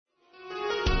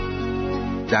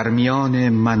در میان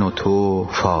من و تو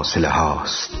فاصله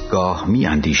هاست. گاه می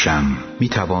اندیشم می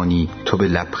توانی تو به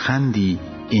لبخندی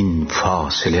این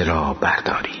فاصله را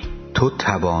برداری. تو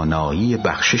توانایی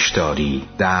بخشش داری،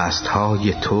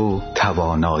 دستهای تو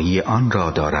توانایی آن را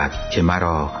دارد که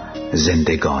مرا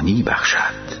زندگانی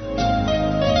بخشد.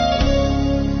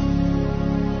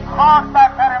 خواست بر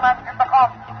سر من که بخوام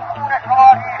خون شما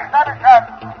ریخته بشد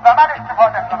و من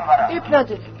استفاده کنم برم. ایب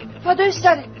نداره فدای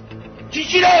سره.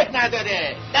 چی را ایب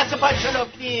نداره؟ دست پا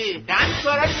شلفتی همین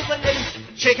کارا رو میکنی داریم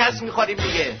شکست میخوریم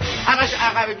دیگه. همش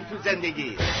عقبه بی تو زندگی.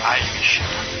 ای میشه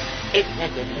ایب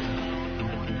نداره.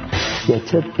 یا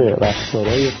طبق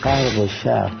رفتارهای غرب و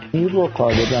شرق این رو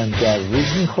غالبا در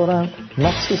روز میخورن،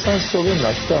 مخصوصا صبح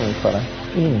ناشتا میخورن.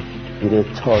 این گیره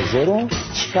تازه رو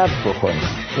شب بخورن.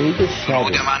 عید شب.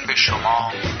 درود من به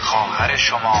شما، خواهر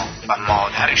شما و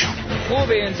مادر شما.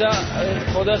 خوب اینجا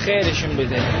خدا خیرشون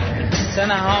بده.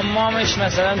 سن حمامش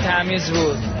مثلا تمیز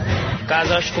بود،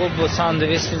 غذاش خوب بود،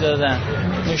 ساندویچ میدادن،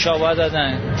 نوشابه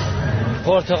دادن،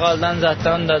 پرتقالدان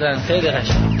زتان دادن، خیلی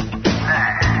قشنگ.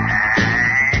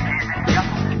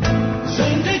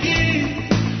 زندگی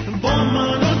با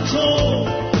من و تو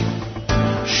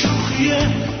شوخی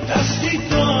دستی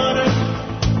داره،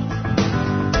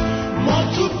 ما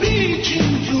تو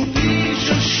بیچیم تو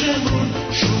بیششمون،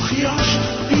 شوخیاش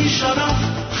بیشرف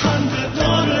خنده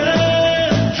داره.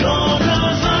 جان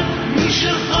ازم میشه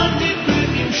خندید به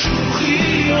این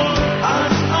شوخی ها،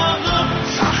 از عقب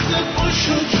سخت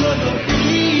پاشو جلو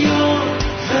بیا.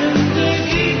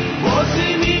 زندگی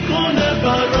بازی میکنه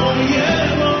برای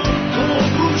ما، تو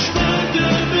گوش بده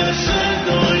به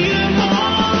صدای ما.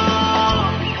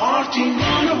 آرتین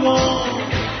بانوان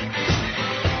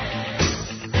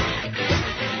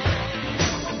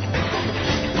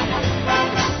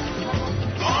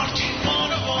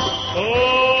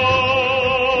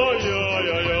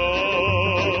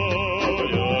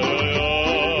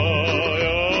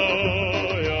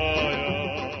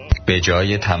به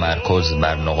جای تمرکز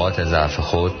بر نقاط ضعف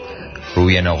خود،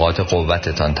 روی نقاط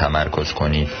قوتتان تمرکز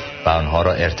کنید و آنها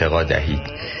را ارتقا دهید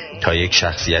تا یک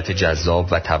شخصیت جذاب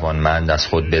و توانمند از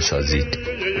خود بسازید.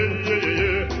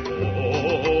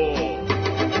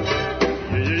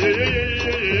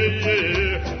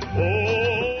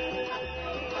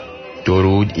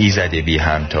 درود ایزد بی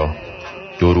همتا،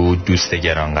 درود دوست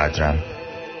گرانقدرم.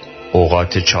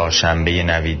 اوقات چهارشنبه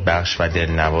نوید بخش و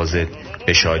دلنوازت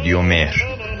به شادی و مهر.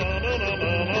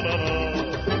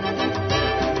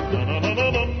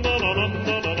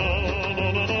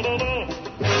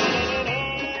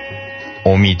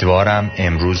 امیدوارم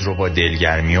امروز رو با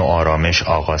دلگرمی و آرامش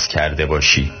آغاز کرده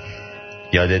باشی.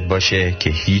 یادت باشه که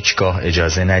هیچگاه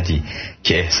اجازه ندی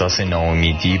که احساس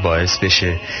ناامیدی باعث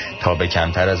بشه تا به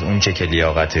کمتر از اون چه که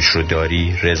لیاقتش رو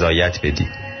داری رضایت بدی.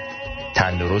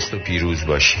 تندرست و پیروز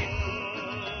باشی.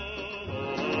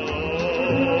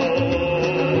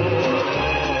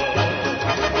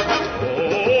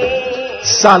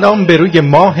 سلام به روی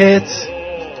ماهت،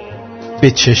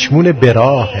 به چشمون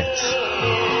براهت.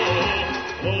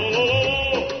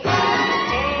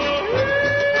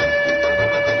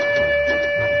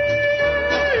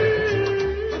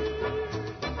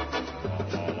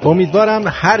 امیدوارم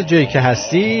هر جایی که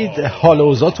هستید حال و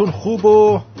اوضاعتون خوب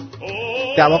و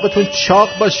دماغتون چاق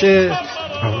باشه،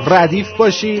 ردیف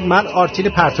باشی. من آرتین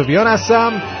پرتویان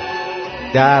هستم.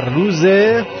 در روز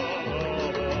 10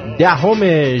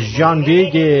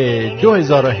 ژانویه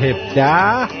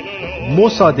 2017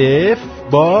 مصادف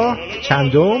با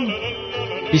چندم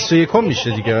 21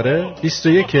 میشه دیگه. آره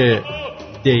 21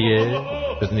 دیگه.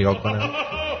 بذار نگاه کنم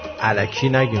الکی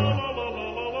نگیم.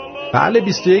 بله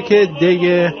 21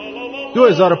 دی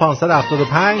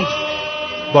 2575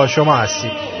 با شما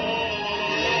هستیم.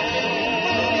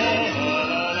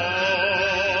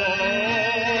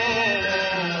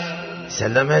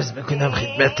 سلام عرض میکنم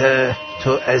خدمت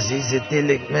تو عزیز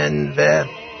دل من و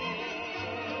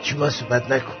شما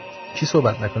صحبت نکن. کی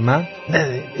صحبت نکن؟ من؟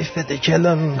 نه افت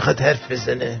کلام میخواد حرف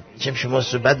بزنه. چم شما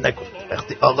صحبت نکن.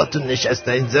 وقتی آقاتون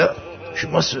نشسته اینجا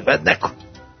شما صحبت نکن.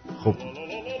 خب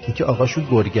این که آقاشون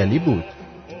گرگلی بود.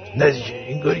 نه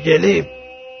این گرگلی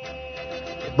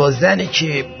با زنی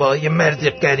که با یه مرد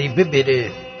غریبه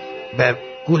بره و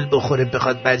گول بخوره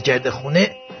بخواد برگرده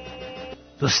خونه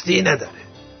دوستی نداره.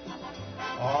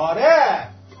 آره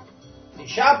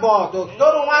دیشب با دکتر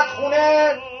اومد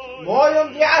خونه،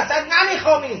 مایم دیگه اصلا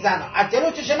نمیخوام این زنو از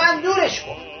جلو چش من دورش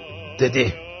کن.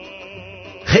 داده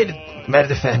خیلی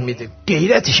مرد فهمیده،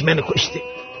 غیرتش منو کشته.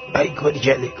 ای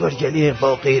گرگلی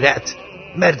با غیرت،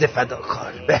 مرد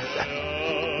فداکار. به به.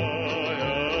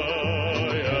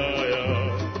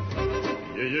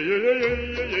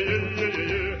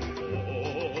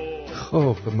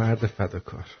 خب مرد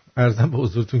فداکار، عرضم به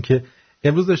حضورتون که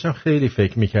امروز داشتم خیلی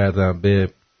فکر میکردم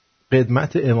به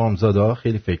قدمت امامزاده ها،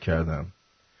 خیلی فکر کردم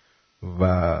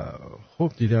و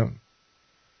خب دیدم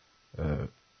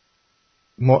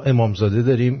ما امامزاده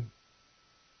داریم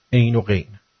عین و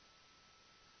غین.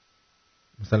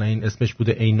 مثلا این اسمش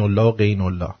بوده عین الله و غین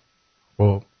الله.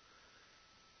 خب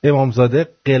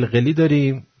امامزاده قلقلی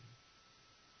داریم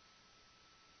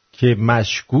که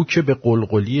مشکوک به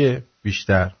قلقلی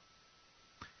بیشتر،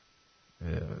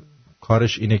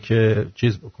 کارش اینه که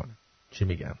چیز بکنه، چی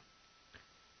میگم،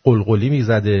 قلقلی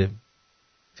میزده،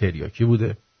 تریاکی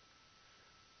بوده.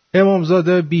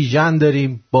 امامزاده بی جن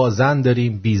داریم، با زن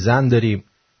داریم، بی زن داریم،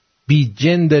 بی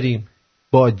جن داریم،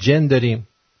 با جن داریم،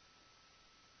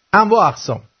 انواع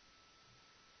اقسام.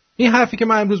 این حرفی که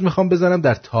من امروز میخوام بزنم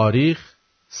در تاریخ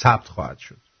ثبت خواهد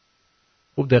شد.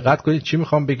 خوب دقت کنید چی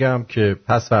میخوام بگم که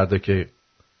پس فردا که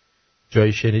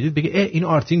جایی شنیدید بگید این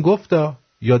آرتین گفتا،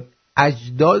 یا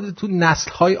اجدادتون،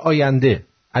 نسل‌های آینده،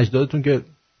 اجدادتون که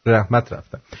رحمت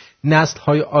رفتن،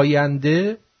 نسل‌های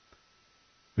آینده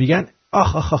میگن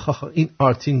آخ آخ آخ آخ این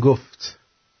آرتین گفت.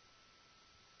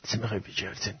 چی میخوای بگی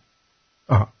آرتین؟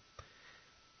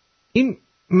 این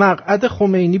مقعد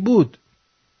خمینی بود،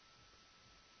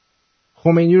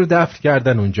 خمینی رو دفن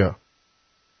کردن اونجا،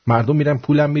 مردم میرن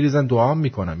پولم میریزن دعا هم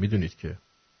میکنن، میدونید که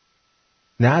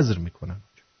نذر میکنن.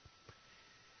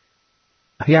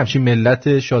 یه همچین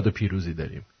ملت شاد و پیروزی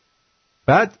داریم.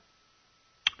 بعد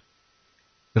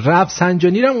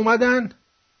رفسنجانی رو اومدن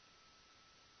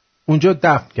اونجا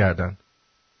دفن کردن.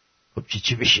 خب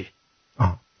چی بشه؟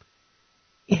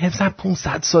 این حفظا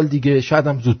 500 سال دیگه، شاید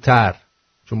هم زودتر،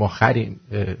 چون ما خریم،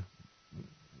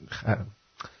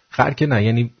 خر که نه،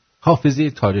 یعنی حافظه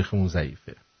تاریخمون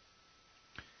ضعیفه.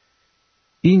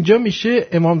 اینجا میشه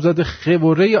امامزاده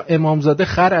خبره یا امامزاده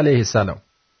خر علیه السلام.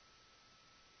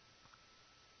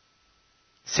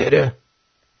 سره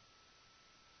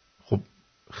خب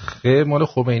خیر مال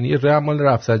خمینی، ره مال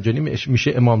رفسنجانی،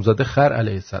 میشه امامزاده خر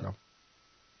علیه السلام.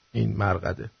 این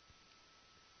مرقده.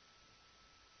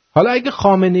 حالا اگه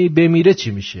خامنه‌ای بمیره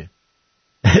چی میشه؟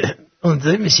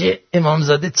 اونجا میشه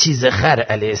امامزاده چیز خر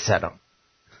علیه السلام.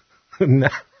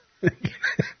 نه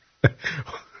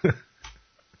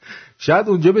شاید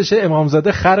اونجا بشه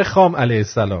امامزاده خر خام علیه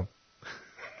السلام.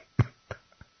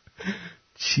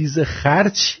 چیز خر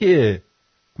چیه؟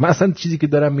 من اصلا چیزی که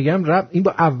دارم میگم این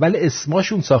با اول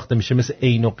اسماشون ساخته میشه، مثل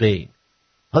عین و غین.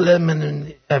 حالا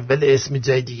من اول اسم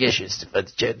جای دیگهش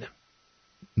استفاده کردم.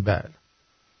 بله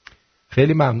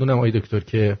خیلی ممنونم آقای دکتر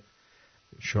که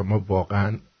شما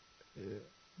واقعا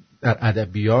در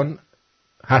ادبیان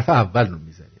حرف اول رو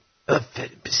میزنید.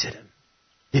 آفرین پسرم،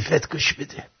 افت گوش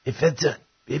بده. افت جان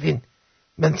ببین،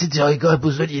 من تو جایگاه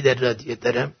بزرگی در رادیو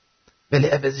دارم، ولی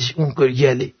عوضش اون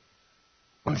گرگلی،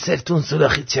 اون سرتون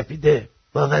سوراخی چپیده،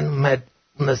 واقعا مرد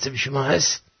مناسب شما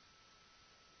هست؟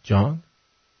 جان؟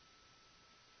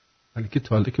 ولی که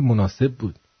تاله که مناسب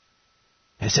بود.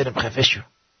 پسرم خفه شو.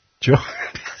 جان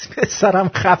پسرم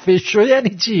خفه شو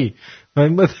یعنی چی؟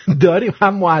 ما داریم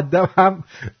هم مؤدب هم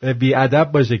بی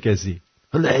ادب باشه کسی.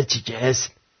 حالا هرچی که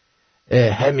هست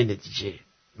همینه دیگه،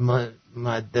 ما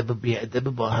مؤدب و بی ادب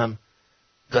با هم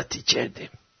قاطی کردیم.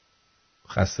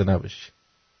 خسته نباشی.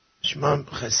 شما هم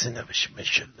خسته نباشی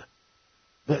ماشاءالله.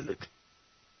 بله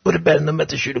برو برنامه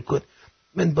تا شروع کن.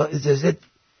 من با اجازت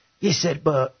یه سر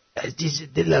با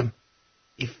عزیز دلم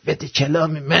افت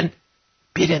کلام من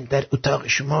بیرم در اتاق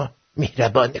شما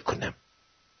مهربانه کنم.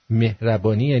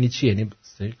 مهربانی یعنی چی؟ یعنی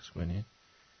سکس کنی؟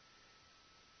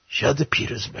 شاد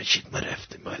پیروز باشید. ما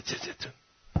رفتیم با اجازتون.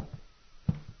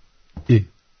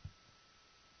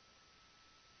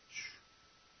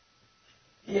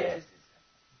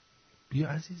 بیا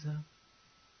عزیزم.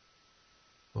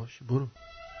 باشه برو.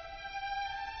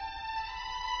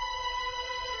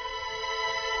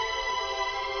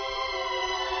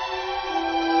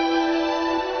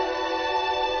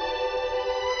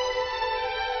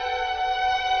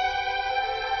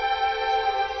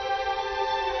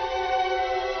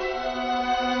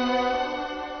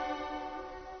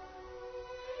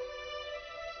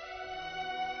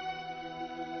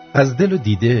 از دل و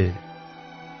دیده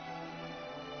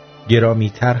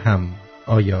گرامی‌تر هم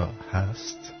آیا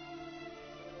هست؟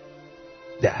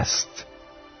 دست.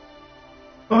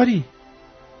 آری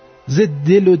ز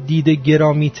دل و دیده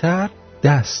گرامی‌تر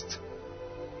دست.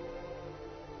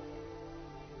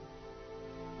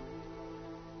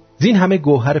 زین همه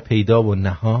گوهر پیدا و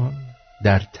نهان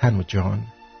در تن و جان،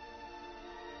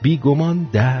 بی گمان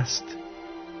دست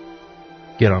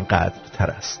گران قدر تر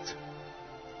است.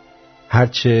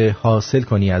 هرچه حاصل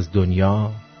کنی از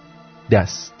دنیا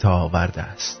دست آورده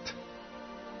است.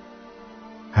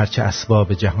 هرچه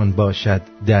اسباب جهان باشد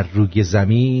در روی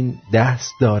زمین،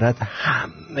 دست دارد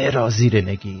همه را زیر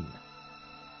نگین.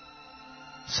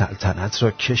 سلطنت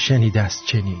را که شنیده است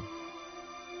چنین،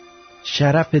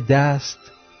 شرف دست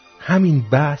همین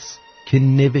بس که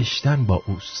نوشتن با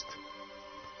اوست.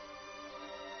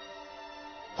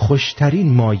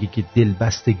 خوشترین مایه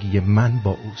دلبستگی من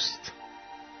با اوست.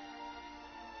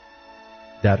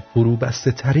 در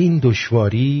فروبسته ترین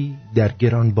دشواری، در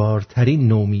گرانبارترین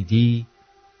نومیدی،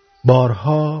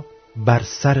 بارها بر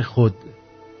سر خود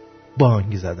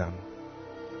بانگ زدم.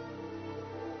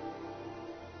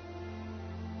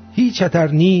 هیچ خطر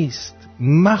نیست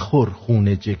مخور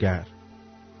خون جگر،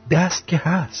 دست که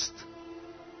هست.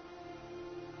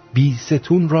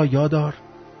 بیستون را یادار،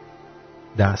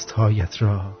 دستهایت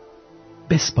را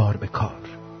بسپار به کار.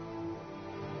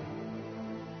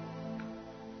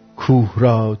 کوه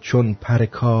را چون پر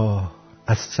کاه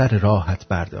از سر راحت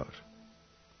بردار.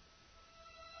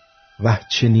 وه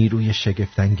چه نیروی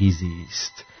شگفت انگیزی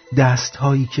است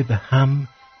دستهایی که به هم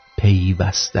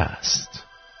پیوسته است.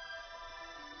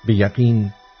 به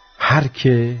یقین هر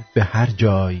که به هر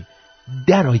جای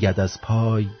درآید از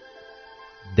پای،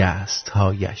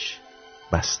 دستهایش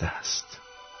بسته است.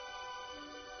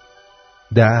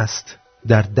 دست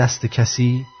در دست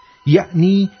کسی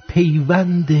یعنی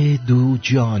پیوند دو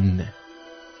جان.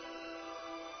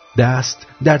 دست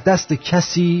در دست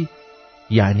کسی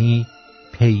یعنی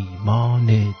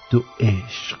پیمان دو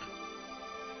عشق.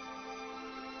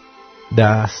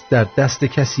 دست در دست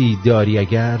کسی داری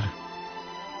اگر،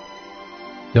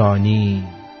 دانی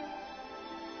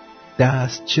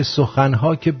دست چه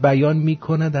سخنها که بیان می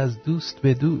کند از دوست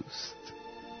به دوست.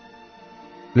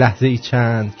 لحظه ای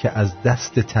چند که از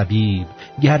دست طبیب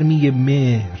گرمی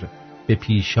مهر به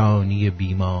پیشانی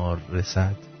بیمار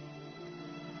رسد،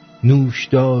 نوش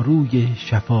داروی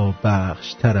شفا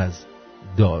بخش تر از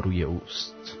داروی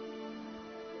اوست.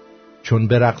 چون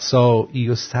به رقصایی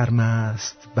و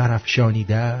سرمست برافشانی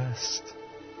دست،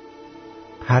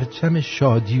 پرچم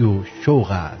شادی و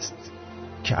شوق است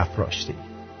که افراشته.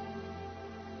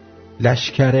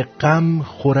 لشکر غم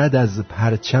خورد از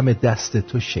پرچم دست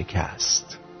تو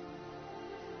شکست.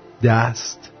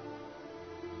 دست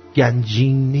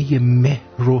گنجینه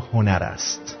مهر و هنر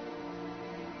است،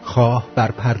 خواه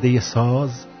بر پرده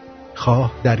ساز،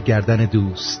 خواه در گردن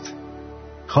دوست،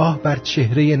 خواه بر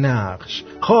چهره نقش،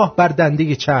 خواه بر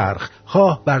دنده چرخ،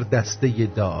 خواه بر دسته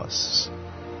داس،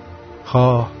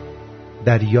 خواه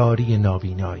در یاری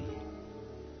نابینایی،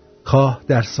 خواه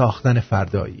در ساختن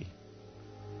فردایی.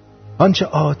 آنچه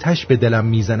آتش به دلم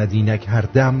میزند اینک هر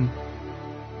دم،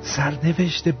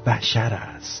 سرنوشت بشر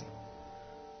است.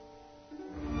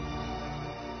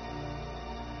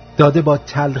 داده با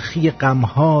تلخی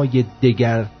غمهای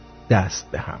دگر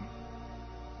دست به هم.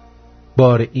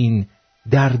 بار این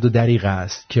درد و دریغ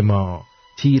است که ما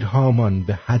تیرهامان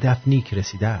به هدف نیک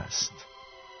رسیده است،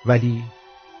 ولی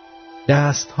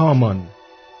دستهامان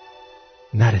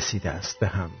نرسیده است به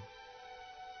هم.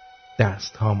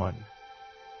 دستهامان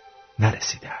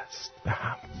نرسیده است به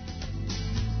هم.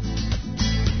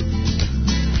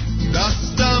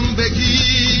 دستم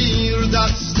بگیر،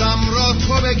 دستم را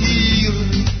تو بگیر،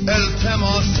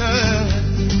 التماسه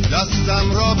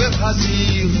دستم را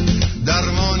بپذیر،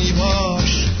 درمانی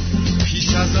باش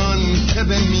پیش از آن که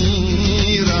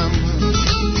بمیرم.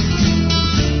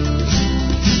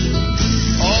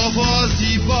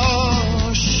 آوازی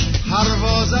باش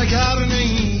پرواز اگر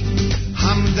نی،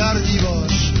 همدردی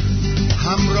باش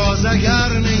همراز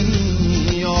اگر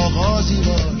نی، آغازی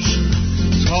باش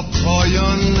تا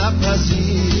پایان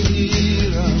نپذیرم.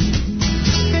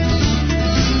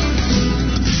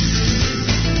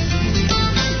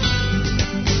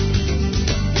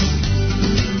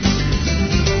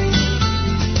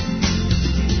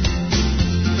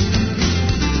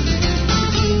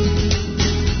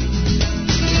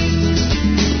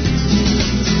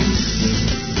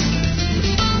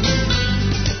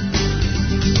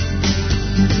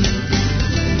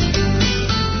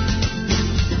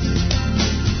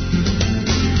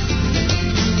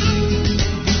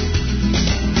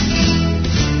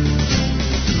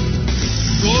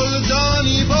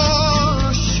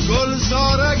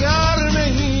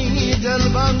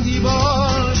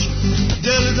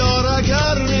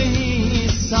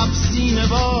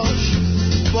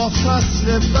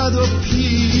 فصل بد و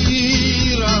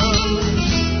پیرم،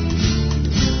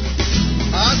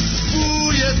 از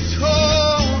بوی تو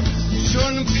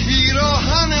چون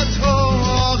پیراهن تو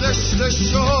آغشته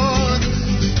شد،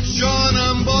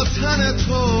 جانم با تن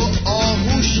تو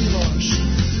آغوشی باش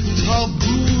تا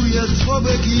بوی تو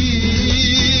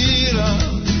بگیرم.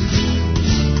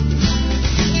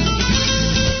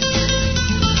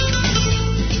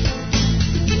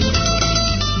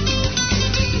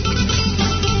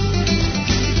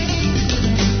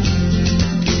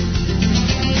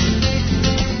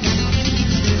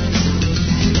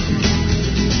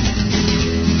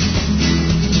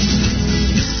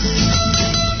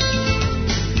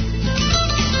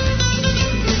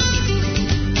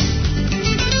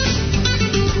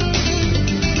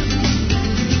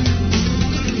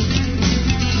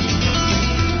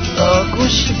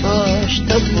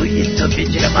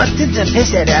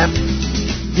 پسرم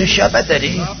نوشابه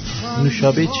داری؟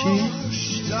 نوشابه چی؟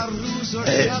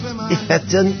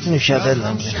 حتی نوشابه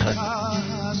لام میخواد.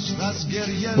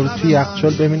 برو توی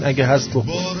یخچال ببین اگه هست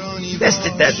بخور.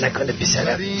 دست درد نکنه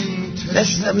پسرم،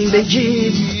 دستم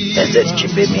بگیر نظر که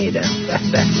بمیرم.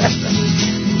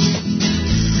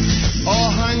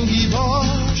 آهنگی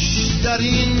باش در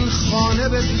این خانه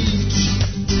بپیچ،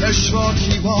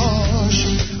 اشراکی باش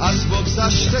از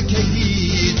بگذشته که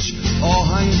هیچ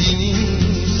آهنگی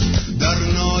نیست در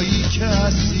نایی که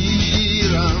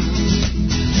اسیرم.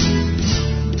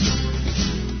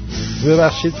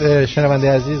 ببخشید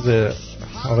شنونده عزیز،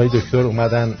 آقای دکتر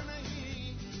اومدن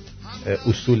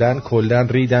اصولا کلن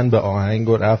ریدن به آهنگ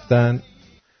و رفتن.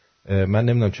 من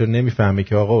نمیدونم چرا نمیفهمه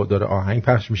که آقا داره آهنگ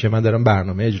پخش میشه، من دارم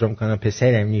برنامه اجرا میکنم.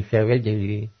 پسرم نیفه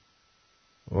داری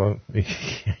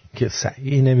که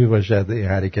صحیح نمیباشد این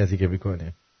حرکتی که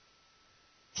میکنه.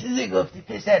 چیزی گفتی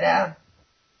پسرم؟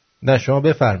 نه شما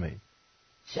بفرمایید.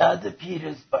 شاد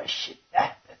پیروز باشید.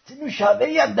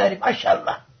 نوشابه‌ای هم داری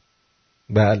ماشاءالله.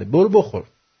 بله برو بخور،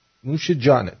 نوش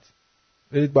جانت،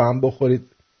 برید با هم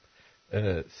بخورید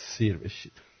سیر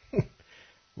بشید.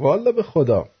 والا به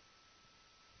خدا.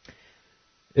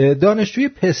 دانشجوی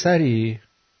پسری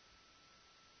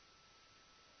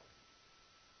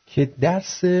که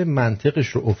درس منطقش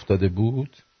رو افتاده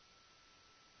بود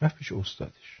رفت پیش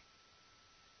استادش،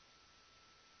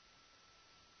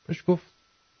 بهش گفت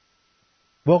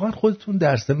واقعا خودتون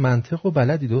درس منطق رو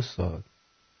بلدید استاد؟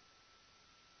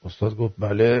 استاد گفت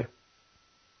بله.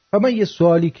 و من یه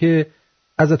سوالی که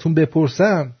ازتون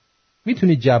بپرسم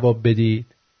میتونید جواب بدید؟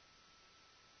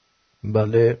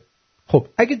 بله. خب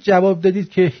اگه جواب دادید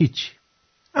که هیچ،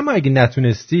 اما اگه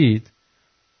نتونستید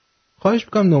خواهش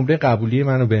میکنم نمره قبولی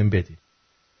منو بهم بدید.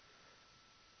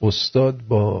 استاد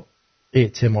با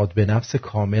اعتماد به نفس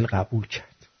کامل قبول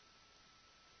کرد.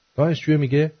 دانشجو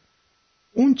میگه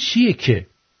اون چیه که،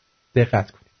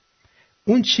 دقت کنید،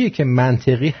 اون چیه که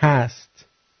منطقی هست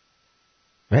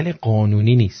ولی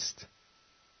قانونی نیست.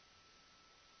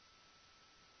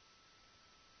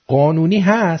 قانونی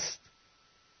هست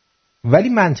ولی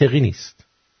منطقی نیست.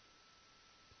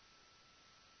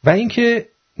 و اینکه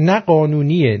نه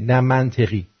قانونیه نه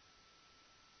منطقی.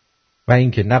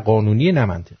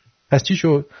 پس چی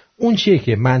شد؟ اون چیه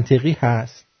که منطقی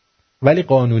هست ولی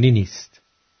قانونی نیست.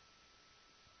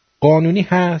 قانونی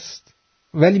هست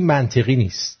ولی منطقی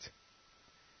نیست.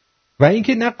 و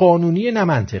اینکه نه قانونیه نه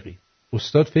منطقی.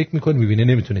 استاد فکر میکنه میبینه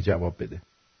نمیتونه جواب بده.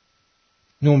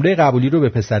 نمره قبولی رو به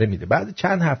پسره میده. بعد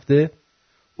چند هفته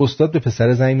استاد به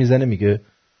پسره زنگ میزنه میگه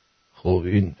خب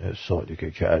این سوالی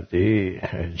که کردی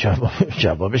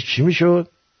جوابش چی میشد؟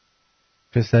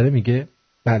 پسره میگه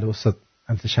بله استاد،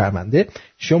 انت شرمنده،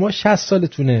 شما 60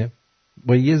 سالتونه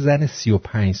با یه زن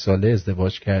 35 ساله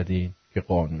ازدواج کردین که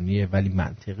قانونیه ولی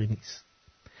منطقی نیست.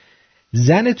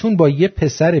 زنتون با یه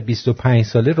پسر 25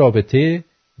 ساله رابطه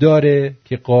داره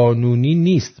که قانونی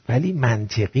نیست ولی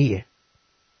منطقیه.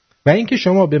 و اینکه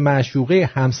شما به معشوقه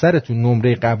همسرتون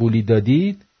نمره قبولی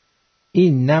دادید،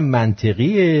 این نه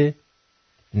منطقیه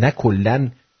نه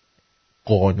کلن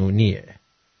قانونیه.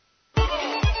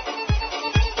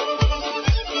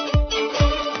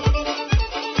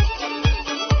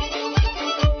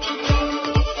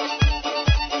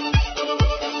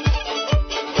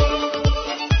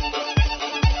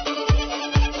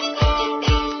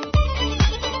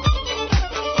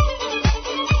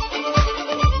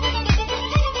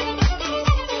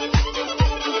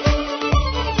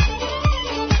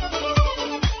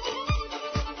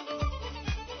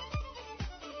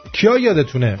 کیا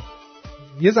یادتونه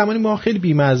یه زمانی ما خیلی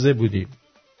بیمزه بودیم،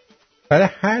 برای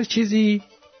هر چیزی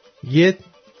یه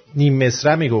نیم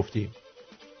مصرع میگفتیم.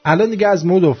 الان دیگه از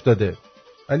مود افتاده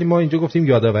ولی ما اینجا گفتیم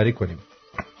یادآوری کنیم.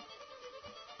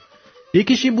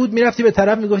 یکیش این بود میرفتی به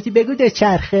طرف میگفتی بگو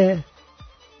دوچرخه،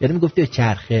 یعنی میگفتی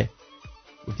دوچرخه،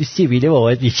 گفتی سیبیله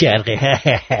بابات بیچرخه.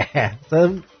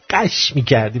 قش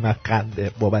میکردیم از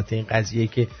خنده بابت این قضیه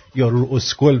که یارو رو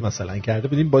اسکل مثلا کرده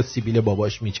بودیم با سیبیله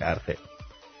باباش میچرخه.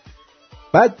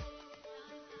 بعد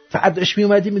فرداش می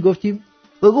اومدیم میگفتیم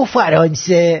بگو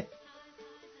فرانسه،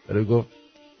 برای گفت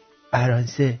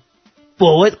فرانسه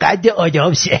بابات قد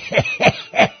آدامسه.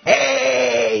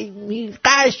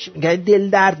 قش میگه دل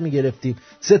درد میگرفتیم،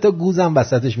 3 تا گوزم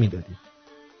وسطش میدادیم.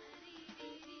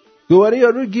 دوباره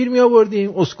یارو گیر می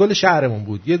آوردیم، اسکل شهرمون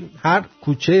بود، یه هر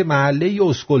کوچه محله یه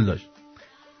اسکل داشت،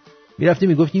 میرفتیم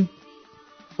میگفتیم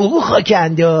بگو خاک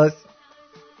انداز،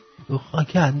 بگو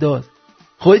خاک انداز،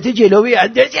 خودت جلو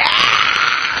بیانداز.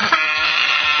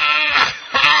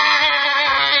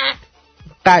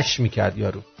 قش میکرد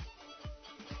یارو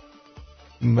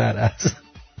مرض.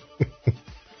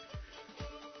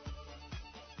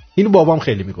 اینو بابام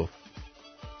خیلی میگفت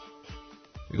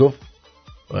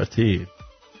آرتین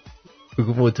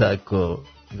بگو متکا.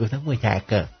 میگفتم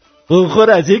متکا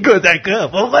بخور از این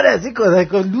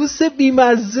کتکا. لوس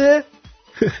بیمزه.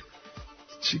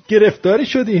 گرفتاری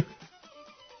شدیم.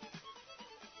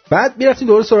 بعد میرفتیم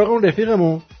دوباره سراغ اون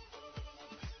رفیقمون.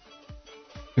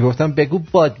 میگفتم بگو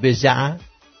باد بزن.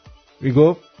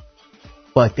 میگفت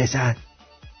باد بزن.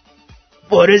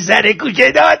 برو سر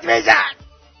کوچه داد بزن.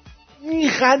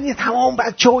 میخندی تمام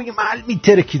بچه‌های محل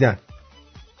میترکیدن.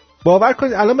 باور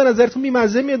کنید الان به نظرتون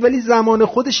میمزه میاد ولی زمان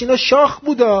خودش اینا شاخ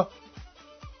بودا.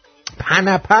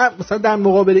 پنپر مثلا در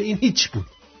مقابل این هیچ بود.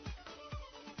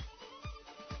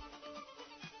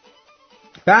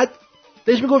 بعد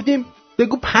بهش میگفتیم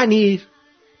بگو پنیر.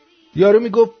 یارو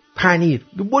میگفت پنیر.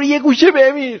 برو یه گوشه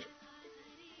بمیر.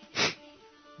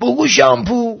 بگو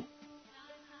شامپو.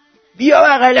 بیا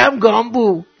بغلم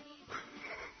گامبو.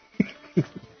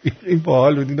 این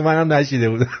باحال بود. اینو منم نشیده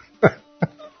بودم.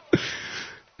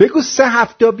 بگو 3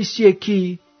 هفته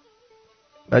 21.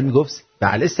 بعد میگفت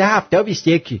بله 3 هفته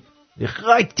 21.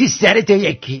 خاک تو سرت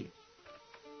یکی.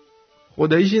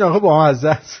 خداییش این آقا با مزه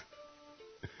است.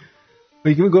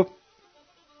 میگفت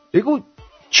بگو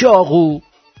چاقو.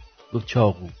 گفت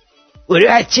چاقو. برو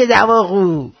بچه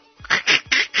دماغو.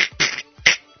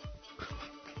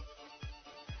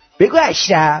 بگو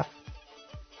اشرف.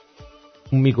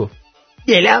 اون میگفت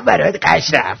دلم برات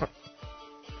قش رفت.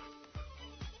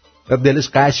 دلش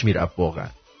قش میرفت واقعا.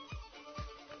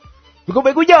 میگفت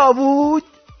بگو داوود.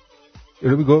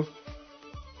 یارو میگفت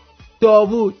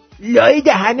داوود لای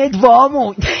دهنت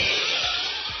وامون.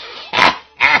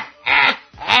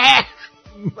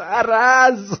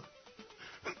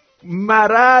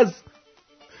 مرض.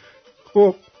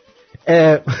 خب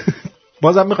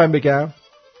بازم میخوایم بگم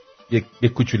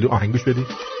یک کوچولو آهنگ گوش بدید.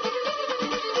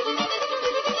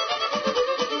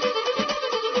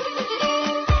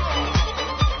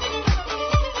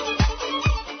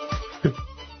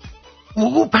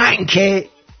 بگو پنکه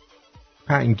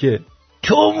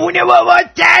تو مونه بابا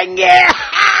تنگه.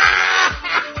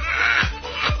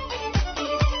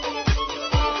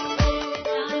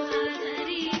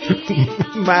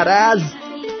 مرض.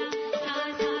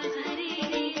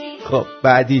 خب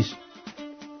بعدیش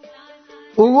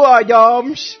او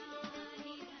آدامس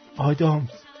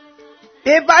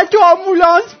ببر تو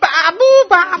آمبولانس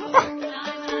بابو.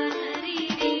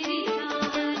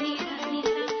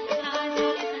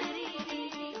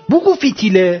 بگو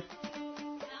فیتیله.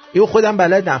 ایو خودم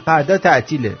بلدم فردا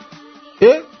تعطیله.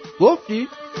 گفتی؟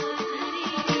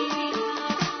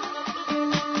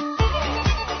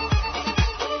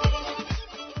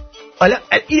 حالا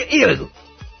اینو بگو.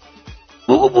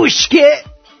 بگو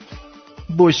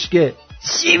بشکه.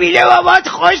 سیبیله بابات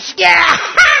خشکه.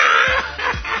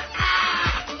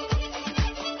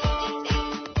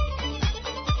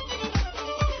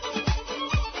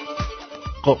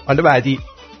 خب حالا بعدی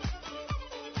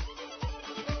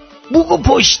بگو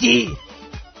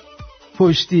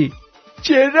پشتی.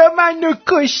 چرا منو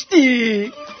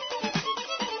کشتی؟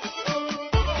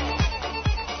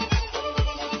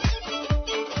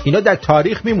 اینا در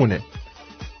تاریخ میمونه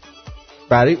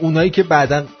برای اونایی که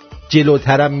بعدن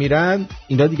جلوترم میرن.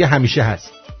 اینا دیگه همیشه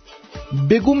هست.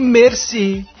 بگو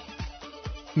مرسی.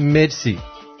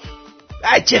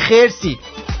 بچه خرسی.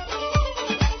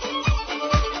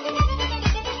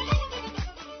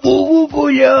 بگو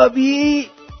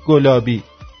گلابی.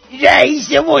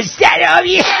 رئیس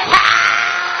مسترابی.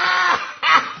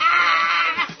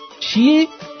 چی؟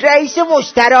 رئیس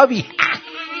مسترابی.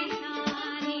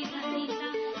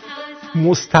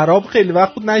 مستراب خیلی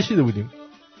وقت بود نشیده بودیم.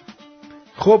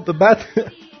 خب بعد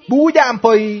بگو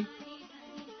دمپایی.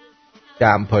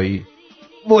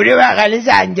 برو بغل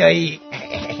زندایی.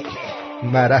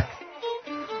 مرد.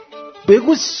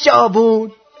 بگو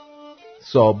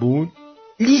صابون.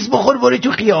 لیز بخور برو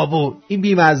تو خیابون. این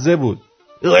بیمزه بود.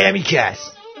 بگویم این که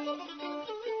هست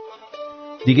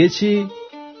دیگه. چی؟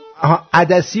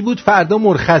 عدسی بود فردا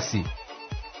مرخصی.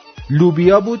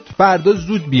 لوبیا بود فردا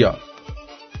زود بیا.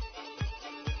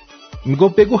 میگو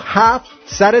بگو 7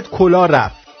 سرت کلا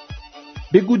رفت.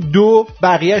 بگو 2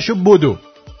 بقیهشو بدو.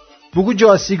 بگو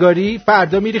جاسیگاری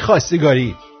فردا میری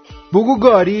خواستگاری. بگو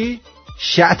گاری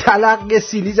شطلق یه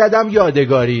سیلی زدم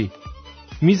یادگاری.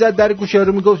 میزد در گوشه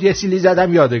رو میگفت یه سیلی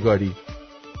زدم یادگاری.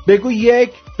 بگو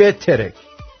 1 بترک.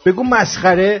 بگو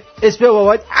مسخره اسم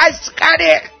بابات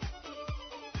اسخره.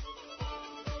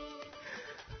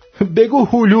 بگو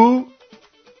هلو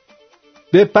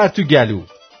بپر تو گلو.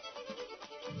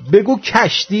 بگو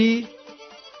کشتی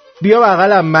بیا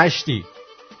بغلم مشتی.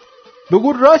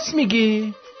 بگو راست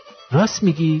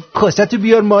میگی کاستو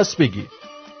بیار ماست بگی.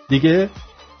 دیگه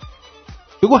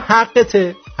بگو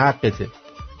حقته.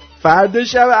 فردا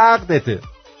شب عقدته.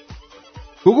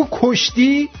 بگو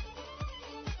کشتی.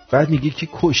 بعد میگی که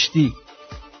کشتی.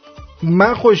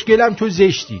 من خوشگلم تو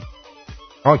زشتی.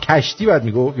 کشتی بعد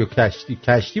میگو یا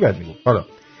کشتی بعد میگو. حالا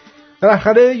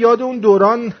بالاخره یاد اون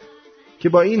دوران که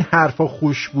با این حرفا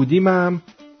خوش بودیمم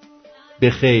به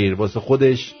خیر. واسه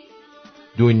خودش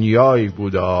دنیایی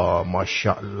بودا.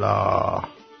 ماشاءالله.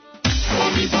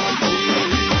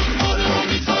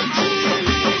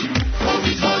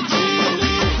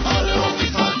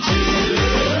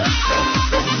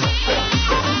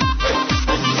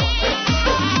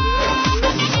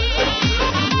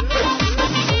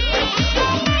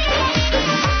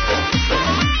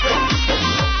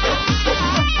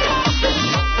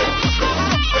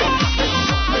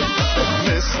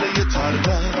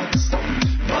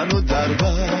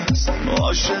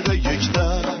 عاشق یک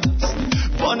دست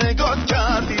با نگاه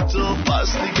کردی تو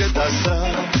پس دیگه دست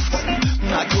است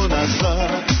نکن از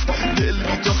دست دل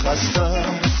بی تو خسته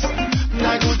است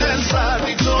نگو دل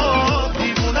سردی تو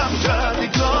دیوونم کردی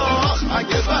تو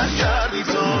اگه برگردی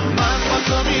تو من با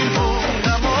تو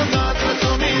میمونم و قدر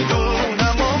تو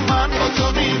میدونم و من با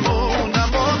تو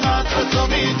میمونم و قدر تو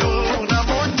میدونم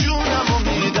و جونم و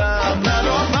میدم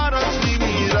نرو برات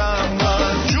میمیرم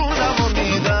من جونم و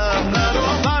میدم نرو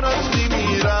برات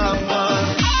میمیرم من.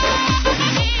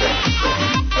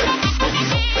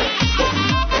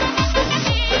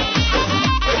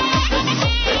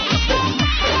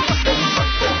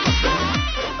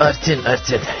 آرتین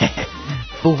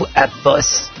بگو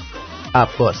عباس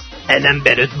الان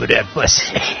برات برو عباس.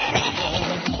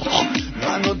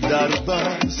 منو در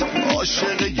بس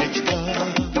عاشق یک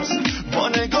دست با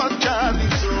نگاه کردی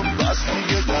تو بس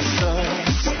دیگه دست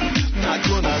است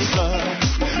نکن از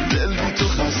دست دل بی تو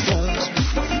خسته است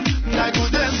نگو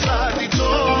دل سردی تو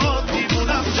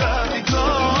دیوونم کردی تو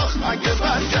اگه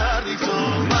برگردی تو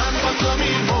من با تو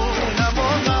میمونم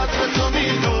و قدر تو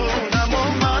میدونم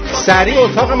و من سریع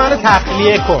اتاق منو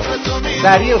تخلیه کن.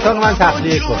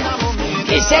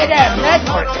 پسرم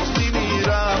نکن.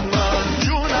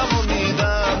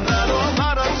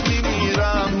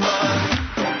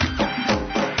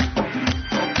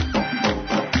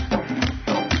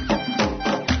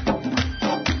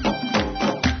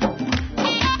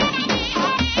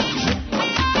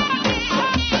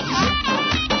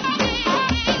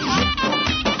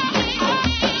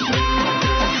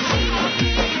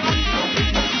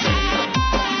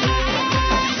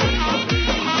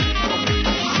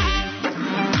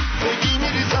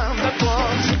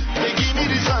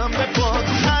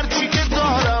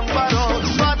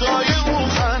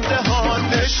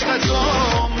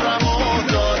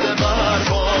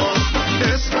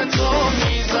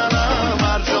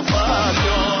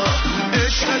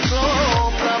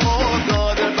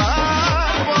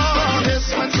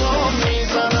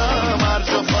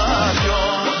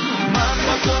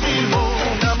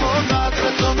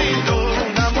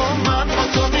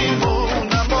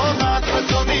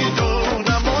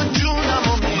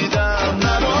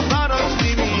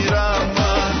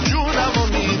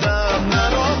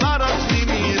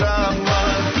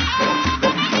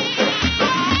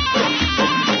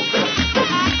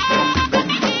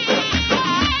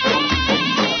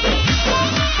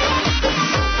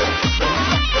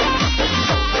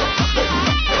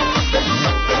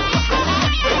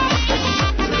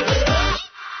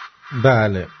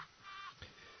 بله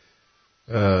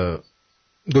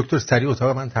دکتر سریع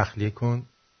اتاق من تخلیه کن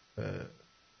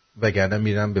وگرنه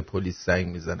میرم به پلیس زنگ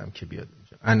میزنم که بیاد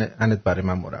اینجا. انت برای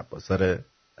من مربا ساره.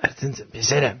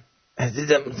 پسرم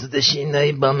عزیزم تو داشتی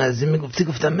اینایی با مزه میگفتی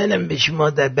گفتم منم به شما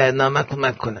در برنامه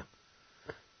کمک کنم.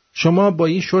 شما با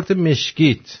این شورت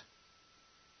مشکیت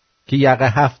که یقه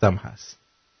هفتم هست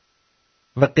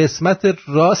و قسمت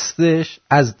راستش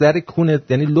از در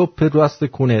کونت یعنی لپ راست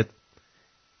کونت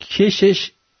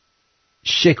کشش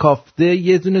شکافته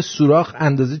یه دونه سوراخ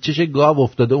اندازه چش گاو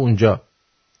افتاده اونجا.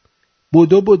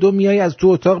 بدو میای از تو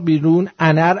اتاق بیرون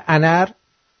انر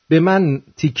به من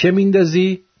تیکه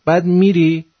میندازی بعد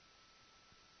میری.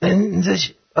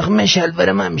 آخه من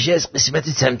شلوارم همیشه از قسمت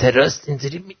سمت راست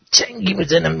اینطوری چنگی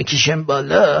میزنم میکشم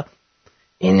بالا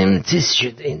اینم تیز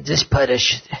شده اینجاش پاره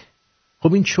شده.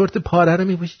 خب این چرت پاره رو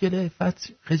میپوشی جلوی عفت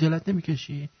خجالت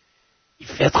نمیکشی؟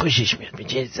 عفت خوشش میاد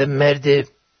میگه مرد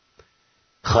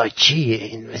خاکیه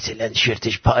این مثلا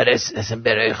شرطش پاره است اصلا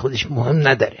برای خودش مهم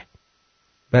نداره.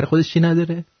 برای خودش چی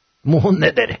نداره؟ مهم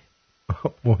نداره.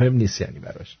 مهم نیست یعنی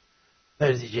براش.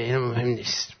 دیگه این مهم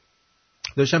نیست.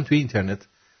 داشتم توی اینترنت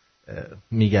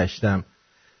میگشتم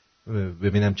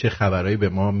ببینم چه خبرایی به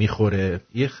ما میخوره.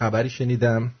 یه خبری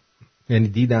شنیدم یعنی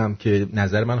دیدم که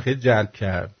نظر من خیلی جلب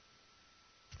کرد.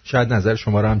 شاید نظر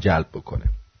شما رو هم جلب بکنه.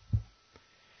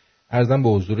 عرضم به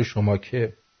حضور شما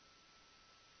که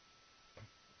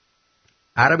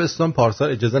عربستان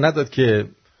پارسال اجازه نداد که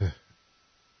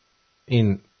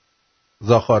این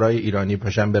زاخارای ایرانی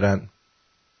پاشن برن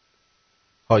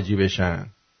حاجی بشن.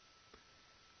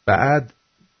 بعد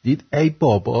دید ای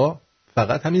بابا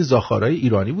فقط همین زاخارای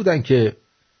ایرانی بودن که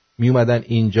می اومدن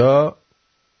اینجا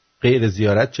غیر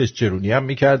زیارت چشچرونی هم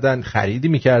میکردن، خریدی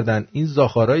میکردن. این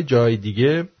زاخارای جای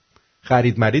دیگه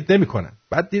خرید مرید نمیکنن.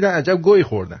 بعد دیدن عجب گوی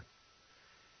خوردن.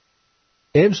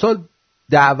 امسال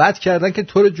دعوت کردن که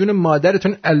تو رو جون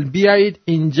مادرتون بیایید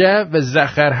اینجا و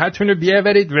زخرهاتون رو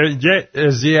بیاورید و اینجا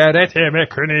زیارت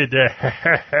میکنید.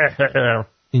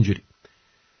 اینجوری.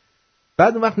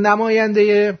 بعد اون وقت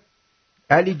نماینده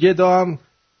علی گدام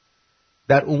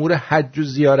در امور حج و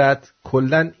زیارت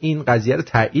کلن این قضیه رو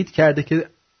تایید کرده که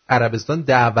عربستان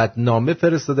دعوتنامه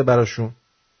فرستاده براشون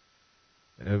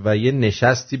و یه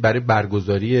نشستی برای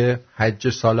برگزاری حج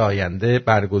سال آینده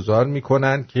برگزار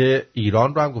میکنن که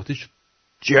ایران رو هم گفته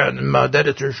جان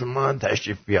مادرتون شما هم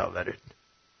تشریف بیاورید.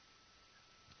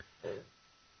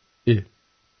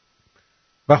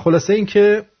 و خلاصه این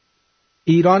که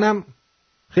ایران هم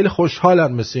خیلی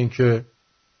خوشحالن مثل این که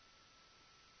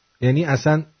یعنی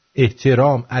اصلا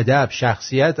احترام، ادب،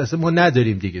 شخصیت اصلا ما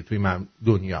نداریم دیگه توی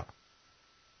دنیا.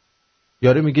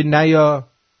 یارو میگه نه یا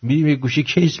میریم یه گوشه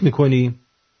کش میکنیم،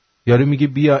 یارو میگه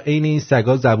بیا عین این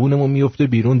سگا زبونمون میفته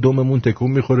بیرون، دممون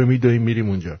تکون میخوره میدویم میریم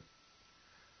اونجا.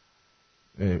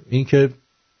 این که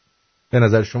به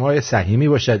نظر شما صحیح می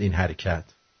باشد این حرکت؟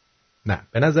 نه،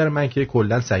 به نظر من که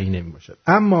کلا صحیح نمی باشد.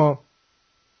 اما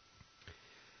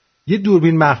یه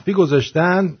دوربین مخفی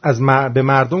گذاشتن به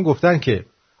مردم گفتن که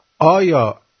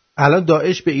آیا الان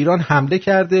داعش به ایران حمله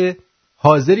کرده،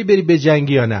 حاضری بری به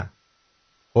جنگی یا نه؟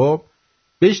 خب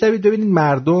بشنوید ببینید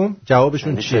مردم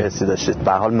جوابشون چیه. چه داشتید؟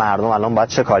 به هر حال مردم الان باید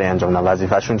چه کاری انجام بدن؟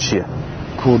 وظیفه‌شون چیه؟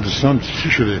 کردستان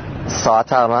چی شده؟ ساعت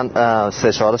تقریبا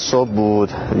 3-4 صبح بود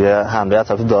یه حمله از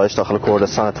طرف داعش داخل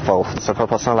کردستان اتفاق افتاد.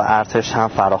 سپاهپاسان و ارتش هم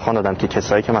فراخوان دادن که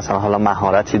کسایی که مثلا حالا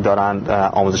مهارتی دارن،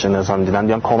 آموزش نظامی دیدن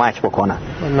بیان کمک بکنن.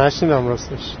 من نشنیدم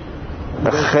راستش.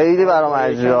 خیلی برام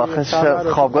عجیبه. آخه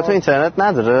خوابگاه تو اینترنت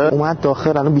نداره. اومد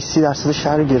داخل الان 20%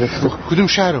 شهر گرفته. کدوم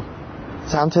شهر رو؟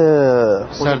 سمت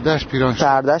سردشت پیران.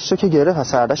 سردشت رو که گرفت و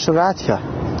سردشت رو رد کرد.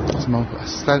 ما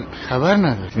اصلا خبر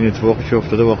نداریم. این اتفاقی که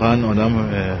افتاده واقعا آدم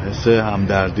حس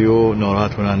همدردی و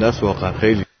ناراحت کننده است واقعا.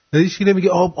 خیلی هیچ کی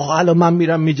نمیگه الان من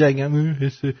میرم میجنگم.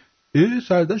 حس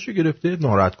سردشت رو گرفته،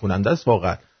 ناراحت کننده است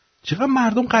واقعا. چقدر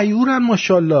مردم غیورن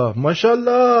ماشاءالله.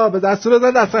 ماشاءالله. به دست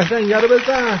بزن، دست قشنگه رو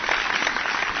بزن.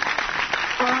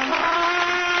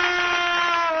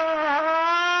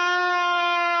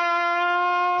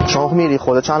 شما میری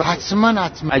خودت چند؟ حتما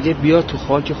اگه بیا تو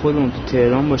خاک خودمون تو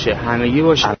تهران باشه، همگی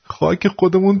باشه. خاک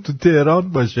خودمون تو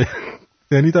تهران باشه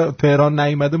یعنی تا تهران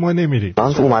نیومده ما نمیریم.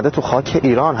 من اومده تو خاک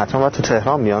ایران، حتما باید تو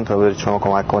تهران بیان تا برید شما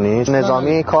کمک کنید.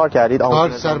 نظامی کار کردید؟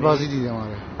 کار سربازی دیدم.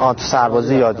 آره تو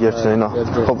سربازی یاد گرفتید اینا.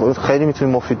 خب خیلی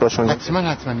میتونید مفید باشون. حتما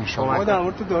ان شاء الله. ما در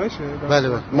مورد تو داعشه. بله.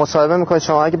 مصاحبه میکنید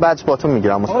شما؟ اگه بعدش باتون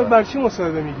میگیرم. آقا برای چی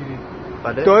مصاحبه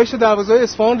میگیری؟ داعش دروازه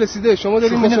اصفهان رسیده، شما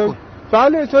دارین مصاحبه.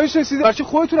 بله داعش رسیده. برای چی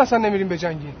خودتون اصلا نمیرین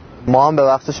بجنگین؟ ما هم به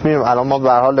وقتش میریم. الان ما به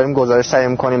هر حال داریم گزارش تهیه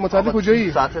می‌کنیم. متعلق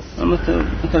کجایی؟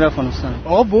 تلفن هستن.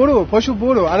 آقا برو، پاشو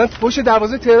برو. الان پشت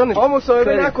دروازه تهران. آقا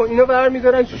مصاحبه نکن. اینا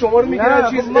برمی‌دارن شما رو میگیرن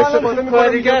چیز استفاده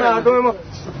می‌کنن مردم ما.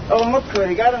 آقا ما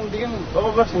کارگرم دیگه.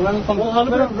 آقا بس من می‌خوام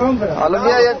حالا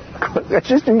بیا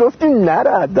چیز میگفتی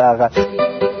نره حداقل.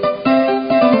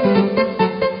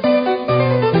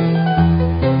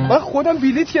 من خودم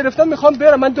بلیط گرفتم میخوام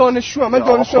برم. من دانشجوام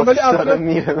ولی اصلا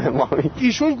میره به ما.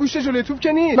 ایشون گوشت جلوی توپ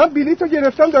که نیست. من بلیطو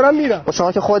گرفتم دارم میرم.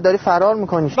 شما که خودت داری فرار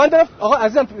میکنی. من دارم. آقا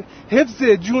عزیزم حفظ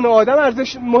جون آدم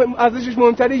ارزشش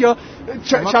مهمتره یا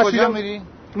کجا میری؟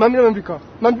 من میرم امریکا.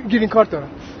 من گرین کارت دارم.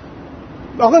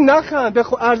 آقا نخند به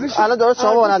ارزش. الان درست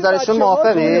شما با نظرشون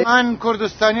موافقی؟ من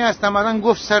کردستانی هستم. الان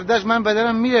گفت سردش من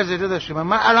بدنم میرزه داداش.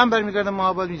 من الان برمیگردم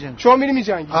مهابال میجنگم. شما میری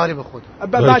میجنگی؟ آره به خود.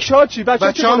 بچه‌ها چی؟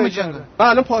 بچه‌ها میجنگن. من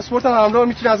الان پاسپورتم همراه،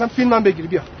 میتونی ازم فیلمم بگیری.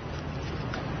 بیا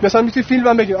مثلا میتونی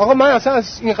فیلمم بگیری. آقا من اصلا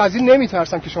از این قضیه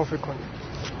نمیترسم که شما فکر کنید.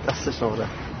 دست شما ده.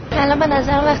 الان به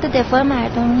نظر وقت دفاع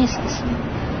مردم نیست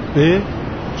اصلا.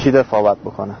 کی دفاع باید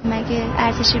بکنه؟ مگه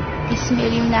ارتش 20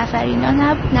 میلیون نفر اینا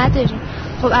نداریم؟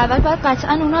 خب اول باید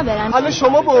قطعا اونا برن. حالا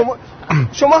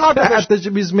شما ارتش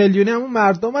 20 میلیونی همون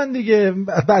مردمن دیگه.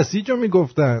 بسیجو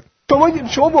میگفتن.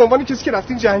 شما به عنوان کسی که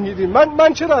رفتین جنگیدین،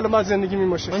 من چرا الان من زندگی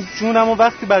میماشه؟ من جونمو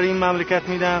وقتی برای این مملکت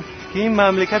میدم که این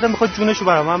مملکت هم میخواد جونشو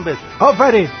برای من بده.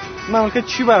 آفرین. مملکت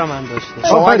چی برای من داشته؟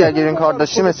 شما اگر گرین کارت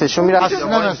داشتی مثل شما میرفتی؟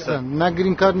 نه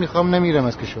گرین کارت میخوام نمیرم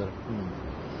از کشور.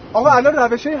 آقا الان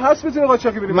روشی هست بزنین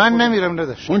قاچاقی بریم. من نمیرم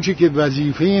داداش. اون چی که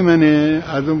وظیفه منه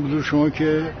از اون بزرگ شما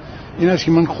که این است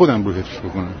که من خودم رو حفظ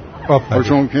بکنم. حالا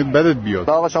شما که بدت بیاد.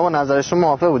 آقا شما نظرشون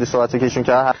موافق بودی صحبتی که ایشون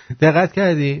کرد؟ دقت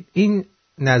کردی؟ این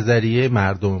نظریه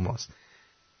مردم ماست.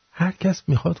 هر کس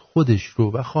میخواد خودش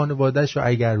رو و خانواده‌اش رو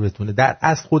اگر بتونه، در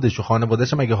اصل خودش و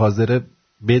خانواده‌اش هم اگه حاضره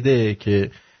بده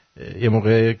که یه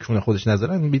موقع کونه خودش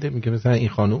نظرن میده، میگه مثلا این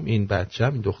خانم، این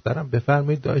بچه‌م، این دخترم،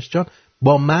 بفرمایید داش جان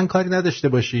با من کاری نداشته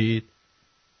باشید،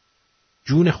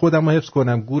 جون خودم رو حفظ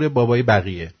کنم، گور بابای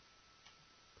بقیه.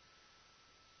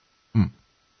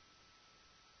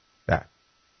 بله.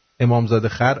 امامزاده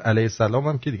خر علیه السلام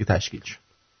هم که دیگه تشکیل شد.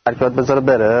 حرکات بذاره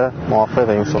بره،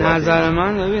 موافقه این صحبت؟ نظر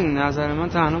من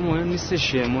تنها مهم نیستش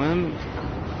چیه، مهم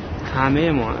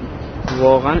همه مهم.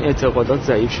 واقعا اعتقادات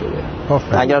ضعیف شده.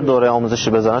 اگر دوره آموزشی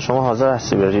بذارن شما حاضر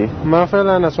هستی بری؟ من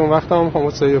فعلا از اون وقتم میخوام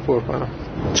سایه پر کنم.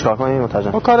 چیکار کنی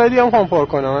مترجم؟ کارهای دیگه هم میخوام پر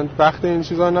کنم، من وقت این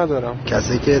چیزا ندارم.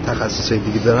 کسی که تخصص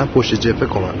دیگه دارن پشت جبهه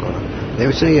کمک کنن.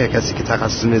 نمیتونه یه کسی که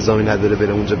تخصص نظامی نداره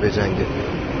بره اونجا بجنگه.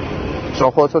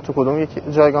 شما خودت تو کدوم یک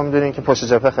جایگاه می‌دونین که پشت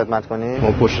جبهه خدمت کنی؟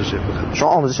 ما پشت جبهه خدمت. شما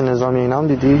آموزش نظامی اینا هم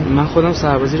دیدی؟ من خودم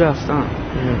سربازی رفتم.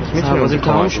 سربازی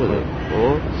تمام شده.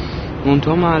 خب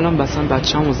اونطور من الان مثلا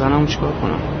بچه‌م و زنمو چیکار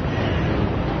کنم؟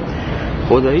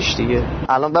 خداییش دیگه.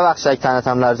 الان ببخشید اگه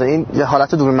تنتم لرزه، این یه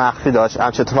حالت دور مخفی داشت،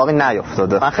 همچین اتفاقی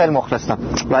نیافتاده. من خیلی مخلصم،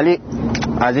 ولی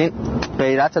از این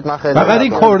غیرتت من خیلی فقط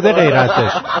این کرده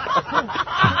غیرتش.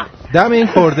 دم این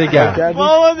کرده گرم.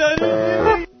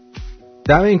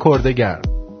 دم این کرده گرم.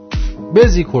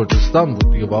 بزی کردستان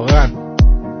بود دیگه واقعا.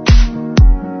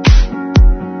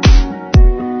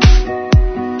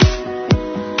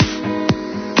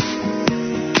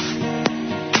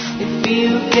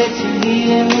 You get to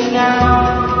hear me now.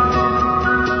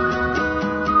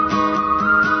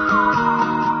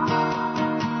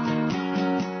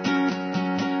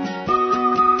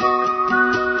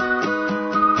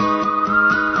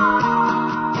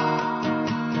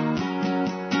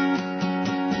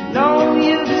 Know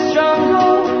you'll be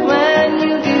stronger when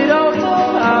you get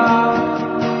older.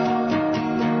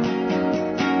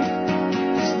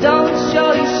 Just don't show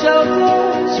your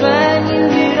shoulders when you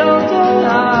get older.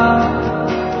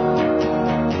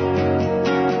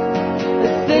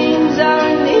 Things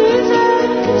aren't easy,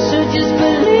 so just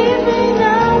believe me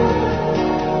now.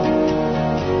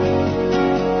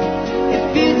 If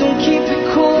you don't keep it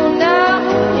cool now,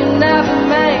 you'll never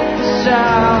make the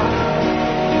sound.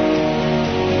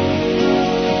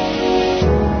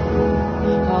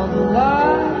 All the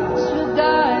lights will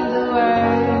guide the way.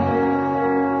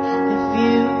 If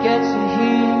you get to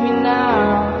hear me now,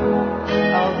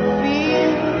 all the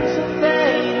fears will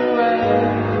fade away.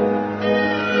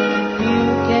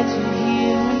 Get to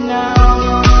hear me now.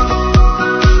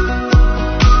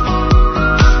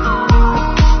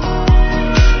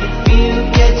 If you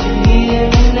get to hear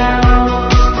me now.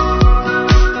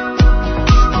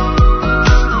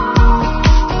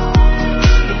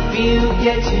 If you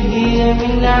get to hear me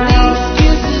now. The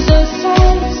excuses are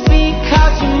said, speak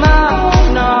out your mouth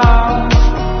now.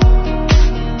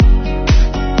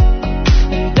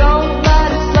 And don't let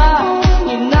it slide,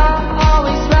 you're not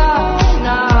always right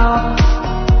now.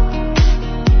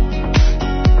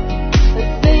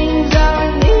 Things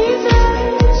aren't easy,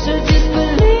 so just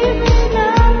believe me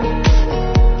now.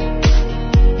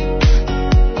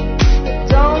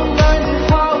 Don't learn the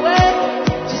hard way,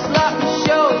 just let me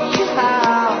show you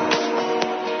how.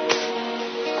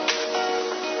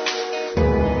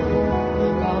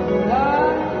 All the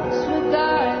lights will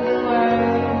guide the way.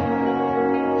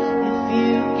 If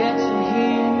you get to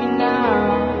hear me now,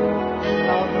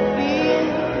 all the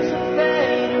fears will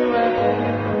fade away.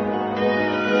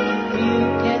 You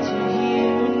get to hear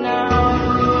me now.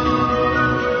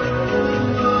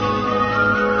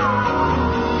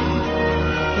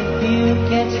 If you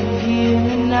get to hear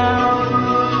me now.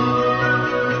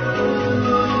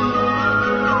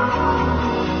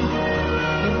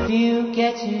 If you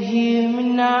get to hear me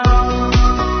now.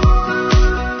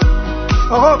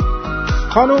 آقا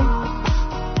خانم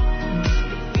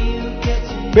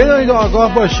بدانید و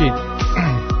آگاه باشید.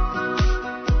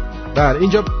 بله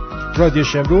اینجا رادیو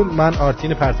شمرون، من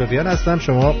آرتین پرتویان هستم،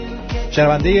 شما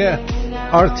شنونده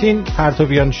آرتین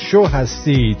پرتویان شو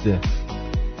هستید.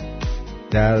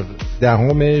 در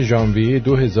 10 ژانویه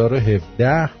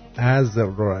 2017 از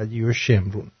رادیو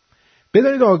شمرون.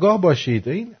 بدانید آگاه باشید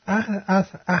این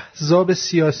احزاب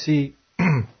سیاسی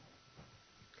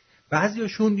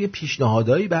بعضیاشون یه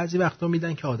پیشنهادایی بعضی وقتا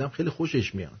میدن که آدم خیلی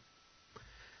خوشش میاد.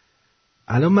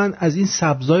 الان من از این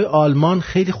سبزای آلمان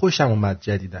خیلی خوشم اومد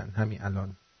جدیدن، همین الان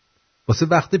واسه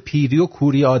وقت پیری و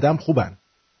کوری آدم خوبن.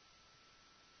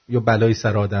 یا بلایی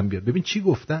سر آدم بیاد. ببین چی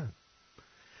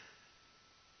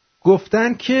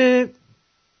گفتن که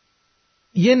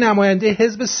یه نماینده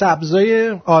حزب سبزای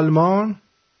آلمان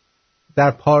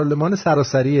در پارلمان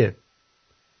سراسری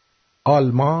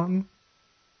آلمان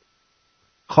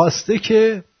خواسته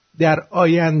که در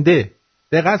آینده،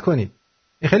 دقت کنید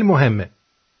این خیلی مهمه،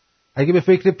 اگه به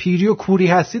فکر پیری و کوری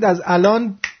هستید از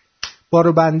الان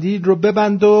باروبندی رو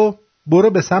ببند و برو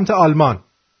به سمت آلمان.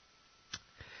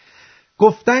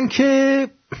 گفتن که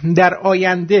در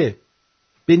آینده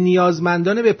به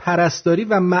نیازمندان به پرستاری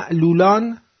و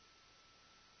معلولان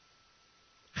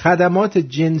خدمات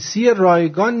جنسی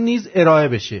رایگان نیز ارائه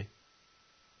بشه.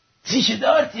 چی شده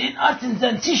آرتین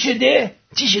زن؟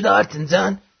 چی شده آرتین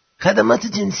زن؟ خدمات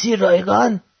جنسی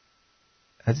رایگان؟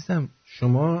 عزیزم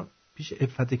شما پیش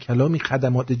عفت کلامی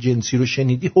خدمات جنسی رو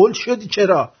شنیدی هول شدی؟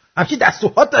 چرا؟ همچی دست و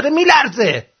پات داره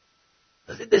میلرزه.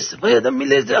 دست و پای آدم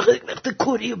میلرزه وقت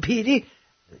کوری و پیری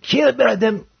که به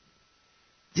آدم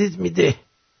چیز میده،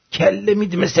 کله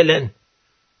میده، مثلا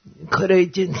کارهای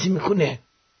جنسی میکنه.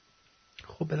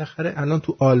 خب بالاخره الان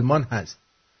تو آلمان هست.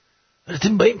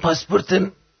 آرتین با این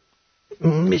پاسپورتم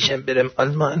میشم برم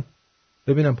آلمان؟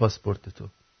 ببینم پاسپورت تو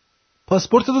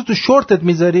تو شورتت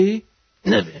میذاری؟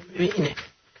 نه ببینه،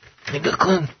 نگاه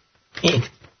کن. این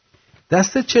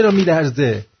دستت چرا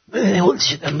میلرزه؟ هول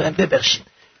شدم من، ببخشید.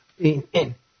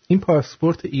 این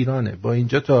پاسپورت ایرانه، با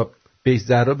اینجا تا بیش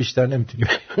ذره بیشتر نمیتونی.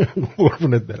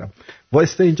 قربونت برم.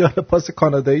 واسه اینجا پاس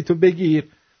کانادایی تو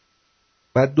بگیر،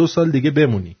 بعد 2 سال دیگه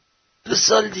بمونی. 2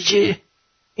 سال دیگه؟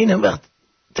 اینم وقت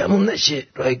تموم نشه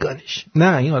رایگانش؟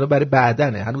 نه این حالا برای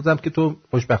بعدنه. هنوزم که تو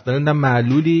خوشبختانه نه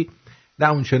معلولی نه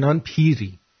اونچنان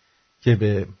پیری که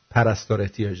به پرستار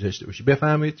احتیاج داشته باشی.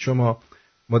 بفهمید شما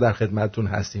ما در خدمتتون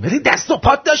هستیم. ولی دست و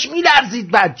پات داشت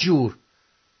میلرزید بدجور.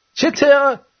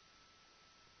 چطور؟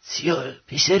 سیاه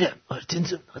پسرم آرتین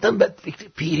زن، آدم باید فکر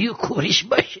پیری و کوریش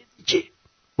باشه دیگه.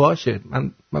 باشه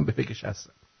من به فکرش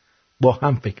هستم، با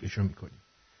هم فکرشو میکنیم.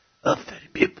 آفرین،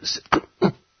 بیا بسید کن.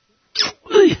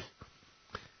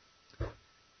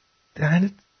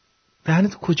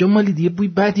 دهنت کجا مالی دیگه؟ بوی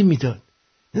بدی میداد.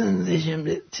 داشتم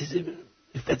چیزی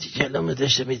فتی کلامو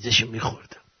داشتم ایزشو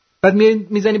میخوردم. بعد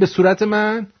میزنی به صورت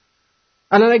من؟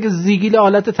 الان اگه زیگیل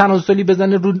آلت تناسلی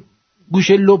بزنه رو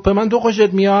گوشه لپ من تو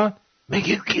خوشت میاد؟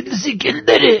 مگه که زیگیل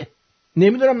داره؟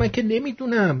 نمیدونم، من که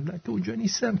نمیدونم، من که اونجا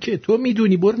نیستم که. تو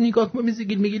میدونی، برو نگاه کن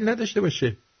زیگیل میگیل نداشته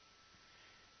باشه.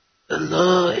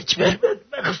 الله اکبر،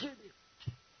 بدبخت شدی.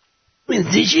 من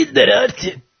زیگیل داره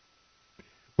آرتین.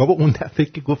 بابا اون دفعه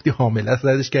که گفتی حامله است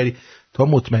ردش کردی، تا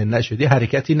مطمئن نشدی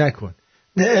حرکتی نکن.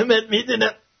 نه من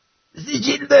میدونم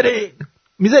زیگیل داره.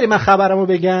 میذاری من خبرمو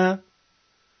بگم؟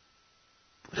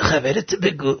 خبرت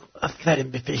بگو.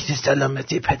 آفرین، به فکر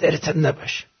سلامتی پدرتم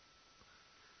نباش.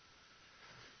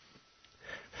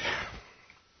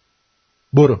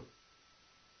 برو.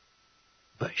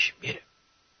 باش میرم.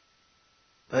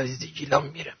 با زیگیلام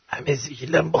میرم. همه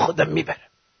زیگیلام با خودم میبرم.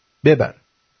 ببر،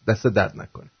 دست درد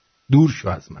نکنه. دور شو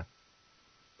از من.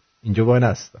 اینجا وای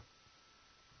نستم.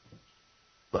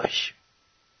 باش.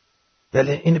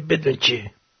 ولی اینو بدون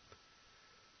که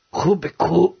خوب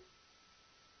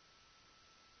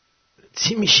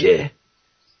چی میشه؟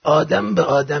 آدم به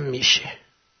آدم میشه.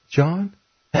 جان؟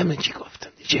 همین چی گفتم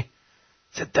دیگه.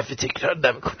 100 دفعه تکرار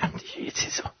نمیکنم دیگه یه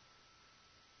چیزو.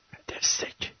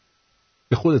 درستک.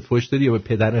 به خودت فوش دادی یا به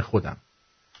پدر خودم؟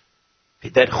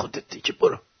 پدر خودت دیگه.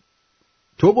 برو.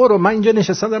 تو برو، من اینجا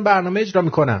نشستم دارم برنامه اجرا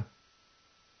میکنم.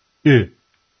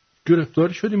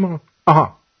 گرفتار شدیم ما.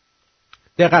 آها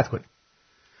دقت کنیم.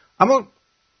 اما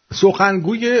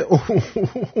سخنگوی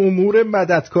امور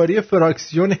مددکاری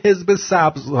فراکسیون حزب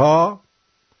سبزها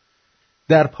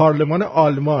در پارلمان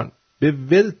آلمان به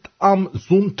ولت ام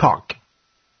زونتاگ،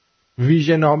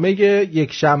 ویژه‌نامه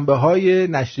یک شنبه های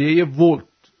نشریه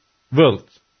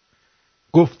ولت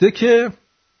گفته که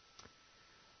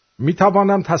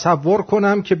میتوانم تصور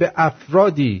کنم که به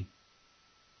افرادی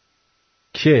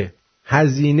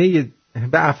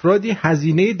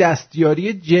هزینه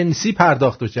دستیاری جنسی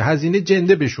پرداخت بشه، هزینه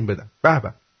جنده بهشون بدن.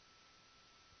 به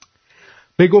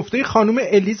به گفته خانم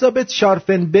الیزابت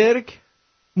شارفنبرگ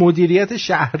مدیریت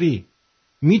شهری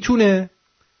میتونه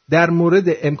در مورد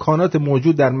امکانات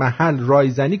موجود در محل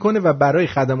رایزنی کنه و برای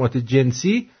خدمات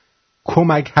جنسی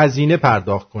کمک هزینه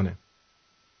پرداخت کنه.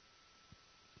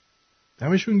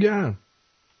 دمشون گرم.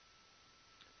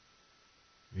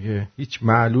 هیچ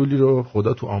معلولی رو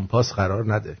خدا تو آنپاس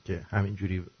قرار نده که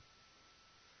همینجوری.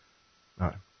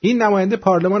 این نماینده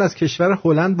پارلمان از کشور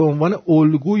هلند به عنوان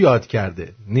الگو یاد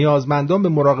کرده. نیازمندان به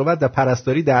مراقبت و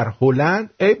پرستاری در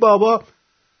هلند ای بابا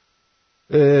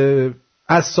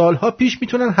از سالها پیش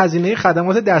میتونن هزینه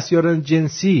خدمات دستیاران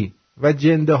جنسی و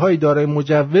جنده های دارای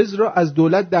مجوز را از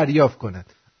دولت دریافت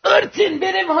کنند. آرتین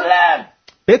بریم هلند.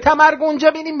 به تمرگ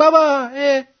اونجا بینیم بابا.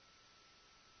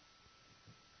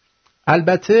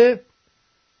 البته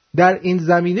در این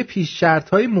زمینه پیش شرط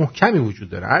های محکمی وجود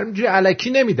داره. همینجوری الکی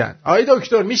نمیدن. آقای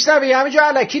دکتر میشنوی؟ همینجوری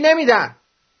الکی نمیدن.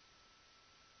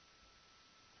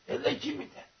 الکی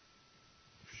میدن.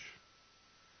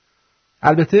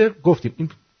 البته گفتیم این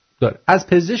داره. از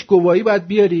پزشک گواهی باید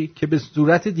بیاری که به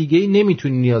صورت دیگه‌ای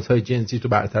نمیتونی نیازهای جنسی تو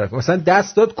برطرف کنی. مثلا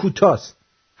دستات کوتاست،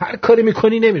 هر کاری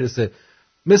میکنی نمیرسه،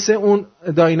 مثل اون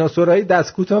دایناسورهای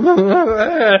دست کوتاه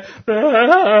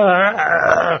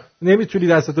نمیتونی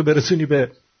دستاتو برسونی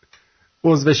به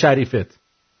عضو شریفت.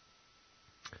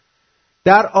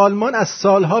 در آلمان از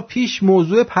سالها پیش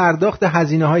موضوع پرداخت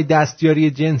هزینه‌های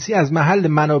دستیاری جنسی از محل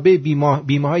منابع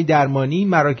بیمه‌های درمانی،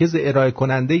 مراکز ارائه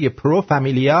کننده پرو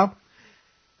فامیلیا،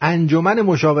 انجمن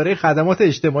مشاوره خدمات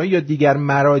اجتماعی یا دیگر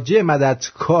مراجع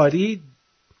مددکاری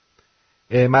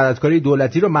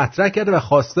دولتی را مطرح کرده و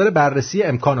خواستار بررسی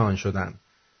امکان آن شدند.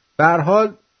 به هر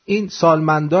حال این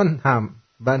سالمندان هم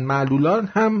و معلولان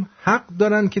هم حق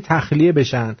دارن که تخلیه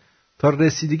بشن تا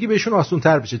رسیدگی بهشون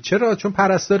آسان‌تر بشه. چرا؟ چون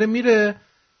پرستاره میره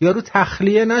یارو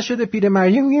تخلیه نشده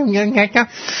پیرمرد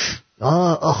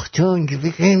آختون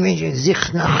بگیم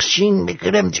زیخ نخشین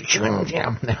بگیرم چون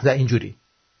نه اینجوری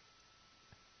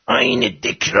این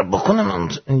دک را بکنم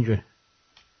اینجوری.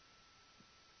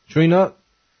 چون اینا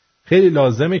خیلی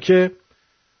لازمه که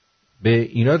به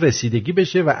اینا رسیدگی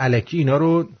بشه و الکی اینا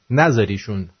رو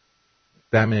نذاریشون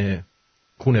دم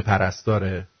کون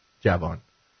پرستار جوان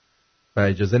و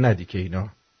اجازه ندی که اینا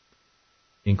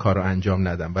این کار رو انجام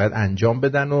ندن. باید انجام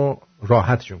بدن و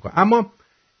راحتشون کن. اما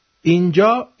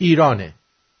اینجا ایرانه،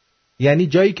 یعنی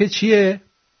جایی که چیه؟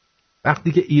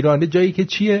 وقتی که ایرانه جایی که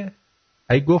چیه؟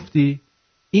 ای گفتی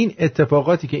این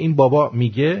اتفاقاتی که این بابا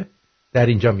میگه در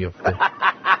اینجا میفته.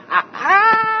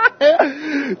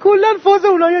 کلن فاز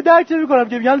اونایی درک نمی‌کنم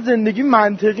که میگن زندگی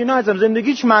منطقی نداره. زندگی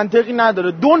هیچ منطقی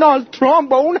نداره. دونالد ترامپ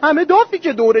با اون همه دافی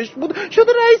که دورش بود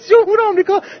شده رئیس جمهور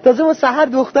آمریکا، تازه با سحر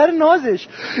دختر نازش.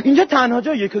 اینجا تنها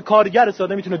جاییه که کارگر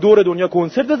ساده میتونه دور دنیا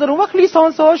کنسرت بذاره، اون وقت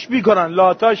لیسانس‌هاش بیکارن،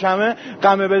 لاتاش همه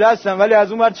قمه به دستن، ولی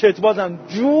از اون ور چتبازن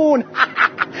جون.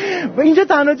 و اینجا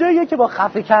تنها جاییه که با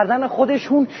خفه کردن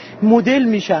خودشون مدل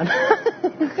میشن.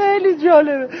 خیلی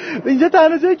جالبه. اینجا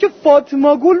تنها جاییه که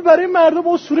فاطمه گل برای مردم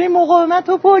اسطوره مقاومت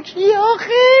و پاکی.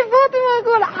 آخه فاطمه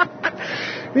گل.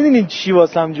 میدونین چی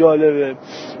واسم جالبه؟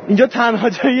 اینجا تنها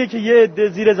جاییه که یه عده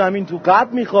زیر زمین تو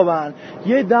قبر میخوابن،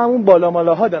 یه عده همون بالا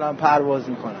مالاها دارن پرواز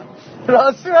میکنن.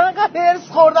 راستی من انقدر هرس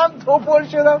خوردم توپل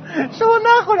شدم. شما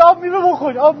نخور، آب میوه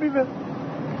بخور، آب میوه.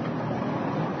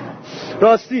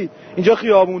 راستی اینجا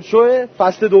خیابون شوه،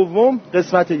 فصل دوم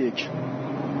قسمت 1.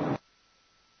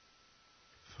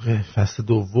 فصل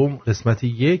دوم قسمت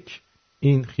 1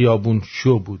 این خیابون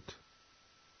شو بود.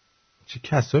 چه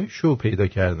کسایی شو پیدا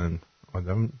کردن.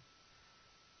 آدم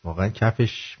واقعا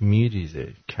کفش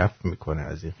میریزه، کف میکنه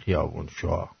از این خیابون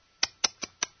شو.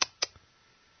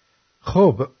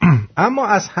 خب اما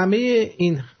از همه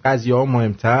این قضیه ها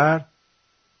مهمتر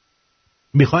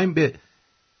میخوایم به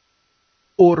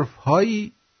عرف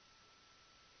هایی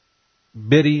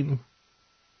بریم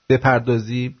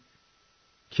بپردازیم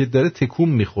که داره تکون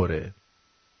میخوره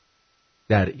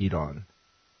در ایران.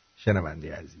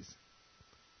 شنونده عزیز،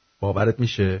 باورت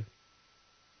میشه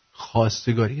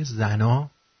خواستگاری زنا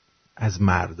از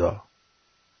مردا،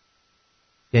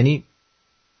 یعنی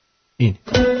این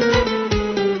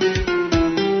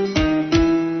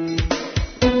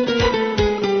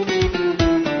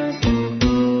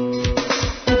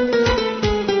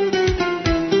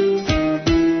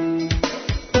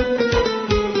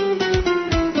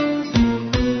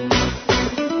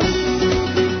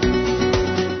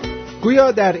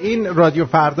گویا در این رادیو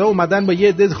فردا اومدن با یه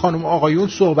عده خانم آقایون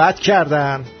صحبت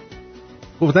کردن،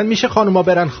 گفتن میشه خانوما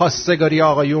برن خواستگاری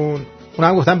آقایون؟ اونا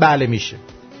هم گفتن بله میشه.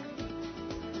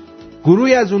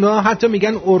 گروهی از اونا حتی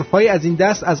میگن عرفای از این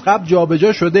دست از قبل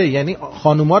جابجا شده، یعنی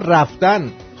خانوما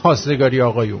رفتن خواستگاری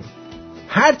آقایون.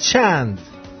 هرچند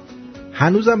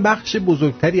هنوزم بخش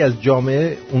بزرگتری از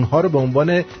جامعه اونها رو به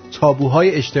عنوان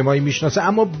تابوهای اجتماعی میشناسه،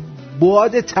 اما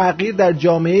باد تغییر در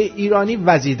جامعه ایرانی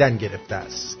وزیدن گرفته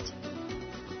است.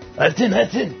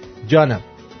 آرتین جانم،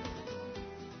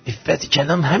 افت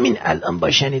کلام همین الان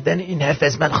با شنیدن این حرف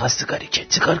از من خواستگاری که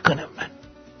چیکار کنم من؟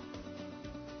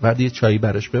 بعد یه چایی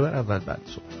براش ببر اول، بعد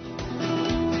صبح.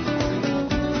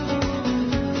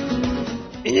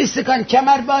 این استکان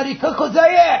کمر باریکا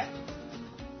کجایه؟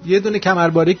 یه دونه کمر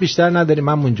باریک بیشتر نداریم،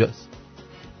 من اونجاست.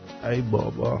 ای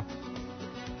بابا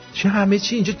چه همه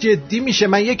چی اینجا جدی میشه.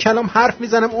 من یه کلام حرف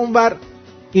میزنم اونور،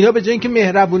 اینا به جای اینکه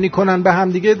مهربونی کنن به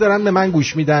هم دیگه دارن به من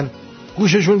گوش میدن.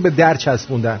 گوششون به در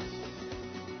چسبوندن.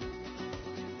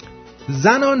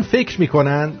 زنان فکر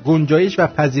میکنن گنجایش و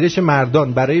پذیرش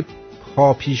مردان برای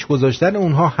پا پیش گذاشتن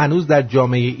اونها هنوز در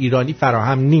جامعه ایرانی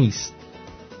فراهم نیست.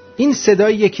 این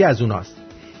صدای یکی از اوناست.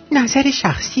 نظر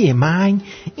شخصی من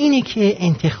اینه که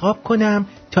انتخاب کنم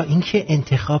تا اینکه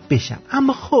انتخاب بشم،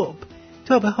 اما خب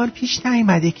تا به حال پیش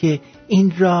نیامده که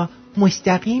این را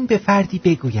مستقیم به فردی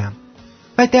بگویم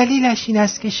و دلیلش این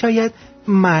است که شاید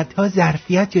مردها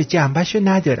ظرفیت یا جنبشو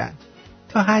ندارن،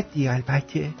 تا حدی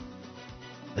البته.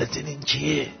 مثل این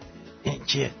چیه؟ این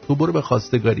چیه؟ تو برو به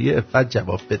خواستگاری عفت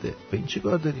جواب بده. به این چی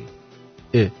کار داری؟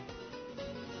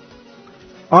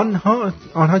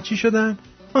 آنها چی شدن؟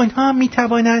 آنها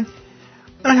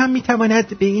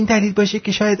میتواند به این دلیل باشه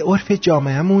که شاید عرف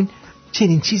جامعهمون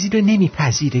چنین چیزی رو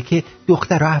نمیپذیره که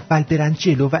دخترها اول برن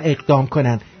جلو و اقدام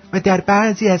کنن و در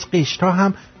بعضی از قشرها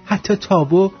هم حتی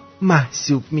تابو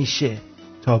محسوب میشه.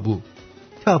 تاپو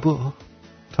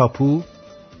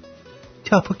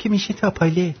که میشه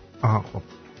تاپاله. خب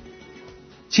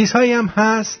چیزهایی هم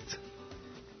هست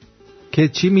که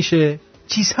چی میشه؟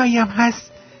 چیزهایی هم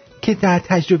هست که در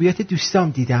تجربیات دوستام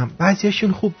دیدم،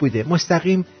 بعضیاشون خوب بوده،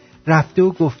 مستقیم رفته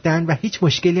و گفتن و هیچ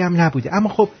مشکلی هم نبوده، اما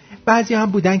خب بعضی هم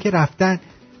بودن که رفتن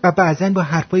و بعضن با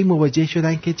حرفای مواجه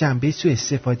شدن که جنبه سوء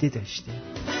استفاده داشته.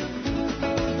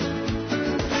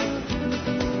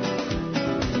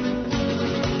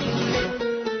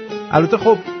 البته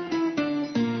خب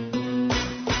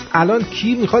الان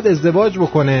کی میخواد ازدواج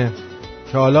بکنه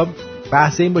که حالا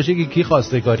بحث این باشه که کی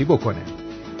خواستگاری بکنه،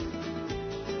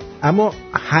 اما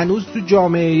هنوز تو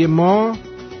جامعه ما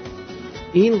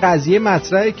این قضیه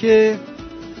مطرحه که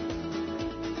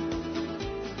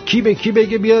کی به کی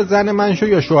بگه بیا زن من شو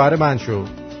یا شوهر من شو،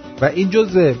 و این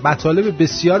جزء مطالب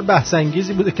بسیار بحث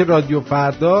انگیزی بوده که رادیو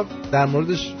فردا در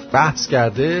موردش بحث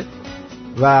کرده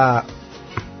و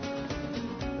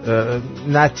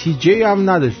نتیجه هم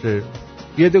نداشته.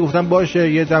 یه ده گفتن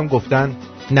باشه، یه ده هم گفتن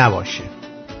نباشه.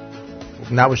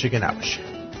 نباشه که نباشه.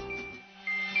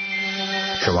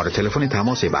 شماره تلفن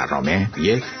تماس برنامه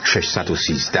 1-613-912-78-46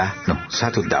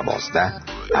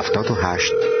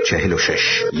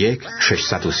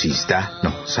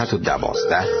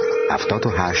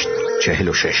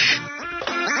 1-613-912-78-46.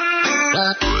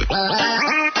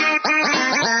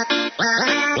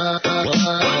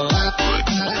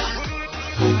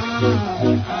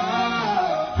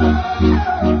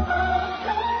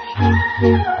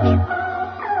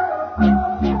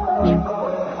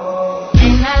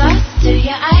 To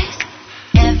your eyes,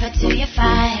 ever to your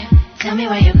fire. Tell me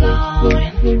where you're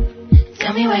going.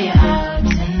 Tell me where you're out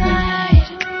tonight.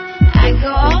 I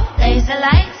go all days of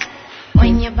lights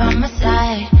when you're by my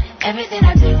side. Everything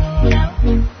I do now,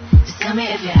 just tell me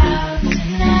if you're out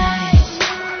tonight.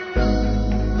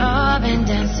 Oh, I've been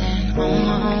dancing on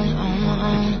my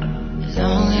own. As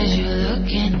long as you're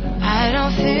looking, I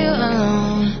don't feel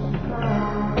alone.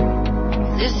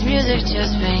 This music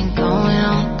just been going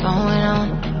on.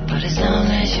 But as long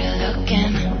as you're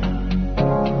looking,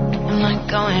 I'm not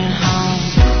going home.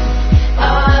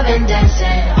 Oh, I've been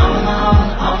dancing on my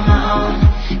own.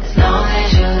 As long as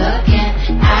you're looking,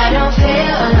 I don't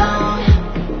feel alone.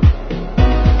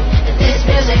 This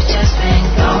music just been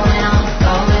going on.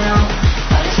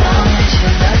 But as long as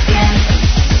you're looking,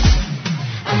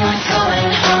 I'm not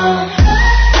going home.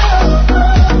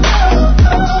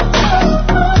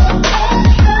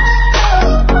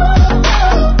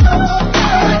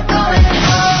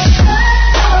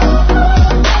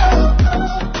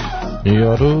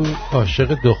 یارو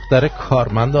عاشق دختر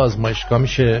کارمند آزمایشگاه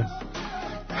میشه،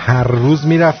 هر روز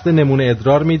میرفته نمونه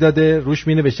ادرار میداده، روش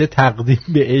مینوشته تقدیم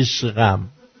به عشقم،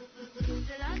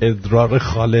 ادرار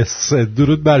خالص.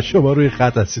 درود بر شما، روی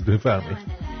خط هستید، بفرمایید.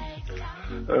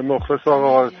 مخلص آقا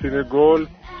آرتین گل،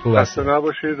 خسته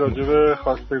نباشید. راجع به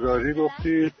خواستگاری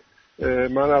گفتید،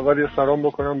 من اول یه سلام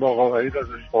بکنم با آقا وحید از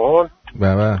اصفهان.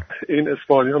 این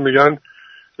اصفهانی ها میگن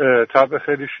طبع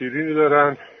خیلی شیرینی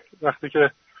دارن. وقتی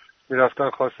که میرفتن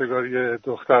خواستگاری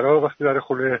دخترها، وقتی در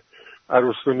خونه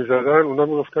عروس رو میزدن، اونا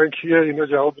میگفتن کیه؟ اینا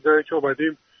جواب میدن که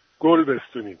اومدیم گل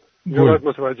بستونیم. اینا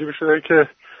متوجه میشدن که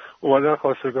اومدن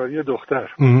خواستگاری دختر.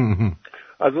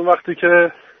 از اون وقتی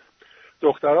که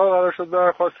دخترها قرار شد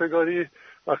برن خواستگاری،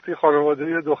 وقتی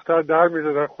خانواده دختر در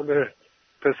میزدن خونه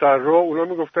پسر رو، اونا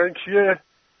میگفتن کیه؟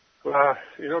 و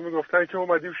اینا میگفتن که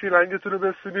اومدیم شیلنگتون رو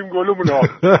بستونیم گلمون ها.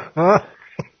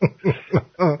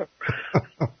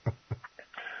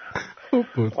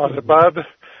 آره، بعد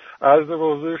عرض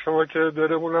موضوع شما که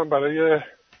دلمونم برای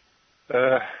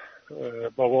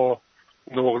بابا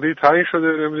نقلی تنگ شده،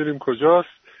 نمیدونیم کجاست،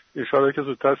 انشاءالله که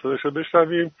زودتر صداشو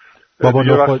بشنویم. بابا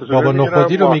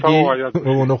نخودی رو میگی؟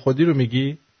 بابا نخودی رو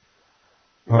میگی؟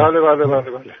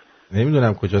 بله.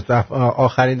 نمیدونم کجاست.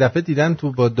 آخرین دفعه دیدن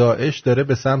تو با داعش داره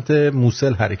به سمت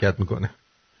موصل حرکت میکنه.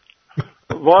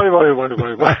 وای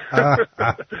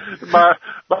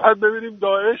بعد ببینیم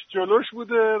داعش جلوش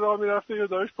بوده راه میرفته یا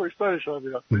داعش پشت سرش راه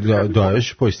میرفته.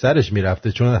 داعش پشت سرش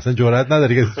میرفته چون اصلا جرئت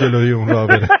نداره که جلوی اون راه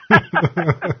بره.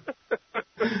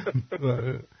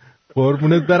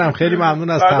 قربونت برم، خیلی ممنون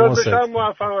از تماست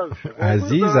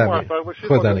عزیزم.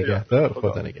 خدا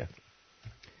نگهدار.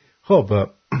 خب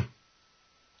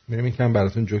میرم یکم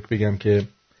براتون جوک بگم که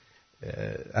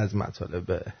از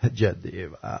مطالب جدی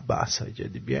و بحث‌های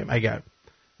جدی بیایم. اگر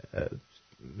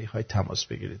میخواید تماس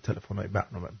بگیرید تلفن‌های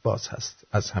برنامه باز هست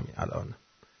از همین الان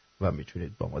و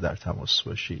میتونید با ما در تماس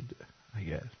باشید.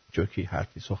 اگر جوکی،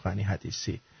 حرفی، سخنی،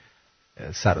 حدیثی،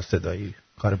 سر و صدایی،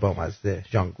 کار بامزه،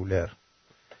 ژانگولر،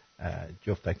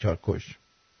 جفتک چارکش،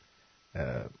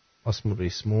 آسمون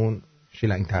ریسمون،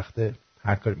 شیلنگ تخته،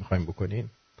 هر کاری میخوایم بکنین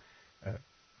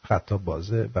خطا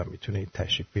بازه و میتونید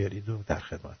تشریف بیارید و در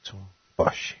خدمتتون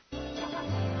باشیم.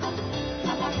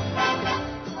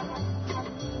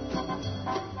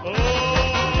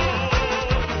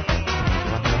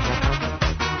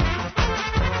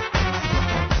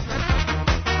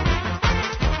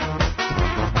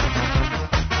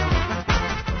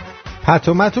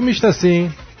 پتومتو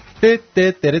میشناسین؟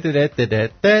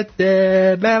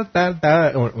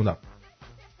 اونا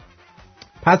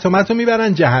پتومتو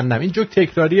میبرن جهنم. این جوک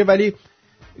تکراریه ولی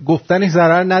گفتنش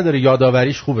ضرر نداره،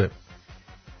 یادآوریش خوبه.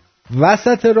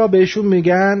 وسط را بهشون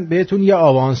میگن بهتون یه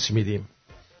آوانس میدیم.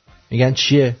 میگن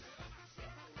چیه؟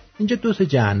 اینجا 2 تا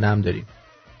جهنم داریم،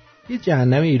 یه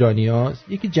جهنم ایرانی هاست،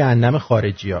 یکی جهنم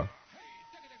خارجی ها.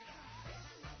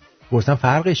 گفتم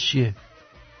فرقش چیه؟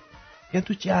 یعنی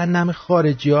تو جهنم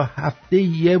خارجی ها هفته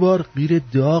یه بار غیر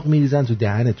داغ میریزن تو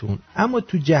دهنتون، اما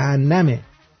تو جهنم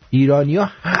ایرانی ها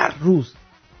هر روز.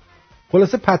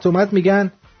 خلاصه پتومت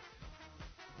میگن،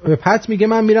 پت میگه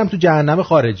من میرم تو جهنم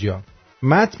خارجی ها،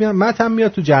 مت هم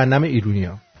میاد تو جهنم ایرانی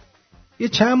ها. یه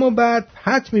چند ماه بعد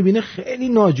پت میبینه خیلی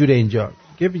ناجوره اینجا،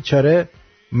 که بیچاره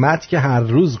مت که هر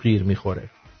روز غیر میخوره.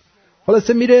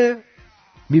 خلاصه میره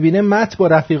میبینه مت با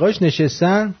رفیقاش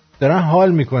نشستن دارن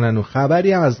حال میکنن و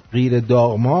خبری هم از غیر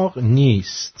داغماغ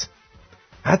نیست.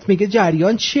 پت میگه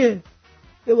جریان چیه؟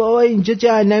 یه بابا اینجا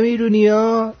جهنم ایرانی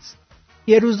هاست،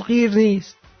 یه روز غیر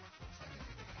نیست،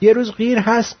 یه روز غیر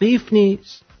هست قیف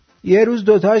نیست، یه روز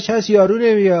دوتاش هست یارو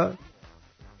نمیاد،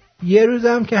 یه روز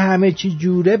هم که همه چی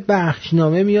جوره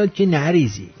بخشنامه میاد که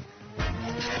نریزی.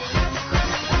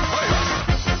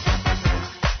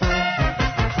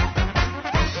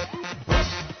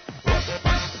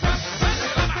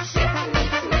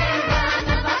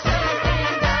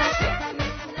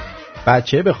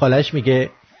 بچه به خالش میگه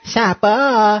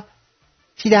شبا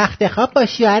چی رخت خواب با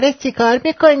شوهرت چی کار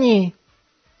میکنی؟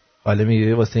 خاله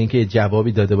میگه واسه اینکه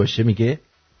جوابی داده باشه میگه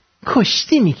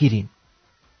کشتی میگیریم.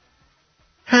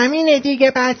 همینه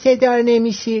دیگه، بچه دار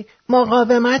نمیشی،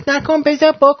 مقاومت نکن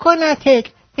بذار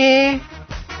بکنتک.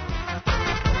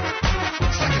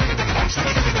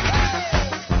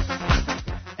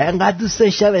 انقدر دوست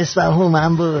داشتم اسمم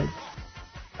هومن بود،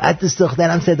 بعد دوست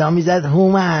دخترم صدا میزد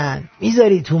هومن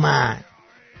میذاری تو من.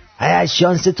 از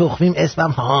شانس تخمیم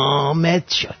اسمم حامد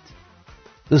شد.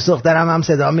 دوست دخترم هم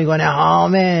صدا میکنه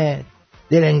حامد،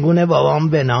 دلنگون بابام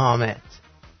به نامت،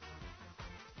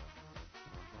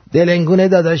 دلنگون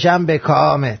داداشم به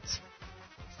کامت.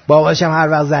 باباشم هر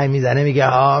وقت زنگ میزنه میگه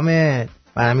حامد،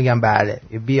 منم میگم بله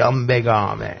بیام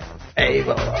بگامه. ای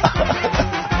بابا.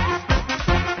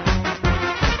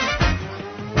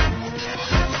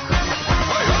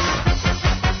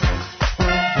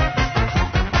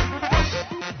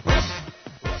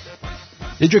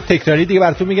 یه جوک تکراری دیگه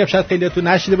براتون میگم، شاید خیلیاتون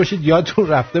نشیده باشید، یادتون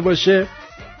رفته باشه.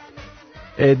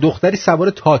 دختری سوار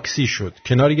تاکسی شد،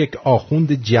 کنار یک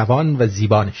آخوند جوان و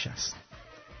زیبا نشست.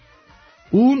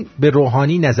 اون به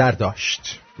روحانی نظر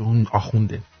داشت، اون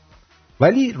آخونده،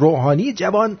 ولی روحانی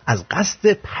جوان از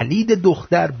قصد پلید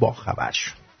دختر باخبر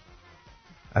شد.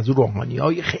 از اون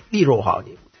روحانی‌های خیلی روحانی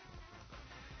بود.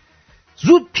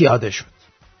 زود پیاده شد.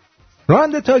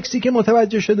 راننده تاکسی که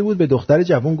متوجه شده بود به دختر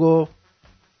جوان گفت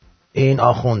این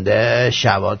آخونده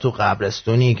شبا تو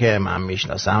قبرستونی که من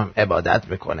میشناسم عبادت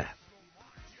میکنه.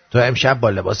 تو امشب با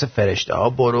لباس فرشته ها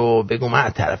برو بگو من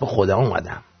از طرف خدا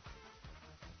اومدم.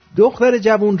 دختر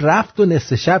جوان رفت و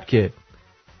نصف شب که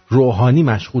روحانی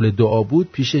مشغول دعا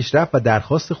بود پیشش رفت و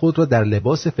درخواست خود را در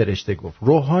لباس فرشته گفت.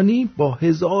 روحانی با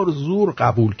 1000 زور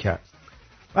قبول کرد.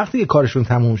 وقتی که کارشون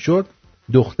تموم شد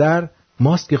دختر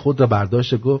ماسک خود را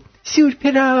برداشت و گفت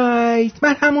سورپرایز،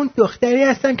 من همون دختری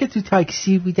هستم که تو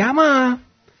تاکسی بودم.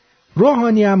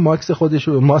 روحانی هم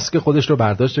ماسک خودش رو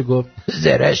برداشت و گفت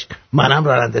زرشک، منم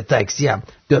راننده تاکسی ام.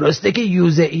 درسته که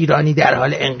یوز ایرانی در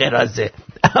حال انقراضه،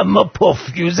 اما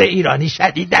پفیوز ایرانی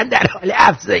شدیداً در حال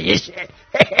افزایشه.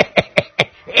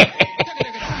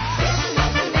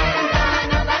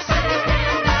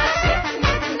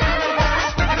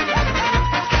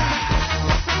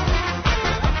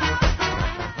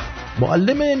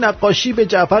 معلم نقاشی به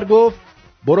جعفر گفت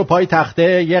برو پای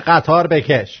تخته یه قطار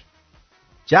بکش.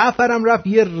 جعفرم رفت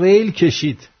یه ریل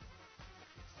کشید.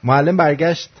 معلم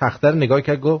برگشت تخته رو نگاه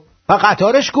کرد گفت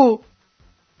قطارش کو؟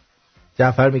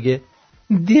 جعفر میگه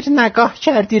دیر نگاه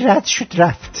کردی رد شد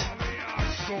رفت.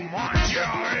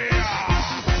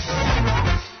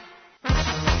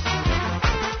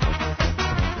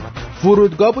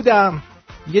 فرودگاه بودم.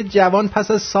 یه جوان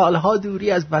پس از سالها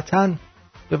دوری از وطن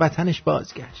به وطنش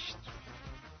بازگشت.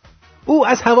 او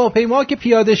از هواپیما که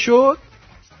پیاده شد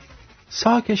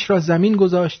ساکش را زمین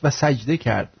گذاشت و سجده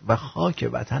کرد و خاک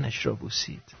وطنش را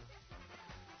بوسید.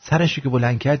 سرش رو که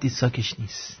بلند کرد دید ساکش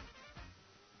نیست.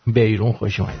 بیرون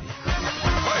خوش اومدی.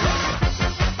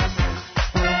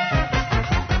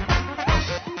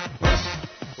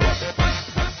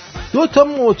 دو تا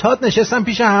معتاد نشستن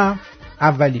پیش هم.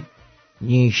 اولی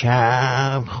یه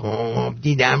شب خوب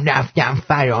دیدم رفتم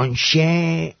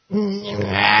فرانسه،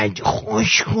 اینقدر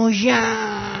خوش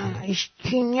گذشت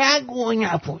که نگو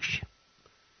نپوش.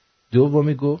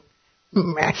 دومی گفت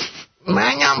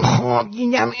منم خوب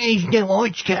دیدم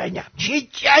ازدواج کردم، چه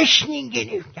جشنی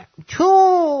گرفتم.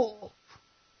 تو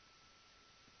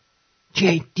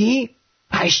جدی؟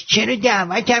 پس چرا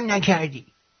دعوتم نکردی؟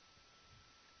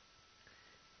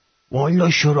 والا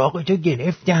سراغتو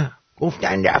گرفتم،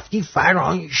 گفتن رفتی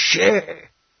فرانسه.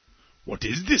 What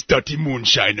is this dirty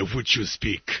moonshine of which you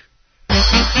speak?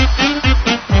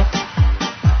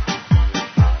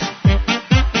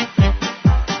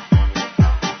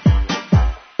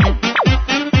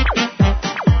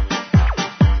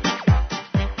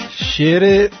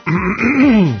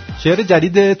 شعر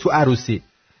جدید تو عروسی.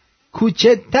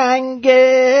 کوچه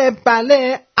تنگه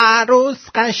بله، عروس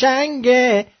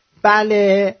قشنگه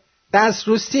بله، دست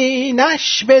رو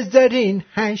سینش بذارین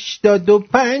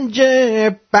 85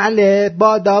 بله،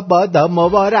 بادا بادا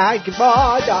مبارک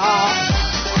بادا.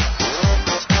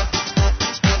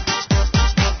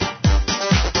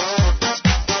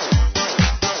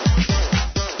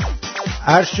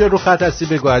 عرش رو خط هستی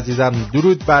بگو عزیزم.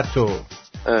 درود بر تو.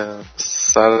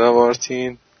 سلام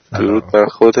مارتین. درود بر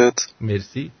خودت.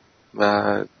 مرسی.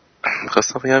 و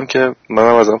خواستم بگم که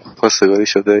منم ازم خواستگاری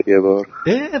شده یه بار.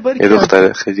 یه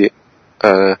دختر خیلی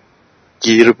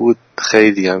گیر بود،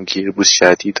 خیلی هم گیر بود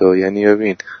شدید و یعنی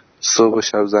ببین صبح و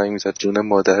شب زنگ میزد جون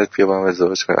مادرت بیا با هم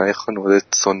ازدواج کنیم. این خانواده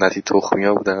سنتی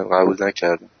تخمیا بودن، قبول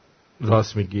نکردم.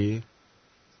 راست میگی؟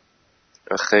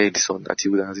 خیلی سنتی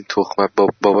بودن از این تخمه.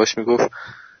 باباش میگفت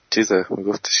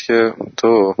میگفتش که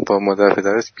تو با مادر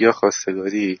پدرت بیا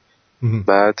خواستگاری،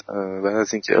 بعد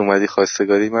از اینکه اومدی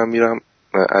خواستگاری من میرم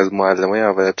از معلمای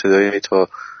اول ابتدایی تا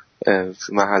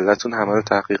محلتون همه رو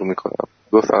تحقیق میکنم.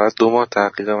 گفت فقط 2 ماه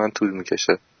تحقیق من طول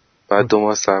میکشه، بعد 2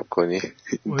 ماه صبر کنی.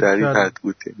 در این حد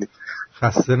بود. یعنی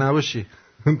خسته نباشی.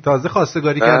 تازه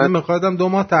خواستگاری کرده میخوادم 2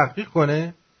 ماه تحقیق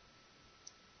کنه.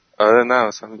 آره نه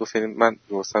مثلا میگفت یعنی من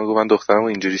دخترمو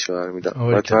اینجوری شوهر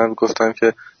میدم. بعد من گفتم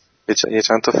که یه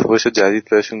چند تا فحش جدید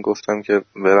بهشون گفتم که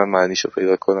برن معنیشو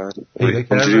پیدا کنن،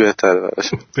 اینجوری بهتره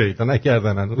براشون. پیدا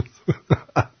نکردن هنوز.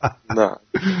 نه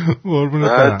قربونت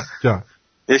برم جان.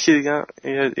 یکی دیگه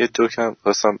یه جوک هم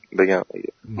خواستم بگم.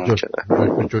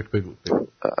 جوک بگو.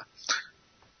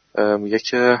 میگه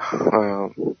که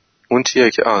اون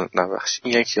چیه که نبخش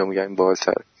این یکی رو میگه این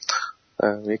بالتر.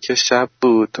 میگه که شب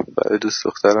بود برای دوست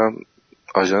دخترم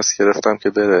آژانس گرفتم که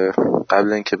بره.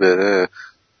 قبل اینکه بره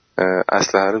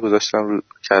اسلحه رو گذاشتم رو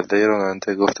کله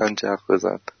راننده، گفتن جرق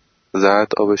بزن، زد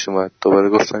آبش اومد. دوباره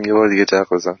گفتم یه بار دیگه جرق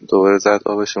بزن، دوباره زد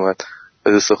آبش اومد.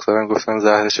 به دوست دخترم گفتم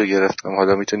زهرشو گرفتم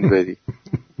حالا میتونی بری.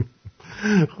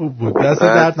 خوب بود، دست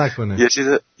درد نکنه.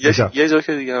 یه جا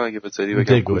که دیگه اگه بذاری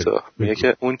بگم کوتاه. میگه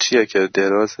که اون چیه که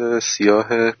دراز سیاه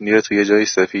میره تو یه جایی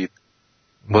سفید،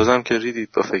 بازم که ریدید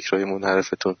با فکرهای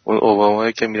منحرفتون. اون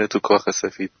اوبامایی که میره تو کاخ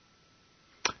سفید.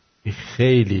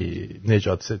 خیلی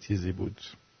نجات ستیزی بود.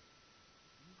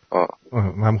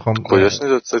 من میخوام کجاش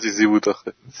نجات ستیزی بود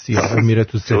آخه؟ سیاه میره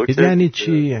تو سفید یعنی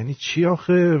چی؟ یعنی چی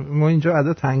آخه؟ ما اینجا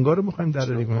عدد تنگا رو میخوایم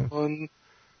دراریم.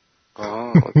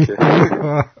 اوکی.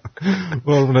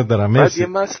 قربونت دارم. مرسی. بعد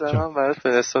یه مسئله من برات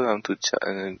فرستادم تو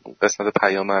قسمت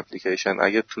پیام اپلیکیشن،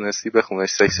 اگه تونستی بخونش.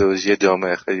 سکسولوژی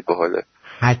جامعه خیلی باحاله.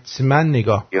 حتما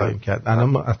نگاه خواهیم کرد.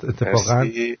 الان اتفاقا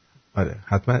آره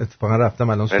حتما اتفاقا رفتم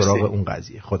الان سراغ اون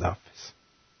قضیه. خداحافظ.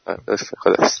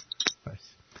 خداحافظ.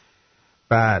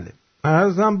 بله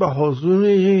عرضم به حضور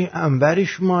انور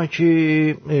شما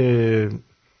که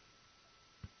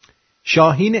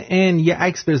شاهین ان یه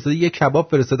عکس فرستاده، یه کباب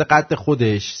فرستاده قد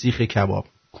خودش، سیخ کباب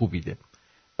کوبیده،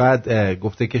 بعد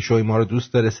گفته که شوی ما رو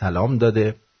دوست داره، سلام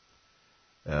داده.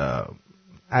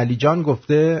 علی جان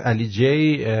گفته علی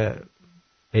جی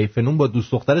حیفنون با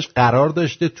دوست دخترش قرار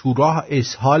داشته، تو راه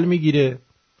اسهال میگیره،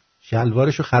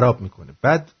 شلوارشو خراب میکنه،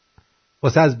 بعد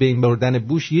واسه از بین بردن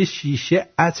بوش یه شیشه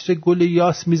عطر گل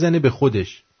یاس میزنه به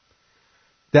خودش.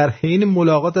 در حین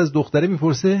ملاقات از دختره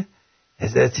میپرسه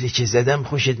از عطری که زدم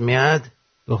خوشت میاد؟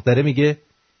 دختره میگه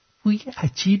بوی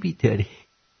عجیبی داره،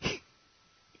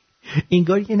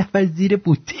 انگار یه نفر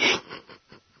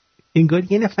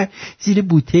زیر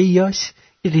بوته یاس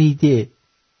ریده.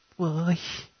 وای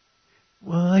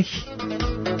وای.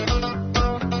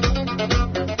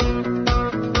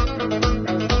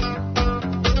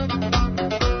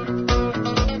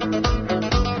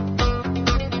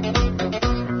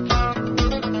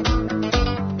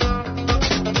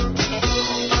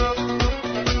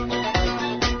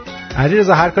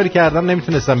 علیرضا هر کاری کردم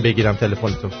نمیتونستم بگیرم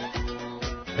تلفنتو.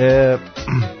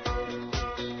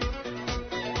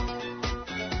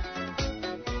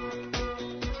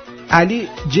 علی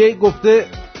جی گفته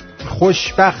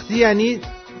خوشبختی یعنی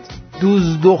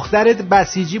دوست دخترت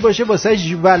بسیجی باشه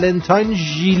واسه ولنتاین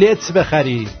ژیلت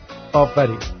بخری.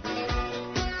 آفرین.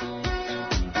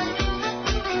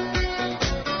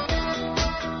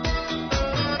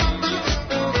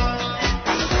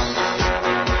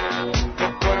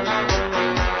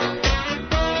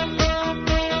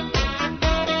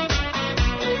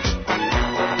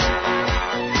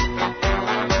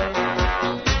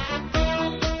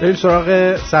 بریم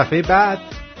سراغ صفحه بعد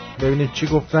ببینید چی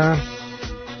گفتن.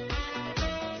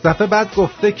 صفحه بعد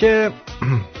گفته که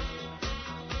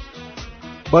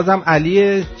بازم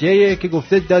علی جیه که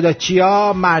گفته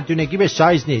داداچیا مردونگی به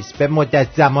سایز نیست، به مدت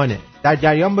زمانه. در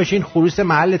جریان باشین خروس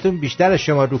محلتون بیشتر از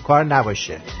شما رو کار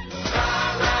نباشه.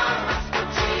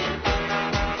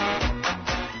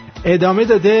 ادامه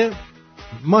داده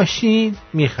ماشین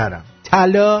میخرم،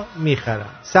 طلا میخرم،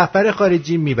 سفر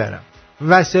خارجی میبرم،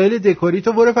 وسایل دکوری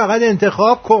تو برو فقط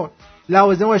انتخاب کن،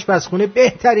 لوازم آشپزخونه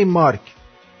بهترین مارک.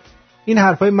 این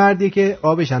حرفای مردیه که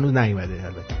آبش هنوز نیومده.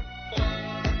 البته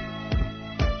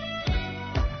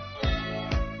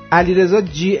علیرضا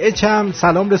جی اچ هم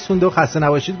سلام رسونده و خسته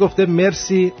نباشید گفته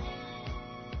مرسی.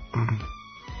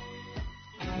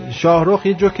 شاهرخ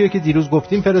یه جوکیه که دیروز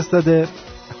گفتیم فرستاده.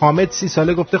 حامد 30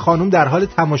 ساله گفته خانوم در حال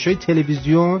تماشای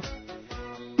تلویزیون.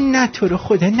 نه تو رو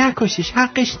خدا نکشش،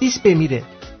 حقش نیست بمیره.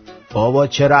 بابا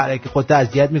چرا علکی خودت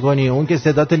اذیت میکنی؟ اون که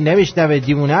صداتو نمیشنوه،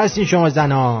 دیوونه هستین شما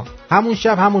زنا. همون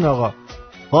شب همون آقا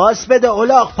پاس بده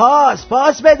اولاق،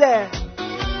 پاس بده.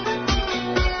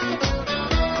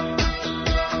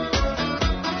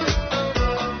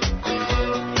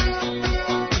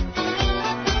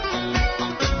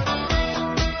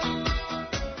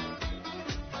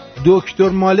 دکتر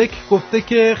مالک گفته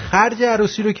که خرج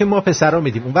عروسی رو که ما پسرا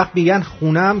میدیم، اون وقت میگن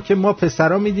خونم که ما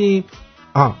پسرا میدیم،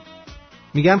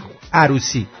 میگن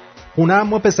عروسی، خونه هم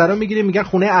ما پسرا میگیریم میگن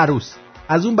خونه عروس.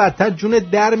 از اون بدتر جون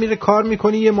در میره کار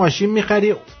میکنی یه ماشین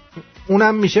میخری،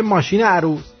 اونم میشه ماشین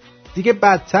عروس. دیگه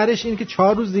بدترش این که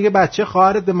 4 روز دیگه بچه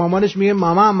خواهرت به مامانش میگه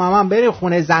مامان بریم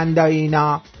خونه زندایی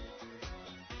اینا.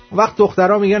 وقت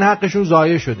دخترها میگن حقشون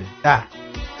ضایع شده.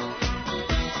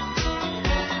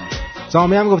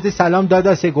 سامی هم گفته سلام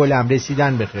داداش گلم،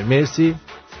 رسیدن بخیر. مرسی.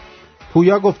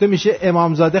 پویا گفته میشه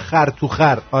امامزاده خر تو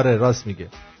خر. آره راست میگه.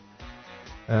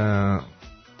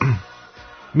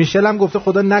 میشل هم گفته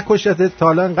خدا نکشته، تا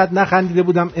حالا انقدر نخندیده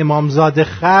بودم امامزاده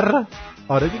خر.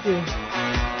 آره دیگه.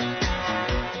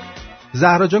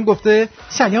 زهرا جان گفته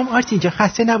سلام آرتین جان،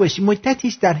 خسته نباشی،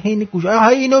 مدتیست در حین گوش.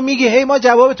 اینو میگی هی ما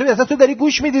جواب تو اصلا تو داری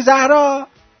گوش میدی زهرا؟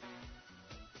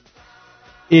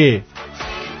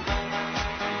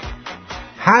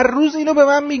 هر روز اینو به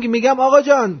من میگی، میگم آقا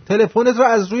جان تلفنت رو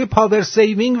از روی پاور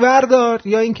سیوینگ وردار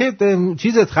یا اینکه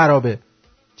چیزت خرابه،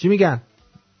 چی میگن،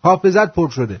 حافظت پر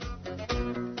شده،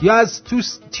 یا از تو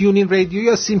تیونین رادیو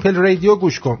یا سیمپل رادیو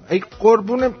گوش کن. ای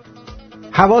قربون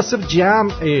حواس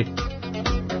جمع.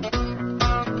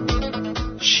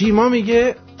 شیما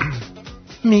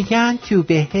میگن تو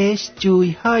بهشت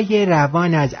جویهای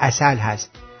روان از عسل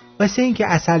هست. واسه اینکه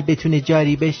عسل بتونه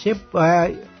جاری بشه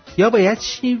یا باید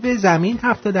شیب زمین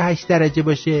 78 درجه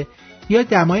باشه یا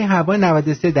دمای هوا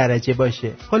 93 درجه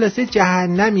باشه. خلاصه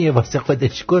جهنمیه واسه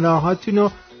خودش. گناهاتونو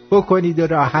بکنید و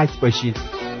راحت باشید.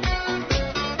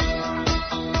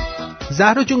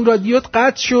 زهرا جون رادیوت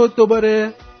قطع شد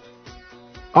دوباره.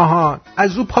 آها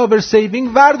از رو پاور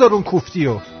سیوینگ وردارون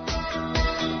کوفتیو.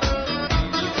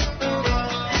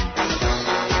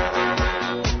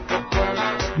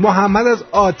 محمد از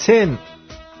آتن،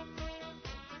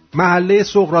 محله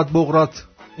سقراط بغرات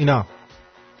اینا.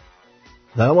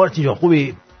 سلام مارتین جان،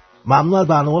 خوبی؟ ممنون از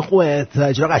برنامه خوبت،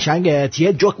 اجرا قشنگه.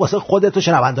 یه جوک واسه خودت و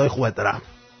شنونده‌های خوبت دارم.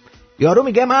 یارو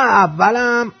میگه من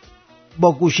اولم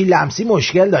با گوشی لمسی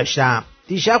مشکل داشتم.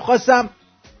 دیشب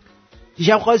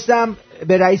خواستم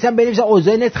به رئیسم بنویسم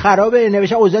اوضاع نت خرابه،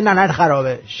 نوشتم اوضاع نت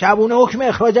خرابه. شبونه حکم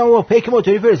اخراجم با پیک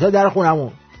موتوری فرستاد در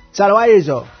خونمون. سلام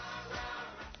علیرضا.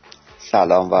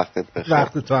 سلام، وقتت بخیر.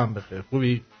 وقت تو هم بخیر.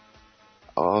 خوبی؟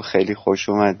 خیلی خوش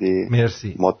اومدی.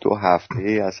 مرسی. ما 2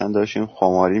 هفته اصلا داشتیم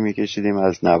خماری میکشیدیم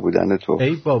از نبودن تو.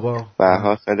 ای بابا.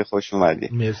 به خیلی خوش اومدی.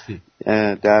 مرسی.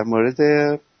 در مورد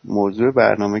موضوع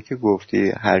برنامه که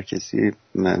گفتی، هر کسی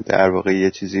در واقع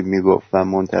یه چیزی میگفت و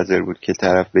منتظر بود که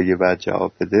طرف بگه بعد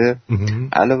جواب بده.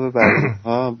 علاوه بر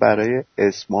اینها برای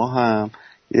اسما هم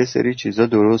یه سری چیزا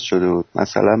درست شده بود.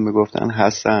 مثلا میگفتن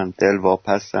حسن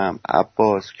دلواپسم،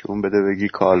 عباس که اون بده بگی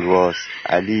کالواس،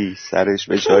 علی سرش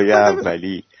به جای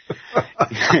اولی.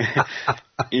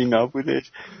 اینا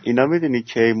بودش. اینا میدونی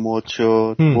کی مد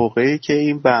شد؟ موقعی که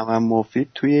این بهمن مفید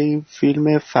توی این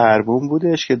فیلم فربون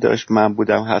بودش که داشت من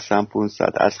بودم حسن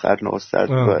 500 اصغر 900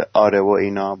 آره و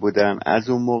اینا بودن. از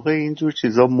اون موقع اینجور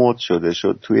چیزا مد شده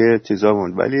شد توی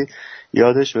چیزامون. ولی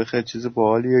یادش بخیر چیز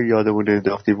باحالی و یادمون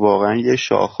انداختی. واقعا یه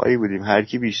شاخهایی بودیم، هر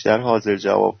کی بیشتر حاضر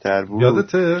جوابتر بود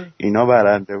یادته؟ اینا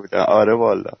برنده بودن. آره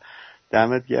والا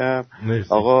دمت گرم.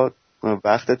 آقا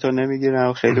وقتتو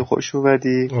نمیگیرم، خیلی خوش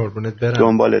اومدی. قربونت برم.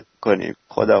 دنبالت کنیم.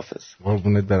 خداحافظ.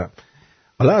 قربونت برم.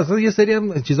 حالا اصلا یه سری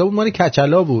هم چیزا بود مال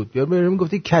کچلا بود. یا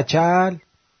میگفتی کچل،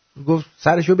 گفت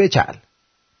سرشو بچل.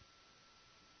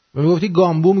 میگفتی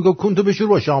گامبو، میگفت کونتو بشور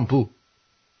با شامپو.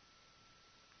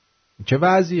 چه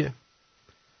وضعیه؟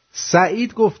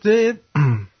 سعید گفته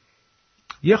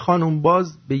یه خانم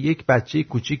باز به یک بچه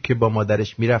کوچیک که با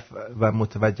مادرش میرفت و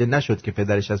متوجه نشد که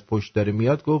پدرش از پشت داره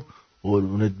میاد گفت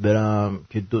قربونت برم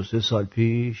که 2-3 سال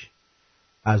پیش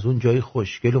از اون جای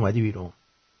خوشگل اومدی بیرون.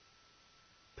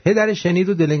 پدرش شنید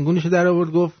و دلنگونش در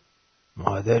آورد، گفت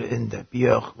مادر انده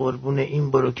بیا قربون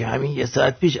این برو که همین 1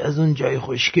 ساعت پیش از اون جای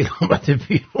خوشگل اومده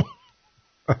بیرون.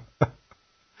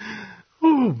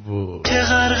 که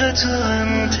غرق تو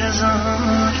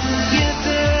انتظار یه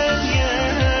دل یه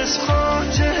از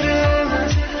خاطره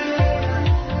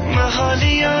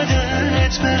محالی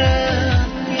یادت بره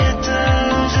یه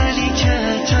دلی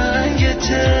که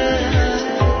تنگته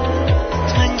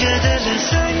تنگ دل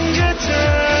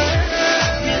سنگته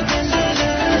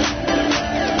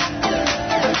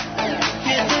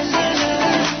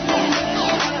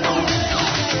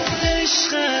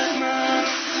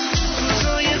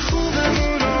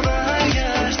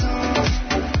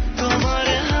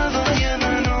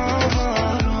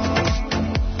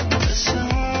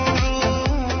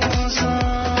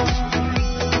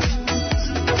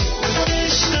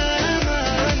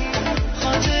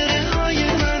خاطر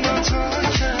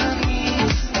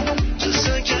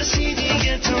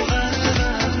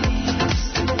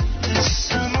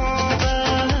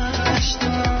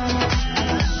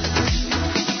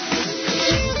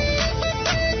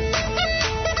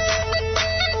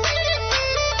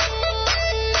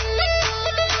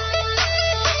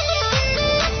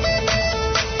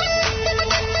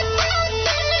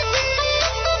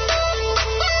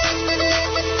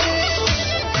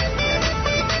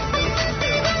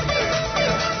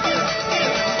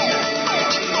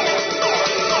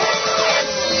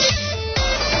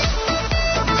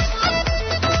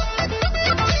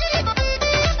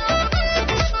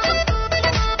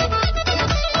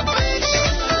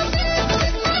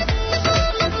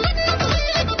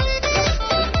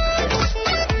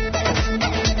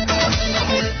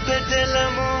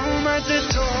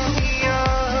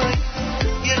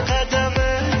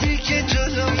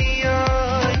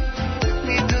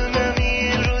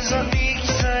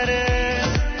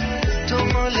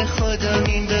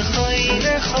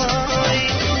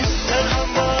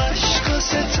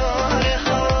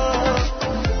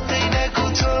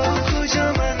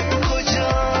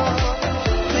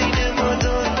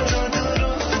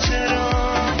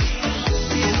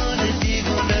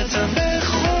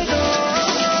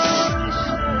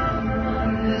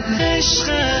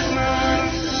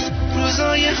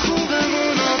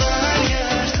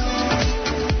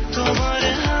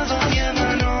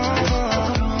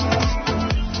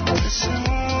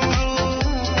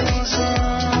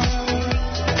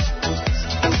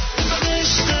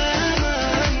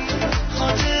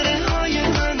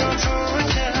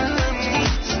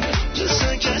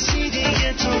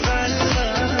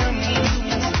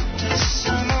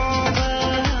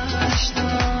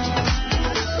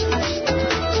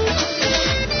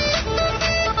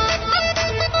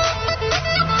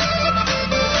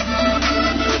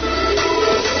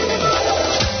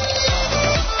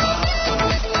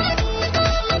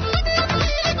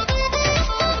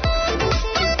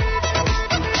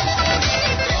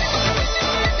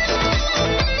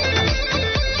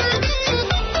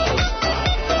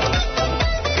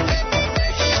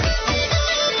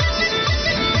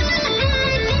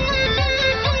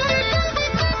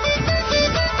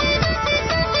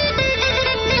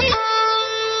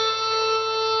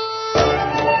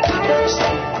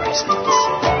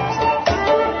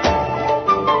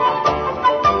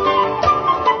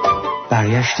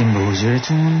رفتیم به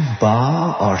حضورتون با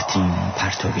آرتین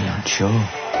پرتویان شو.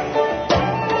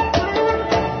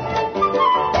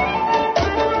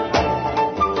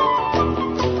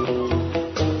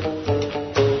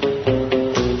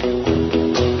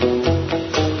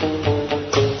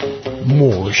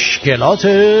 مشکلات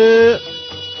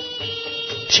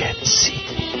جنسی.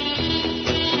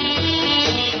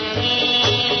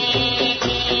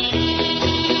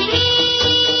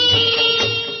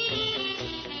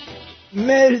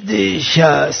 مردی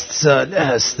 60 ساله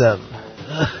هستم.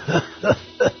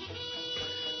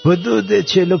 حدود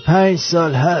 45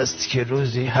 سال هست که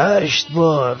روزی 8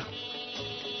 بار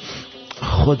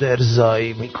خود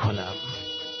ارضایی میکنم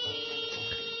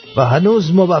و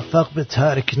هنوز موفق به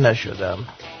ترک نشدم.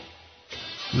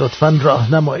 لطفاً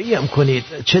راهنماییم کنید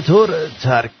چطور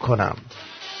ترک کنم.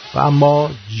 و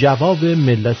اما جواب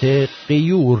ملت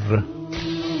غیور: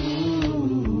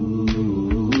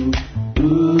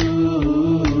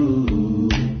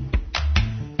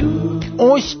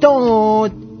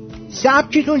 استاد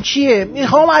سبکتون چیه؟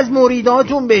 میخوام از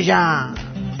مریداتون بشم.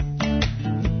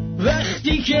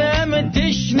 وقتی که همه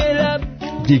تشنه لب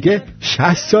دیگه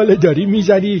 60 سال داری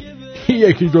میزنی،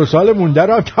 1-2 سال مونده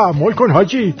را تحمل کن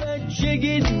حاجی.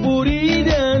 چگید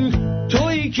بریدن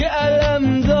تویی که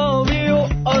علم داری و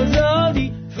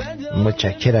آزادی.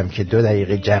 متشکرم که 2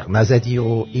 دقیقه جغ نزدی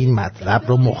و این مطلب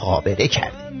رو مخابره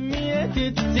کردی.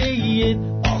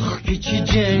 آخ که چه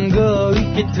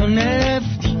جنگاری که تو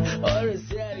نرفتی.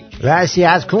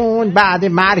 وصیت کن بعد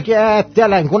مرگت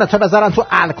دلنگونتو بذارن تو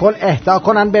الکل اهدا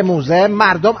کنن به موزه،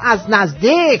 مردم از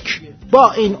نزدیک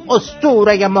با این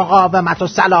اسطوره مقاومت و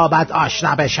صلابت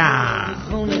آشنا بشن.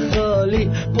 خونه خالی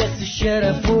واسه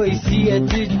شرف و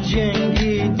حیثیت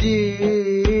جنگیدی.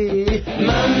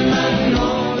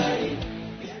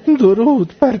 من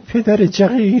درود بر پدر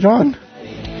جغ ایران.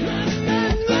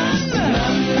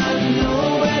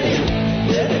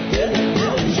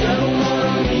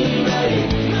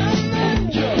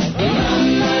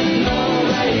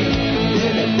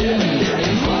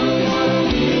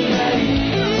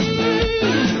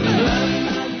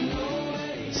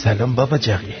 سلام بابا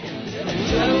جغی.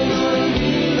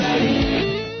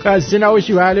 خسته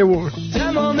نباشی بله بود.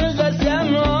 تمام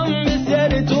قسم هم به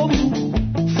سر تو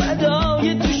بود،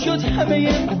 فدای تو شد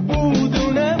همه بود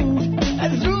و نبود.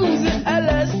 از روز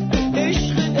الست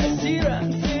عشق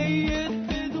دستیرم سید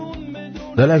بدون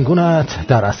دلنگونت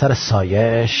در اثر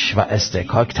سایش و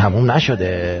استکاک تموم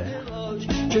نشده.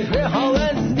 چهره ها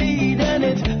از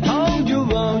دیدنت هاج و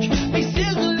واج.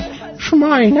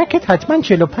 شما عینکت حتما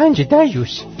 45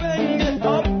 دیوس.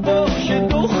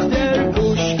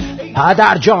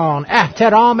 پدر جان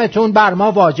احترامتون بر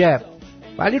ما واجب،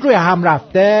 ولی روی هم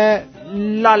رفته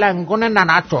لالنگون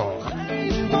ننتون.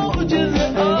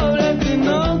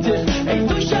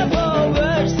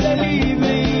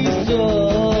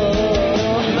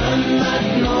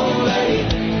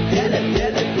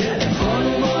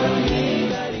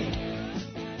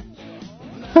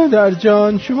 پدر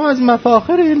جان شما از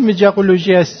مفاخر علم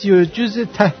ژئولوژی هستی و جز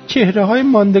چهره های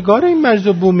ماندگار این مرز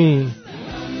و بومی.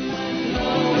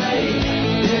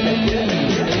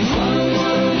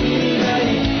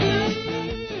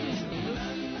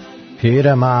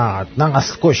 پیرمرد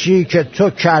نسل کشی که تو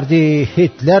کردی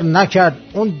هیتلر نکرد.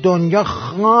 اون دنیا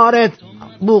خارت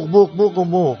بوق بوق بوق و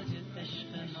بوق.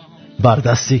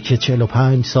 بردستی که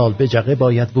 45 سال به جغه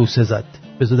باید بوسه زد.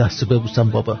 بذار دستو ببوسم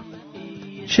بابا.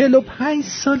 45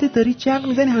 ساله داری جغ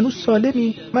میزنی هنوز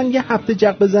سالمی؟ من یه هفته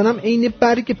جغ بزنم عین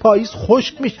برگ پاییز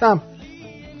خشک میشم.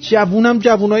 جوونم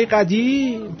جوونای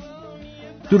قدیم.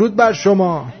 درود بر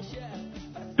شما.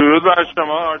 درود بر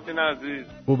شما آرتین عزیز.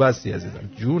 خوب هستی عزیزم؟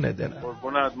 جون دلم.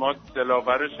 قربونت. ما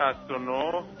دلاور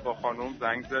 69 با خانوم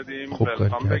زنگ زدیم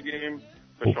ولکام بگیم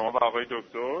به شما و آقای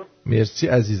دکتر. مرسی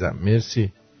عزیزم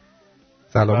مرسی.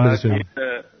 سلام برسونیم.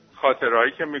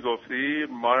 خاطرهایی که میگفتی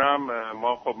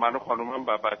ما خب من و خانومم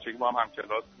با بچگی ما هم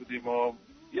کلاس بودیم و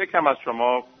یکم از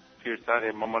شما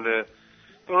پیرتریم. ما مال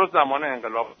درست زمان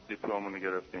انقلاب دیپلممون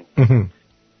گرفتیم.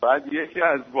 بعد یکی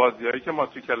از بازیایی که ما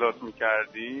تو کلاس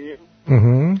میکردیم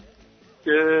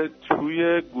که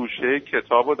توی گوشه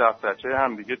کتاب و دفترچه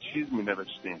هم دیگه چیز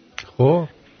مینوشتیم. خب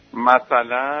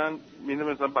مثلا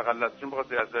مینوشتم بغل دستشون بخواد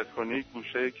ریاضت کنی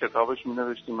گوشه کتابش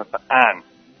مینوشتیم مثلا ان.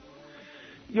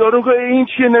 یارو که این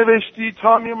چیه نوشتی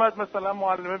تا میومد مثلا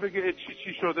معلمه بگه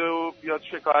چی شده و بیاد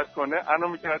شکایت کنه انو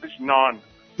میکردش نان.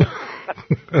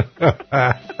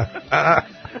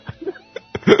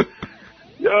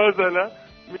 یا مثلا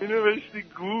مینوشتی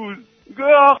گوز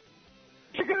گاه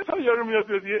چکره تا یارو میاد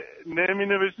بیاد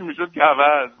نمینوشتی میشد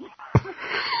گوز.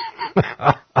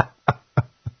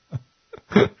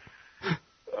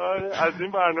 آره از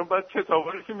این برنامه بعد کتابا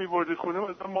رو که می‌بردید خونه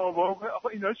مثلا ما آقا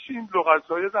اینا چی این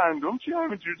لغت‌های رندوم چی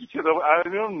همینجوری کتاب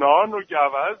نان و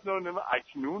گوز و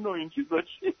اکنون و این چیزا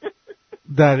چی؟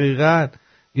 دقیقاً.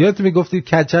 یادت میگفتی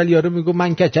کچل، یارو میگو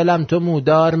من کچلم تو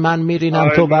مودار، من میرینم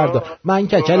تو بردار، من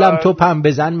کچلم تو پم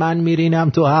بزن، من میرینم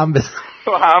تو هم بزن.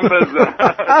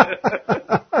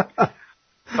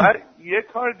 یه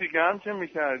کار دیگه هم که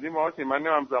میکردیم آرتین، من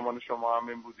نمیم زمان شما هم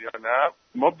این بود یا نه،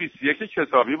 ما 21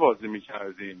 کتابی بازی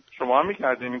میکردیم. شما هم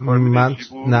میکردیم این کار؟ من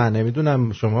نه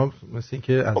نمیدونم، شما مثل این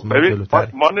که از ما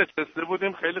جلوتری. ما نشسته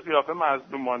بودیم خیلی قیافه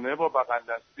مظلومانه با بغل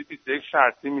دستی 21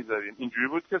 شرطی میذاریم. اینجوری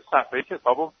بود که صفحه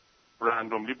کتابو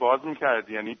رندوملی باز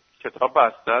میکردی، یعنی کتاب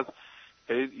بسته است،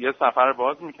 یه صفحه رو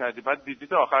باز میکردی، بعد دیدی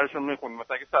تا آخرش رو میخوندی.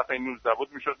 مثلا اگه صفحه 19 بود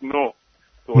میشد 9،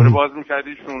 دوباره باز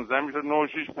میکردی 16 میشد 9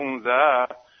 6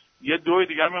 15، یه دوی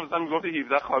دیگه هم مثلا میگفت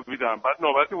 17 خوابیدم، بعد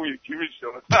نوبت اون یکی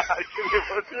میشد.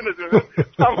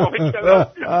 تمام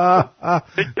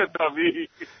کتابی.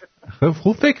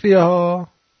 خوب فکریه ها.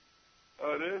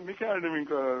 آره میکردیم این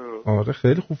کارا رو. آره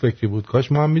خیلی خوب فکری بود،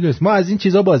 کاش ما هم میدونستیم. ما از این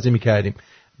چیزا بازی میکردیم،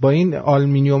 با این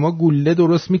آلومینیوما گوله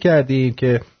درست میکردیم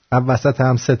که وسط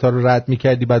هم ستا رو رد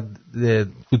میکردی، بعد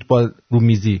فوتبال رو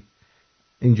میزی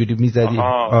اینجوری میزدی.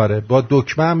 آره با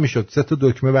دکمه هم میشد، 3 تا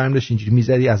دکمه برمی داشت اینجوری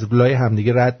میزدی، از لای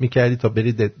همدیگه رد میکردی تا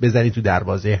برید بزنی تو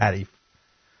دروازه حریف.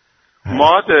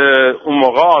 ما اون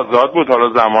موقع آزاد بود،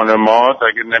 حالا زمان ما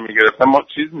اگه نمیگرفتم ما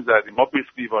چیز میزدیم، ما بیخ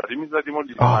دیواری میزدیم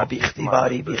و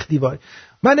بیخ دیواری.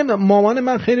 من نمیدونم، مامان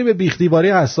من خیلی به بیخ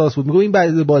دیواری حساس بود، میگه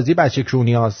این بازی بچه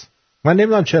کونیاست. من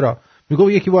نمیدونم چرا، میگه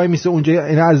یکی وای میسه اونجا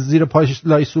اینا از زیر پاش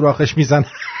لای سوراخش میزنه.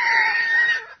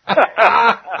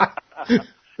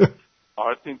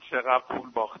 آرتین چقدر پول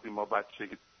باختیم ما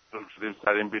بچگی شدیم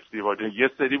سر این بیخ دیواری. یه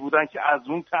سری بودن که از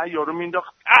اون ته یارو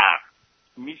مینداخت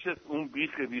میشه اون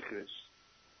بیخش.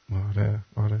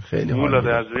 آره خیلی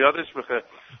مولاده از یادش بخیر.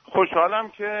 خوشحالم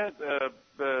که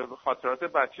به خاطرات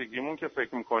بچگیمون که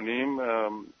فکر میکنیم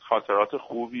خاطرات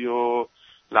خوبی و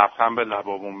لبخند به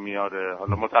لبامون میاره.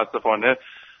 حالا متاسفانه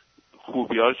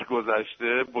خوبیاش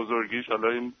گذشته، بزرگیش حالا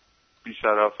این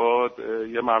بیشرفات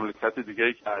یه مملکت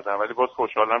دیگه کردن، ولی باز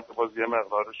خوشحالم که باز یه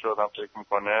مقدارش آدم فکر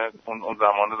میکنه اون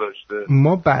زمانه داشته.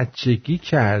 ما بچگی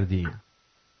کردیم.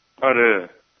 آره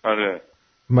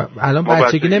الان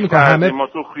بچگی نمیکنم، همه ما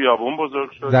تو خیابون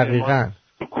بزرگ شدیم. دقیقاً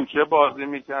تو کوچه بازی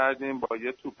میکردیم با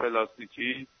یه توپ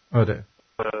پلاستیکی. آره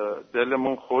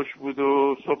دلمون خوش بود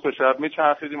و صبح شب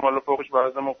میچرخیدیم، حالا فوقش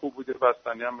برازمون خوب بوده،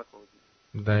 بستنی هم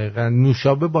میخوردیم. دقیقاً.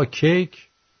 نوشابه با کیک.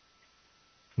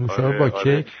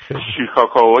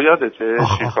 شیرکاکائو یادته؟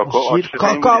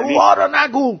 شیرکاکائو رو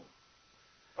نگو.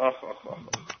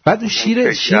 بعد اون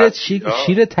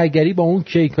شیر تگری با اون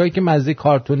کیکایی که مزه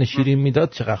کارتون شیرین میداد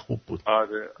چقدر خوب بود.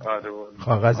 آره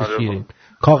کاغذ شیرین.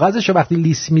 کاغذشو وقتی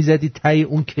لیس میزدی تای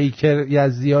اون کیک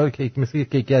یزدیار، کیک مثل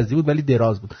کیک یزدی بود ولی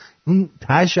دراز بود. اون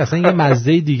تاش اصلا یه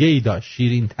مزه دیگه ای داشت،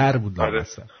 شیرین تر بود.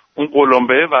 مثلا اون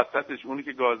قلمبه وسطش، اونی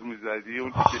که گاز میزدی،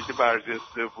 اون که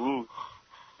برجسته بود،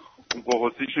 اون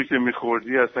قوقسیشو که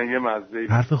میخوردی اصلا یه مزه‌ای.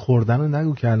 حرف خوردن رو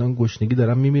نگو که الان گشنگی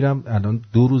دارم میمیرم. الان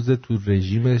 2 روزه تو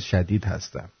رژیم شدید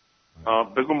هستم.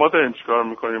 بگو ما داریم چیکار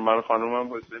میکنیم؟ من خانومم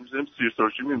میذاریم سیر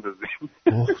ترشی میندازیم.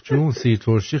 اوه جون، سیر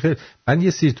ترشی خیلی. من یه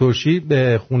سیر ترشی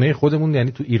به خونه خودمون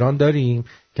یعنی تو ایران داریم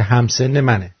که همسن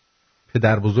منه.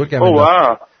 پدر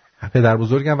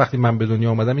بزرگم وقتی من به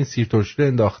دنیا آمدم این سیر ترشی رو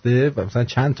انداخته و مثلا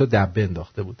چند تا دبه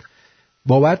انداخته بود.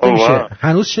 باور نمیشه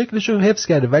هنوز شکلشو حفظ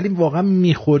کرده، ولی واقعا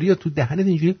میخوری و تو دهنت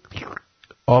اینجوری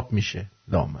آب میشه.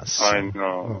 لامصب.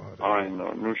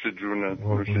 آینو نوش جونت.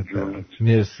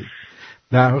 مرسی.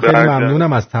 نه خیلی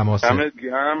ممنونم از تماست. دمت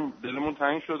گرم. دلمون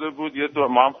تنگ شده بود.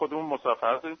 ما هم خودمون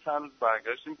مسافرت داریم، چند روز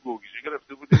برگشتیم، گوگیجی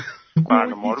گرفته بودیم،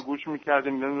 برنامه رو گوش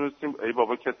میکردیم، نمیدونستیم ای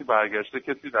بابا کسی برگشته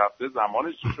کسی رفته،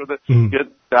 زمانش چی شده. یه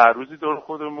 10 روزی دور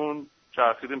خودمون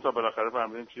چرخیدیم تا بالاخره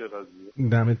فهمیدیم چیه قضیه.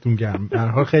 دمتون گرم. در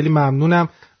حال خیلی ممنونم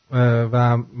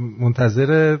و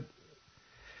منتظر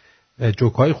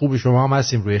جوک‌های خوب شما هم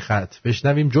هستیم روی خط.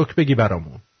 بشنویم جوک بگی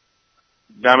برامون.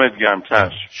 دمت گرم. چشم.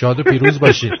 شاد و پیروز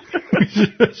باشی.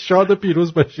 شاد و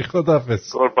پیروز باشی.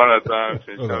 خداحافظ. قربانتم.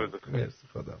 مرسی.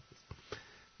 خداحافظ.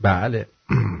 بله.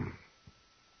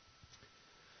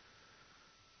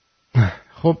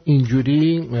 خب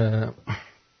اینجوری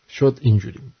شد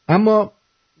اینجوری. اما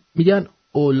میگن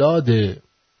اولاد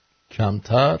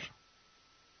کمتر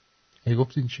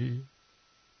گفتین چی؟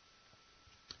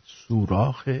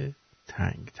 سوراخ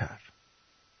تنگتر.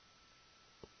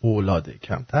 اولاد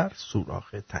کمتر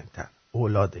سوراخ تنگتر.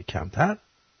 اولاد کمتر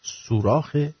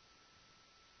سوراخ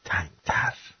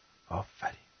تنگتر.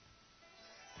 آفرین.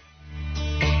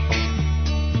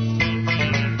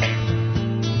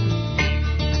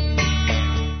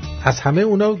 از همه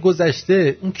اونا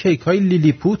گذشته اون کیک های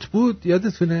لیلیپوت بود،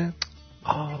 یادتونه؟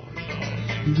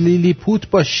 لیلیپوت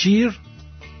با شیر،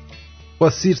 با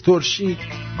سیر ترشی.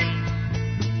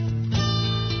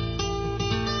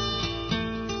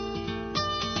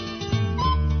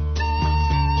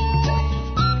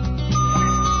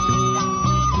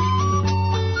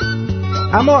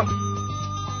 اما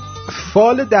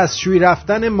فال دستشویی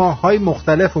رفتن ماهای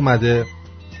مختلف اومده.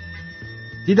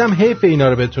 دیدم حیف اینا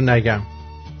رو بهتون نگم.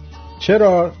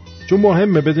 چرا؟ چون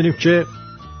مهمه بدونیم که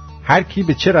هر کی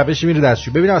به چه روشی میره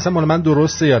دستشویی، ببینم اصلا مال من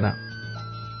درسته یا نه.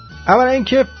 اولا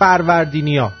اینکه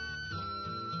فروردینیا،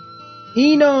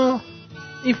 این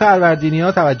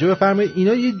فروردینیا توجه بفرمایید،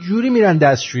 اینا یه جوری میرن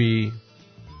دستشویی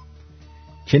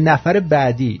که نفر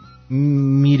بعدی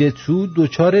میره تو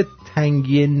دچار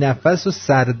تنگی نفس و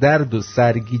سردرد و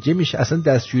سرگیجه میشه. اصلا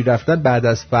دستشویی رفتن بعد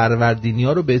از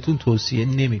فروردینیا رو بهتون توصیه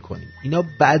نمی کنیم، اینا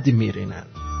بد میرینن.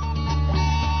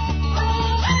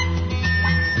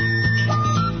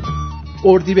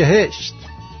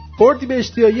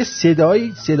 اردیبهشتی ها یه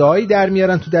صدایی در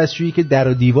میارن تو دستشویی که در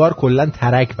و دیوار کلن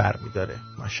ترک برمیداره.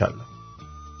 ماشاءالله.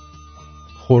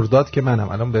 خرداد که منم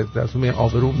الان به دستوم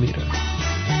آبروم میره.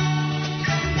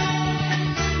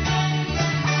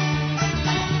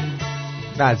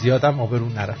 نه زیادم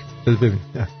آبروم نرفت. ببین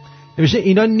نمیشه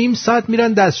اینا نیم ساعت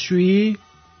میرن دستشویی،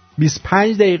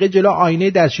 25 دقیقه جلو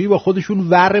آینه دستشویی با خودشون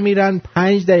ور میرن،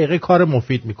 5 دقیقه کار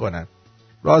مفید میکنن.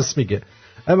 راست میگه.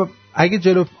 اگه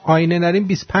جلو آینه نریم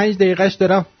 25 دقیقهش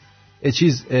دارم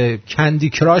کندی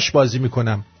کراش بازی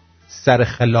میکنم سر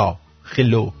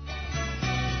خلو.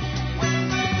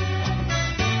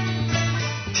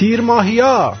 تیر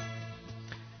ماهیا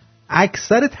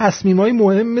اکثر تصمیمای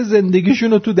مهم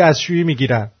زندگیشون رو تو دستشویی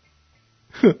میگیرن.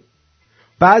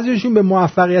 بعضیشون به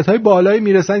موفقیت‌های بالایی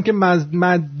میرسن که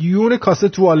مدیون کاسه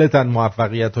توالتن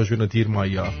موفقیت‌هاشون رو. تیر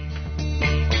ماهیا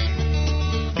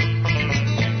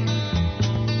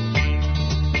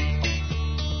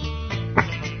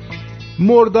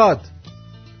مرداد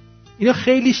اینا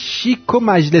خیلی شیک و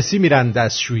مجلسی میرن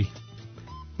دستشویی.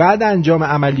 بعد انجام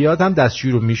عملیات هم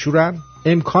دستشویی رو میشورن.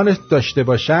 امکانش داشته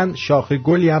باشن شاخه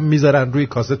گلی هم میذارن روی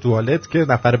کاسه توالت که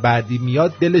نفر بعدی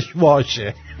میاد دلش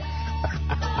واشه.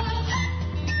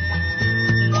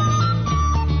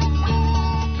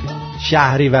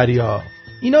 شهریوریا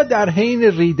اینا در حین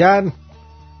ریدن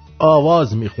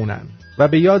آواز میخونن و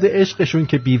به یاد عشقشون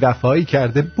که بیوفایی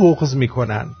کرده بغض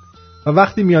میکنن و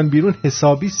وقتی میان بیرون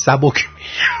حسابی سبک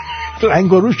میشن،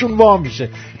 رنگ و روشون وا میشه.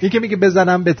 یکی میگه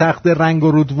بزنم به تخت رنگ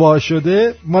و رود وا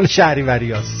شده، مال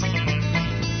شهریوریاست.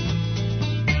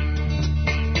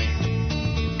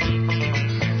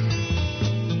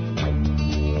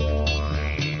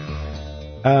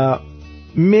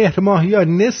 مهر ماهیا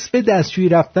نصف دستشویی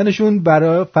رفتنشون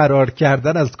برای فرار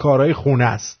کردن از کارهای خونه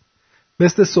است،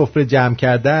 مثل سفره جمع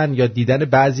کردن یا دیدن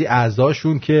بعضی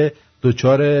اعضاشون که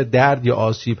دچار درد یا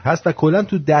آسیب هست و کلا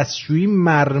تو دستشویی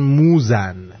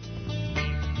مرموزن.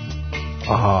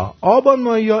 آبان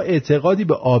ماهیا اعتقادی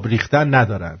به آب ریختن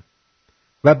ندارن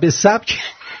و به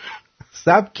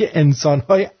سبک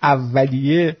انسان‌های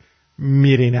اولیه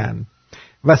میرینن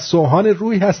و سوهان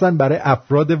روحی هستن برای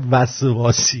افراد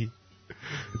وسواسی.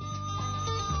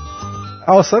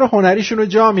 آثار هنریشون رو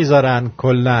جا میذارن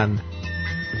کلن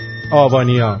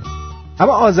آبانیا.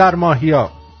 اما آذر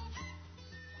ماهیا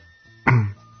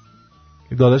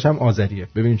داداش هم آذریه.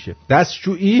 ببین چه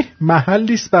دستشویی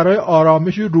محلی است برای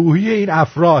آرامش روحی این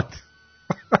افراد.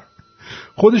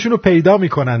 خودشونو پیدا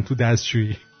میکنن تو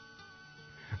دستشویی،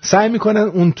 سعی میکنن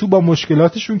اون تو با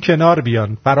مشکلاتشون کنار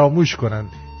بیان، فراموش کنن،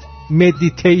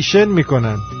 مدیتیشن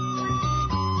میکنن.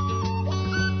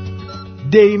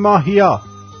 دی ماهیا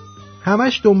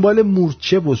همش دنبال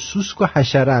مورچه و سوسک و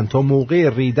حشرن تا موقع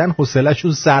ریدن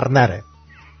حوصله‌شون سر نره،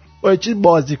 با چیز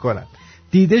بازی کنن.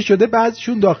 دیده شده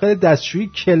بعضیشون داخل دستشویی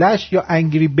کلش یا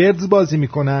انگری بردز بازی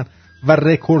میکنن و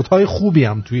رکوردهای خوبی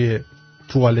هم توی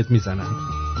توالت میزنن.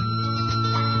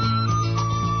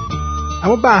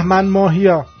 اما بهمن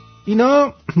ماهیا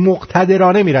اینا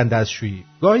مقتدرانه میرن دستشویی.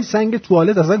 گاهی سنگ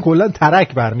توالت اصلا کلا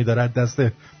ترک برمیدارن دست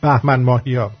بهمن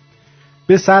ماهیا.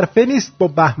 به صرفه نیست با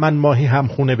بهمن ماهی هم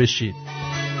خونه بشید.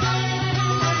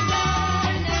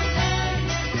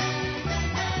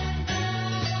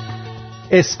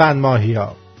 اسفند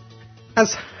ماهیا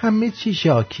از همه چی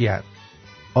شاکی‌اند.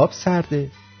 آب سرده،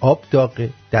 آب داغه،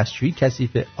 دستشویی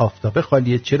کثیفه، آفتابه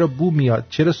خالیه، چرا بو میاد،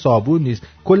 چرا صابون نیست،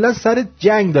 کلا سر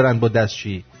جنگ دارن با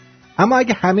دستشویی. اما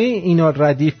اگه همه اینا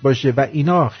ردیف باشه و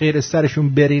اینا خیر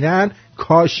سرشون برینن،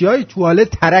 کاشیای توالت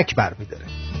ترک برمیداره.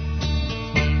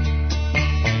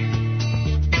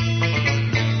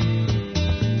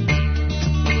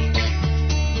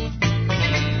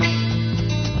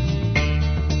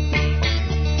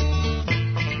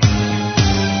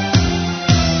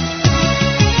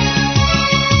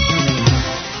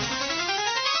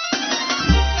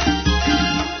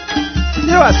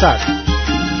 وسط.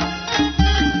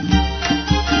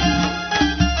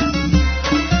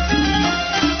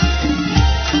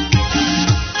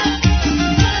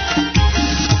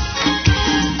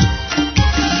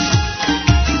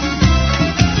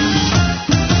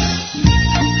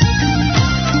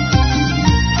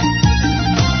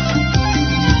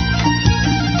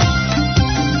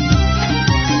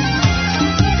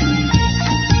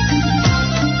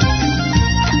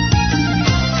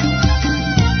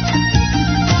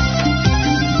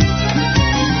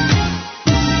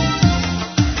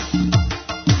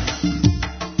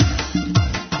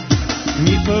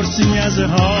 میپرسی از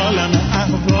حالم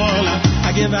احوالم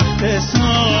اگه وقت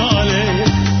ساله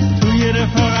توی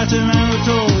رفاقت من و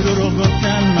تو دروغ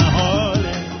گفتن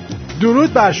محاله.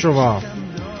 درود بر شما.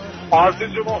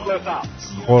 آرزوی مخلصم.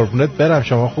 قربونت برم.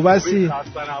 شما خوب هستی؟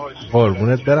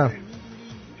 قربونت برم.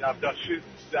 داشتید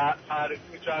تعریف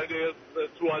می‌کردی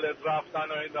توالت رفتن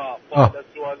و اینا.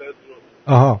 توالت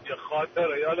رو یه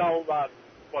خاطره یادم اومد.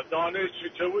 با دانشجو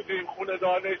که بودیم خونه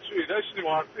دانشجویی داشتیم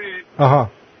آرزی.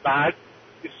 بعد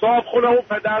صاحب خونه اون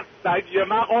پدر یه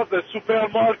مغازه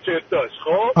سوپرمارکت داشت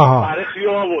خب برای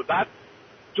خیابون. بعد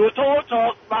 2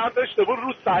 اتاق برداشته بود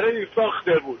رو سر این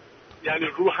ساخته بود یعنی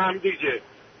رو هم دیگه.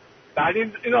 بعد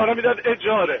این آره میداد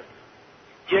اجاره.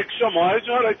 یک شما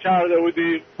اجاره کرده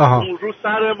بودیم اون رو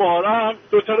سر ما هم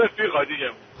 2 رفیقا دیگه.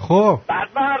 خب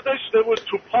بعد برداشته بود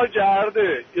تو پا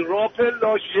گرده این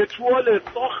راپلاش یه توالت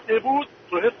ساخته بود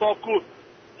تو حساب کن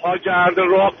پا گرده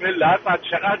راپلت و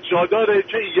چقدر جا داره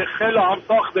که یه خلا هم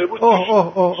ساخته بود.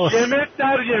 یه متر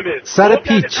در یه متر سر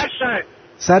پیچ.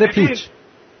 سر پیچ.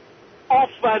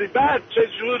 آفری. بعد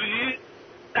چجوری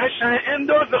قشنگ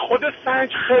اندازه خود سنج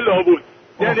خلا بود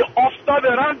یعنی آفتاب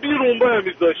برن بیرون باید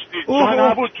میذاشتی جا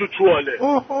نبود تو توالت.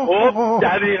 خب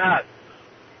در این حد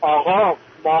آقا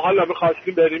ما حالا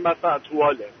میخواستیم بریم مثلا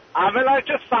توالت. اولا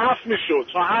که صف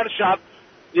میشد چون هر شب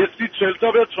یه 30-40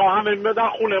 تا به تو همه میمدن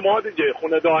خونه ما دیگه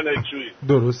خونه دانشجویی.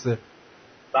 درسته.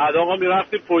 بعد آقا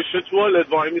میرفتیم پشت توالت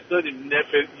وای میستادیم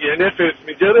یه نفس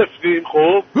میگرفتیم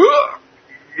خب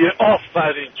یه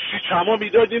آفرین شیکما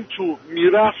میدادیم تو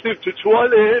میرفتیم تو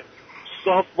توالت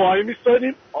صاف وای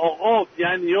میستادیم آقا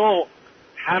یعنی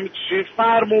همچین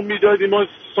فرمون میدادیم و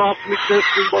صاف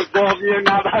میشستیم با زاویه 90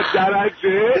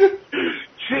 درجه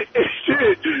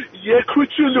که یه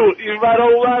کوچولو این ورا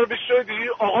اون بشدی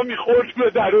آقا میخورد به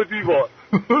در و دیوار.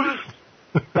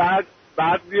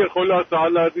 بعد دیگه خلاصه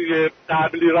حالا دیگه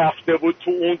قبلی رفته بود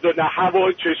تو اون نه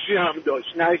هوا کشی هم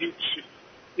داشت نه هیچی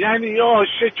یعنی یا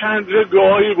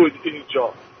شکنندگاهی بود اینجا.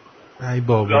 ای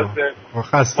بابا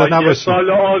خسته نباشی. یه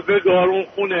سال آزگارون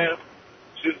خونه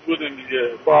چیز بودیم دیگه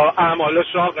با اعمال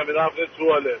شاقه میرفته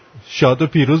توالت. شاد و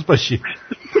پیروز باشی.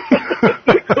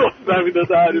 زمینه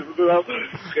تعریف کنم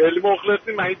خیلی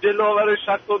مخلصی. من دلاور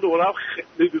 62 هم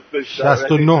خیلی دوست داشتم.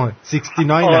 69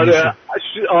 69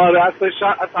 آره اصلا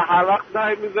هر وقت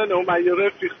زنگ میزنه و من یه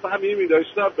رفیق صمیمی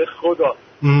داشتم به خدا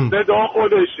صدا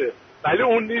خودشه ولی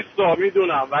اون نیست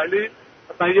میدونم ولی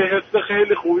اصلا یه حس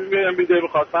خیلی خوبی میده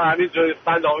میخواستم همین جای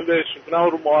سلامی بهش کنم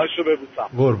رو ماهاشو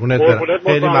ببوسم. قربونت برم.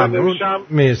 خیلی ممنون.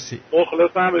 مرسی.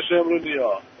 مخلصم بشه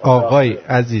امرونیا. آقای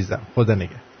عزیزم خدا نگه.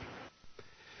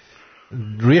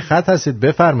 روی خط هستید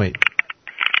بفرمایید.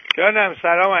 جانم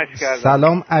سلام عرض کردم.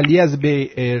 سلام علی از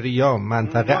بی ایریا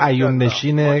منطقه عیون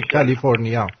نشین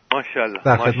کالیفرنیا. ماشاءالله.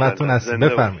 در خدمتتون هستم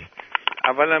بفرمایید.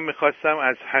 اولا میخواستم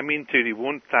از همین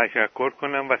تریبون تشکر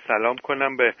کنم و سلام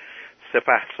کنم به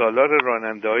سپهسالار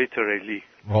راننده‌های تریلی.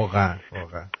 واقعا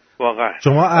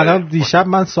شما الان دیشب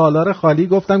من سالار خالی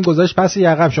گفتم گذاشت پس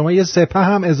یقم شما یه سپه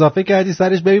هم اضافه کردی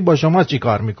سرش ببین با شما چی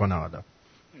کار میکنه حالا.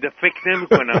 فکر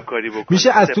نمی‌کنم کاری بکنه. میشه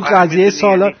از تو قضیه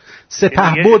سالار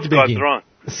سپهبد بگیم.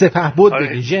 سپهبد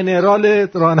بگیم ژنرال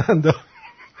راننده.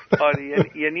 آره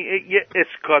یعنی یه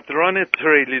اسکادران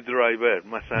تریلی درایور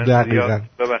مثلا یا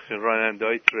ببخشید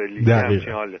راننده‌های تریلی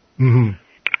همچین حاله.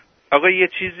 آقا یه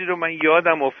چیزی رو من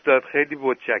یادم افتاد خیلی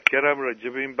متشکرم راجع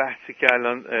به این بحثی که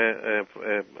الان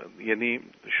یعنی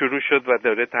شروع شد و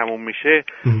داره تموم میشه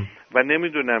و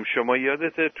نمیدونم شما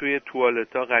یادته توی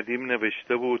توالتا قدیم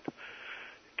نوشته بود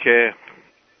که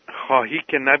خواهی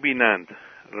که نبینند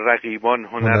رقیبان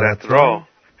هنرت را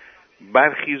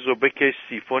برخیز و بکش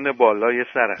سیفون بالای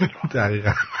سرت را.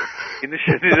 دقیقا اینو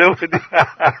شنیده بودی؟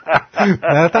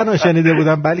 نه تنها شنیده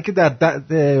بودم بلکه در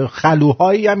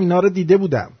خلوهایی هم اینا رو دیده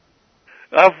بودم.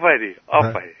 آفرین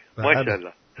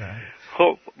ماشاءالله.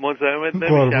 خب مزاحمت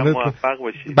نمیشم موفق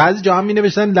باشید. بعضی جا هم می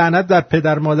نوشتن لعنت در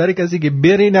پدر مادر کسی که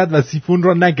بریند و سیفون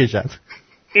رو نکشد.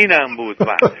 اینم بود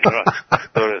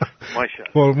درست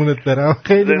ماشاءالله. قربونت برم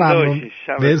خیلی ممنون.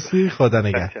 مرسی خدا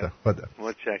نگهدار.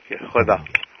 متشکرم خدا.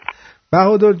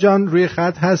 بهادر جان روی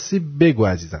خط هستی بگو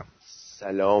عزیزم.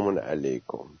 سلام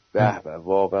علیکم. به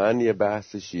واقعا یه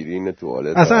بحث شیرین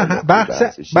توالت. اصلا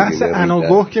بحث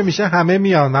اناگوه که میشه همه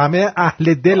میان، همه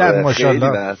اهل دلن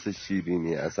ماشاءالله. خیلی بحث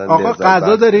شیرینی. اصلا آقا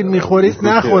غذا دارین میخورید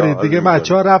نخورید دیگه،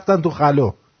 بچه‌ها رفتن تو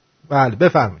خلو. بله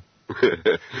بفرمایید.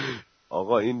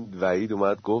 آقا این وحید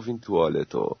اومد گفت این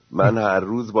توالتو، من هر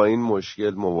روز با این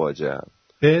مشکل مواجهم.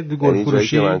 یعنی جایی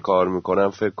که من کار میکنم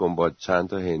فکر کن با چند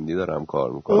تا هندی دارم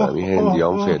کار میکنم. این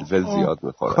هندیام فلفل زیاد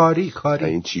میخورن، کاری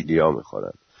این چیلیا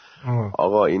میخورن.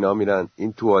 آقا اینا میرن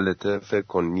این توالته فکر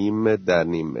کن نیم متر در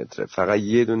نیم متره، فقط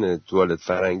یه دونه توالت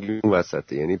فرنگی اون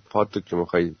وسطه، یعنی پاتو که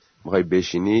میخوای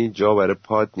بشینی جا برای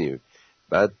پات نیم،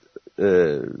 بعد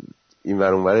این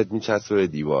ور اون ورت میچسبه به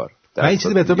دیوار. من این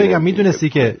چیزی به تو بگم، میدونستی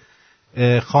که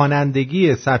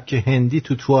خوانندگی سبک هندی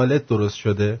تو توالت درست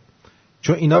شده؟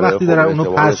 چون اینا وقتی دارن اونو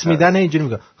پس میدن اینجوری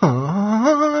میگن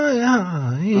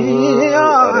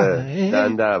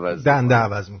دنده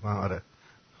عوض میکنن. آره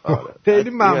خیلی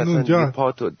ممنون جان.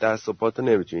 پاتو دست و پاتو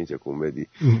نمیتونی تکون بدی.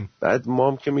 بعد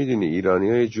ما هم که میدونی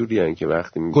ایرانی‌ها یه جوریان که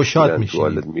وقتی میشینن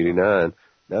توالت میرینن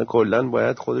نه کلا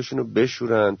باید خودشونو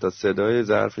بشورن تا صدای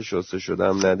ظرف شسته شده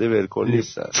هم نده ولکن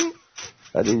نیستن.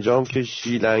 بعد اینجا هم که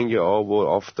شیلنگ آب و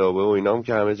آفتابه و اینا هم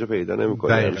که همه جا پیدا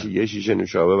نمی‌کنی، همیشه یه شیشه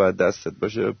نوشابه بعد دستت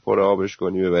باشه پر آبش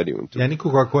کنی ببری اون تو. یعنی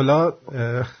کوکاکولا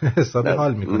حساب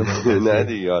حال میکنه. نه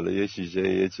دیگه، حالا یه شیشه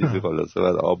یه چیزی خلاصه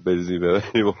بعد آب بریزی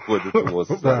ببری با خودت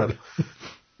مستقل.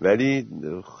 ولی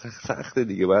سخت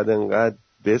دیگه، بعد انقدر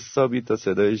بسابی تا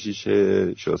صدای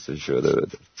شیشه شسته شده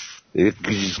بده، یه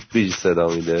قیش صدا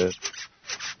میده.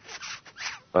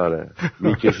 آره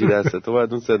میکشی دست تو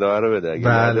بعد اون صدا رو بده، اگه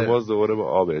بعد باز دوباره به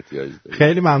آب احتیاج داری.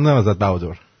 خیلی ممنونم ازت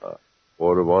بهادر.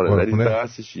 قربانه. ولی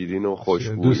بحث شیرین و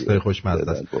خوشبویی دوست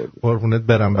خوشمزه است. قربونت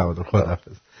برم بهادر،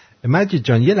 خداحافظ. مجید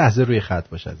جان یه لحظه روی خط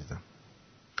باش عزیزم.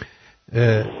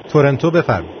 تورنتو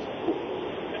بفرمایید.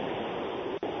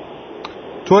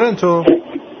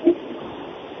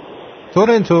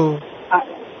 تورنتو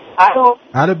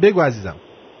الو بگو عزیزم.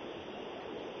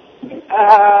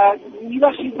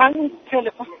 میباشید من اون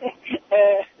تلفن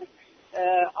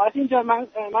آرتین جان منم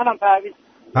پرویز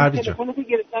تلفنتو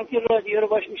گرفتم که رادیو رو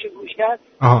باش میشه گوش کرد.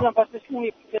 میدونم پس مثل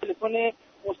اون تلفن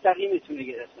مستقیمتونه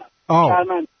گرفتم.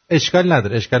 اشکال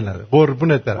نداره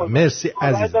قربونت برم. مرسی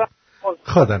عزیزم.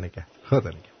 خدا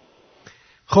نگهدار.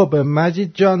 خب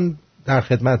مجید جان در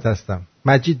خدمت هستم.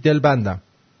 مجید دلبندم.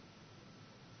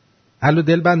 الو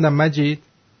دلبندم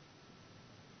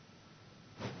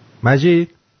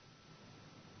مجید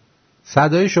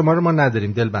صدای شما رو ما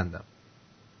نداریم دلبندم.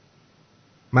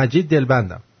 مجید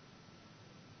دلبندم.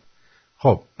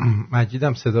 خب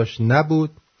مجیدم صداش نبود.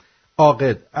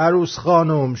 عاقد عروس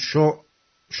خانم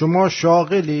شما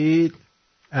شاغلید؟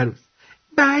 عروس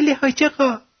بله حاج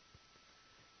آقا.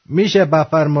 میشه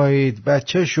بفرمایید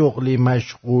بچه شغلی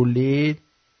مشغولید؟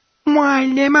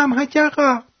 معلمم حاج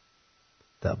آقا.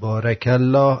 تبارک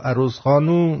الله. عروس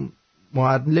خانم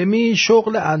معلمی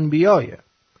شغل انبیایه.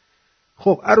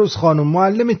 خب عروس خانم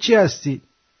معلم چی هستید؟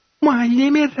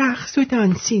 معلم رقص و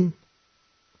دانسین.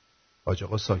 حاج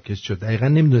آقا ساکت شد. دقیقا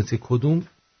نمیدونست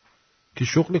که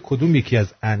شغل کدوم یکی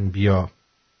از انبیا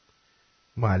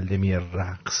معلمی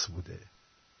رقص بوده.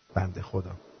 بنده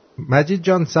خدا. مجید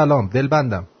جان سلام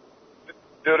دلبندم.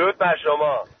 درود بر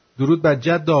شما. درود بر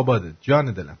جد آبادت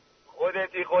جان دلم.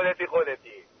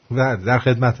 خودتی. در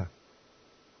خدمتم.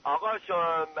 آقا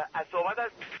از صحبت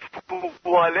از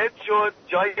توالت شد،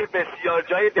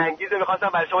 جای دنگیزه، میخواستم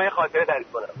برای شما یه خاطره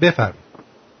تعریف کنم. بفرم.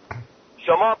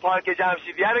 شما پارک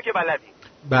جمشیدیه رو که بلدی؟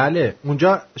 بله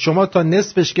اونجا شما تا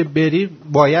نصفش که بری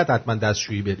باید حتما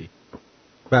دستشویی بری.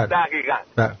 بله دقیقاً.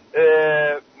 بله.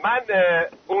 من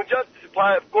اونجا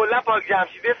کلا پارک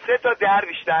جمشیدیه 3 تا در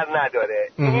بیشتر نداره.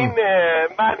 این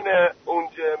من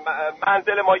اونجا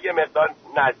منزل ما یه مقدار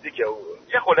نزدیکه،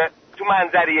 یه خونه تو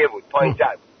منظریه بود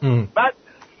پایین‌تر. بعد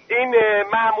این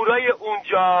مامورای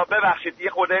اونجا ببخشید یه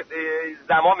خورده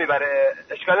زمان میبره،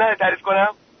 اشکال نداره تعریف کنم؟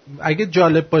 اگه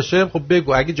جالب باشه خب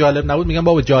بگو، اگه جالب نبود میگم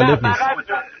بابا جالب نیست.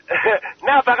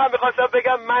 نه فقط میخواستم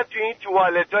بگم من تو این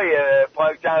توالتای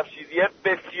پارک جمشیدیه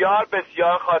بسیار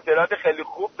بسیار خاطرات خیلی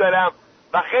خوب دارم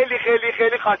و خیلی خیلی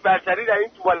خیلی خاک برسری در این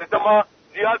توالتا ما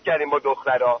زیاد کردیم با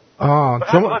دخترها.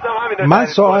 من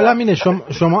سوالم اینه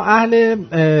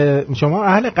شما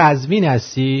اهل قزوین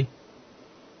هستی؟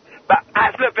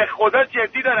 اصلا به خدا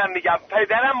جدی دارم میگم،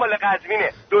 پدرم مال قزوینه.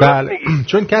 درست میگی.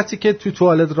 چون کسی که تو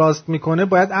توالت راست میکنه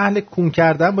باید اهل کون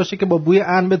کردن باشه که با بوی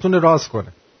ان بتونه راست کنه.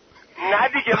 نه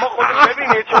دیگه ما خودمون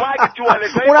ببینید شما اگه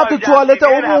توالتای اونم تو توالت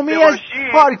عمومی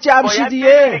پارک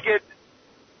جمشیدیه،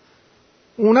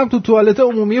 اونم تو توالت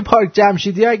عمومی پارک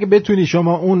جمشیدیه اگه بتونی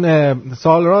شما اون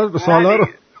سالا رو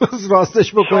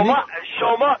راستش بکنی.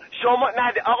 شما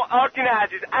نه آقا آرتین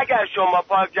عزیز، اگر شما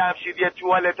پارک جمشیدی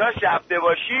توالتاش رفته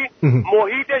باشی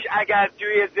محیطش اگر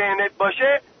توی ذهنت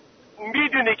باشه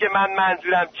میدونی که من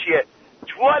منظورم چیه.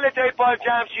 توالتای پارک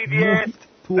جمشیدیه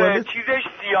چیزش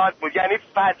زیاد بود، یعنی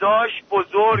فضاش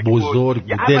بزرگ بود،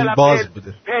 دلباز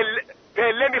بوده.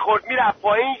 پله میخورد میرفت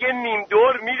پایین، یه نیم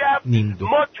دور میرفت.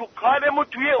 ما تو کارمون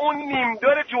توی اون نیم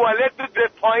دور توالت بود به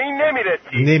پایین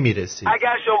نمیرسید.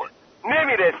 اگر شما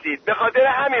نمیرسید، به خاطر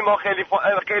همین ما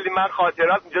خیلی من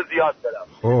خاطرات اینجا زیاد دارم.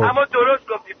 اما درست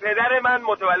گفتی، پدر من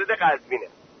متولد قزوینه.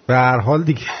 به هر حال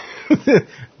دیگه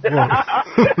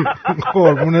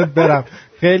قربونت برم،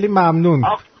 خیلی ممنون.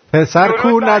 پسر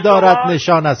کور ندارد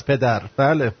نشان از پدر.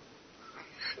 بله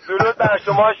درود بر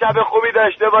شما، شب خوبی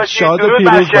داشته باشید. شاد و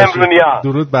پیروز باشید.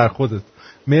 درود بر خودت.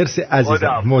 مرسی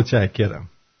عزیزم، متشکرم.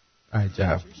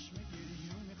 عجب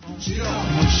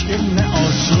مشکل نه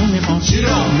آسون میخوام،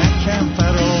 نه کم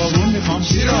فراغون میخوام،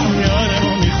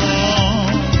 یارمو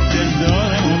میخوام،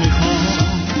 دلدارمو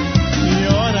میخوام،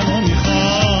 یارمو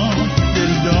میخوام،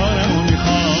 دلدارمو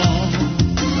میخوام.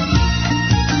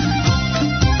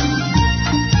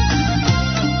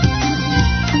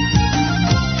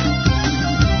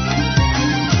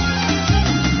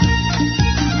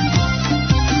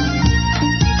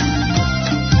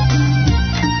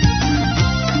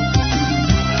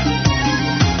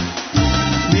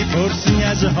 میپرسی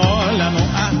از حالم و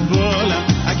احوالم،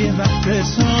 اگه وقت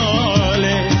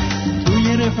ساله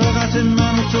توی رفاقت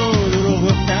من و تو رو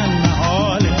گفتن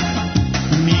محاله.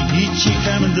 میگی چی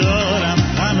کم دارم،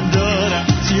 هم دارم،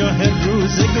 سیاه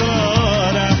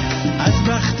روزگارم، از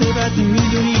وقت بد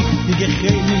میدونی دیگه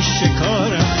خیلی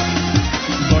شکارم.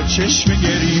 با چشم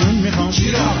گریون میخوام،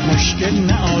 مشکل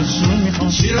نه آسون میخوام،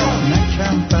 نه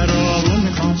کم فراغون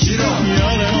میخوام،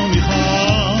 یارمو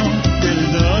میخوام،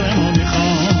 دلدارمو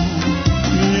میخوام،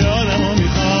 یارمو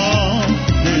میخوام،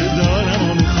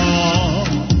 دلدارمو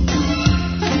میخوام.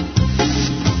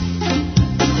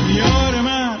 یار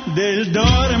من،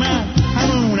 دلدار من،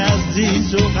 همون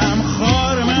عزیز و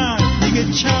غمخوار من،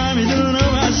 دیگه چمدون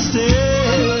رو بسته.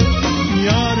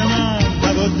 یار من،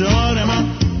 هوادار من،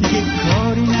 دیگه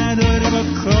کاری نداره با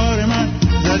کار من،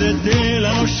 زده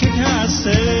دلمو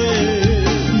شکسته.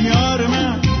 یار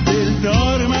من،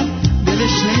 دلدار من،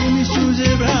 دلش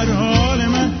نمیسوزه بر حال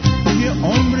من، دیگه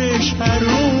عمرش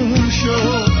حروم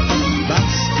شد،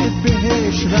 بس که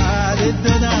بهش وعده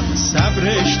دادم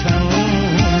صبرش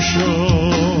تموم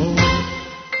شد.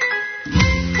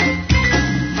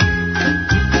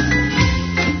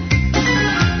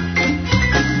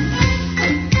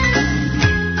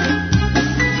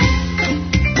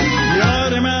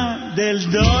 یار من،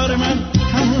 دلدار من،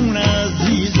 همون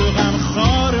عزیز و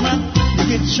غمخوار من،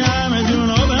 دیگه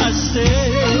چمدونو بسته.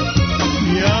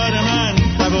 یار من،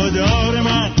 هوادار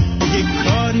من، دیگه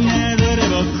کاری نداره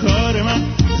با کار من،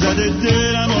 زده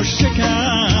دلمو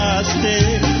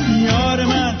شکسته. یار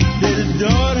من،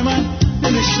 دلدار من،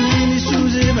 دلش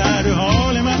نمیسوزه بر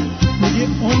حال من، دیگه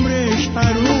عمرش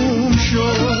حروم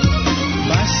شد،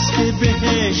 بس که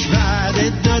بهش وعده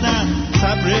دادم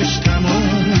صبرش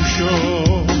تموم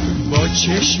شد. با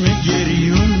چشم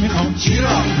گریون میخوام،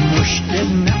 مشکل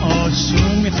نه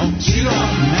آسون میخوام،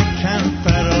 نه کم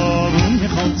فراغون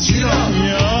میخوام،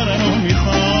 یارمو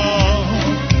میخوام،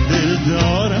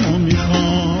 دلدارمو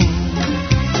میخوام،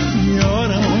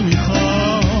 یارمو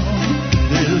میخوام،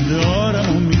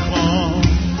 دلدارمو میخوام.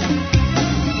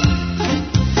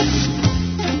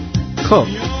 خب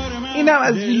اینم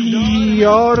از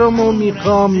یارمو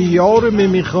میخوام، یارمو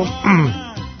میخوام.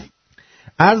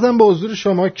 عرضم به حضور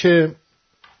شما که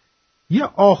یه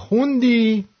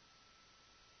آخوندی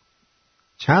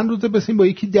چند روزه بسیم با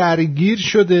یکی درگیر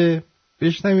شده،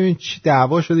 بشنویم چی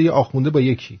دعوا شده یه آخونده با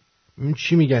یکی، ببین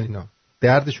چی میگن اینا،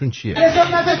 دردشون چیه.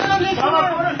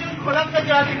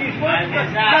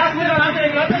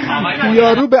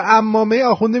 یارو به عمامه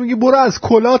آخونده میگه برو از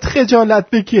کلات خجالت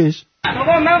بکش.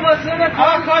 بابا من واسه من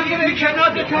کاری به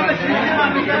کنات تو رسیدم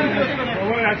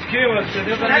بابا از کی واسه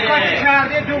نه کاری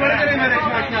کرده دوباره داره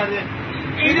مرکز کرده.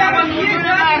 این آقا یه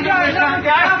مردم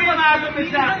دست مردم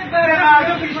میشن به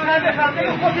مردم بیشتر به خاطر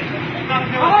خودش.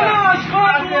 آقا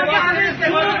آشغال تو همه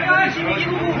استفاده کارش میگی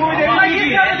رو بوده. ما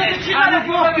یه جا چی کار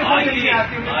گفتی خودت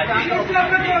کردی؟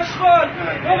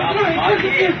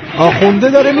 آخونده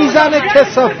داره میزنه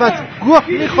کثافت. گوه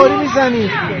میخوری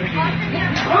میزنی.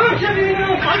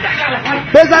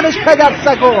 بزنش پدر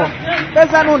سگو،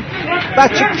 بزن اون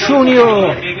بچه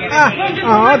کونیو.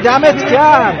 دمت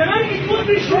کرد.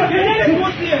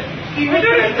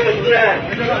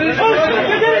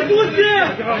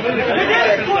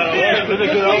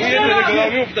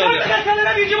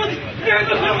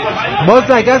 باز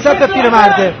زنگن زد به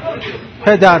پیرمرده.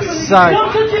 پدر سگ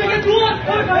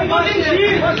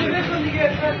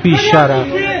بیشرف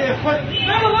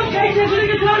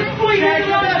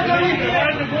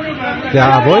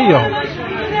دعوایی ها.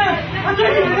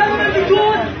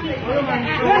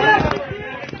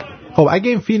 خب اگه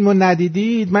این فیلم رو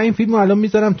ندیدید، من این فیلم رو الان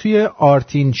میذارم توی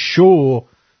آرتین شو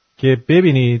که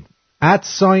ببینید.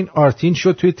 @آرتین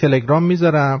شو توی تلگرام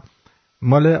میذارم.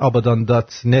 مال آبادان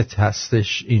دات نت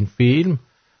هستش این فیلم.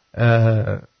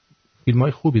 فیلم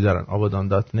های خوبی دارن آبادان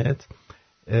دات نت.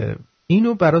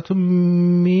 اینو براتون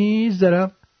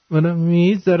میذارم.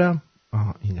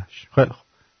 اینش خیلی خوب.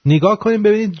 نگاه کنیم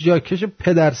ببینید جاکش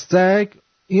پدرستگ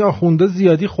این آخونده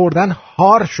زیادی خوردن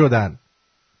هار شدن.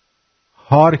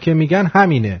 هار که میگن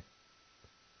همینه.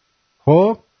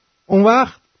 خب اون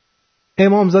وقت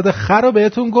امامزاده خر رو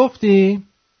بهتون گفتیم.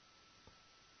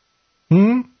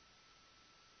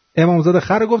 امامزاده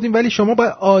خر رو گفتیم، ولی شما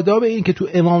باید آداب این که تو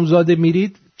امامزاده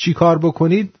میرید چی کار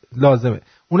بکنید لازمه.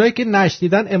 اونایی که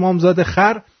نشنیدن، امامزاده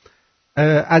خر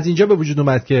از اینجا به وجود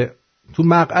اومد که تو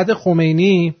مقعد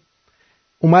خمینی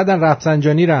اومدن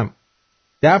رفسنجانی رم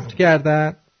دفن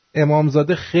کردن.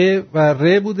 امامزاده خ و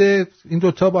ر بوده، این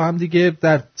دوتا با هم دیگه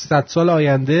در 100 سال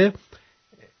آینده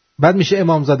بعد میشه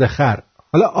امامزاده خر.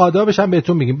 حالا آدابش هم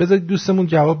بهتون میگیم. بذارید دوستمون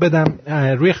جواب بدم.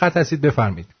 روی خط هستید،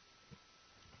 بفرمایید.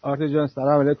 آرتی جان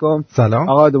سلام علیکم. سلام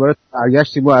آقا، دوباره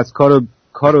برگشتیم و از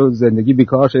کار و زندگی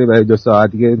بیکار شدیم. برای 2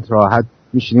 ساعت دیگه راحت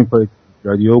میشینیم پای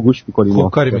رادیو گوش میکنیم.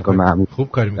 خوب کاری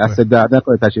میکنیم. دست درد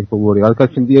نکنه تشریف ببری. حالا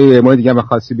که دیگه ما دیگه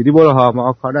خاصی بدی برو ها،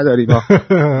 ما کار نداریم. ما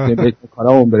به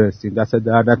کارامون برسیم. دست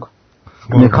درد نکنه.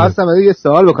 می‌خواستم یه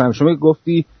سوال بکنم. شما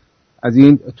گفتی از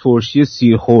این ترشی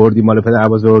سیر خوردی مال پدر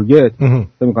بزرگت، فکر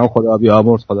می‌کنم خدا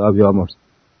بیامرز.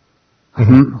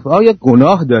 آیا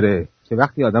گناه داره که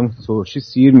وقتی آدم ترشی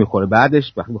سیر میخوره،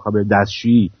 بعدش وقتی میخواد بره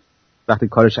دستشویی، وقتی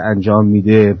کارش انجام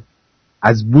میده،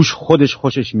 از بوش خودش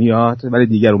خوشش میاد ولی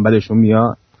دیگرون بدشون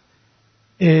میاد؟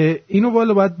 اینو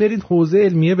والا باید برید حوزه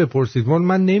علمیه بپرسید.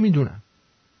 من نمیدونم.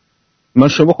 من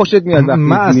شما خوشت میاد وقتی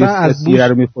من اصلا از سیر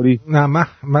رو میخوری؟ نه،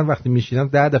 من وقتی میشینم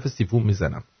 10 دفعه سیفون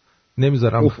میزنم،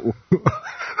 نمیذارم. خب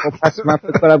پس من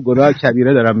فکر کنم گناه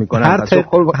کبیره دارم میکنم.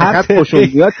 هر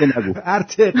خوشومیات که نگو، هر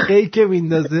تقی که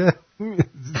میندازه.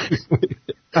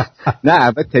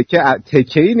 نه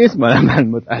تکه‌ای نیست من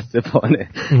متاسفانه.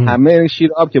 همه این شیر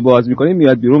آب که باز میکنیم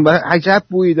میاد بیرون و عجب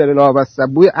بویی داره، لابسته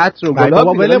بوی عطر و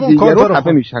گلاب دیگه رو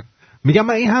خفه میشن. میگم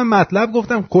من این هم مطلب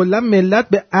گفتم، کلا ملت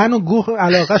به ان و گوه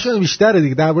علاقه شون بیشتره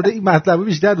دیگه، درباره این مطلب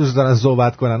بیشتر دوست دارن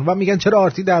صحبت کنن و میگن چرا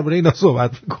آرتی درباره اینا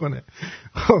صحبت میکنه.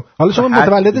 حالا شما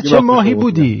متولد چه ماهی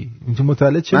بودی؟ تو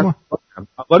متولد چه ماه؟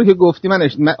 آباری که گفتی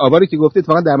آباری که گفتی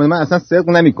اتفاقا در من اصلا صدق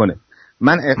نمیکنه.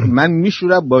 من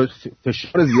میشورم، با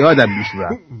فشار زیادم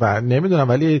میشورم. و نمیدونم،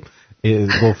 ولی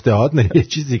گفته‌هات نه یه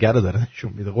چیز دیگه رو داره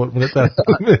نشون میده. قربونت برم.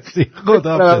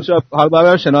 خدا حالا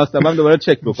برام شناسم دوباره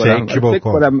چک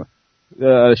بکنم.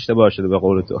 اشتباه شده به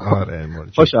قول تو. آره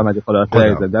خوش آمدید. خدا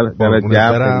دمت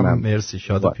گرم. مرسی،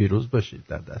 شاد و پیروز باشید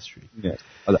در دستشویی.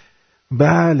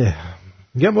 بله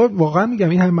میگم واقعا میگم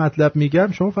این هم مطلب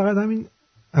میگم، شما فقط همین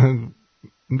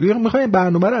میخوایم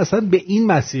برنامه رو اصلا به این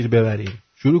مسیر ببریم،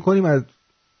 شروع کنیم از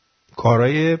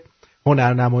کارهای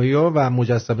هنرنمایی‌ها و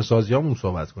مجسمه سازی‌هامون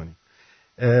صحبت کنیم.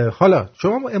 حالا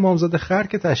شما امامزاده خر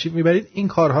که تشریف میبرید این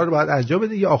کارها رو باید انجام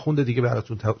بدید. یه آخوند دیگه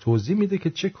براتون توضیح میده که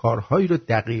چه کارهایی رو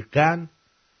دقیقاً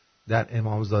در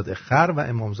امامزاده خر و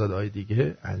امامزاده‌های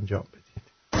دیگه انجام بدید.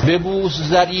 ببوس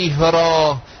ذریح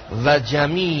را و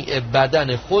جمیع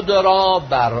بدن خود را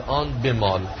بر آن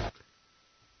بمال.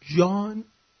 جان،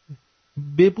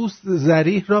 ببوس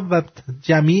ذریح را و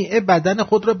جمیع بدن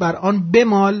خود را بر آن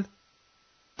بمال.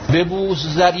 ببوس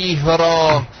ذریح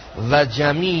را و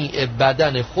جمیع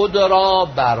بدن خود را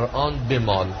بر آن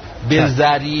بمال. به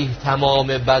ذریح تمام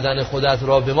بدن خودت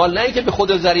را بمال، نه اینکه به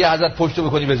خود ذریح ازت پشتو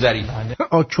بکنی به ذریح.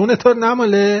 چونه تو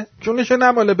نماله، چونشو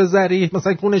نماله به ذریح.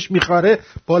 مثلا کونش میخاره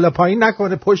بالا پایین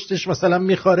نکنه، پشتش مثلا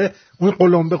میخاره اون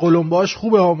قلمبه‌اش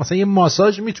خوبه. مثلا یه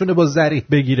ماساژ میتونه با ذریح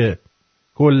بگیره.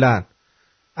 کلا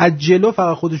از جلو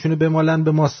فقط خودشونو بمالن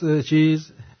به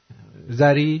چیز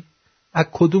ذریح. از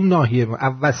کدوم ناحیه؟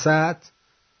 از وسط.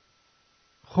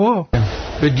 خب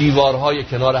به دیوارهای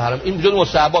کنار حرم. این جزء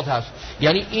مستحبات هست،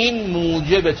 یعنی این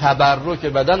موجب تبرک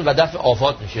بدن و دفع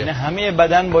آفات میشه. یعنی همه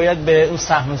بدن باید به اون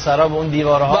صحن و سرا و اون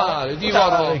دیوارها. بله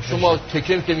دیوارها. شما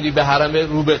تکیه که میدی به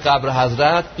حرم رو به قبر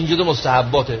حضرت، این جزء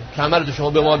مستحباته. کمرتو شما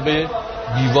بمال به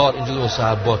دیوار، این جزء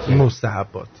مستحباته.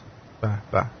 مستحبات. به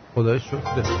خدای شکر.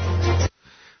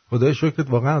 خدای شکرت،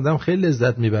 واقعا آدم خیلی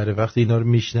لذت میبره وقتی اینا رو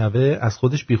میشنوه، از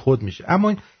خودش بیخود میشه.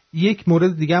 اما یک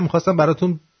مورد دیگه هم می‌خواستم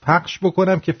براتون پخش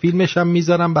بکنم که فیلمش هم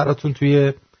میذارم براتون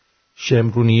توی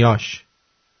شمرونیاش،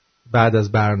 بعد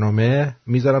از برنامه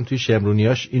میذارم توی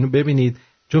شمرونیاش، اینو ببینید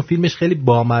چون فیلمش خیلی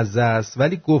بامزه است.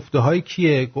 ولی گفته های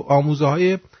کیه؟ آموزه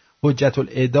های حجت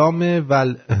الاعدام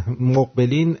و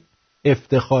مقبلین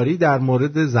افتخاری در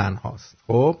مورد زن هاست.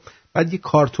 خب بعد یه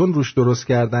کارتون روش درست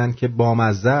کردن که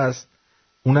بامزه است،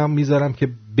 اونم میذارم که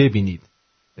ببینید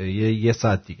یه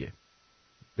ساعت دیگه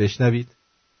بشنوید.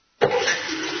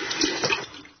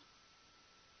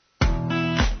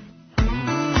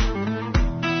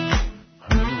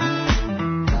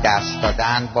 دست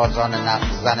دادن با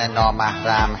زن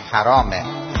نامحرم حرامه.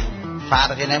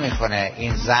 فرقی نمیکنه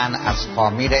این زن از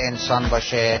فامیل انسان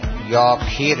باشه یا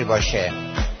پیر باشه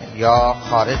یا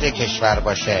خارج کشور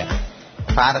باشه،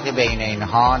 فرقی بین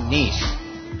اینها نیست.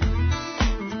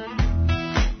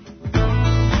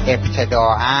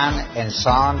 ابتداعاً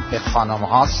انسان به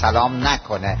خانمها سلام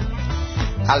نکنه.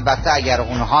 البته اگر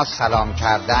اونها سلام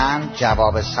کردن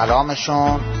جواب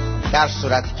سلامشون در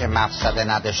صورتی که مفسده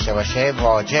نداشته باشه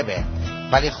واجبه،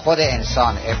 ولی خود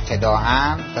انسان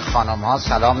ابتداعاً به خانمها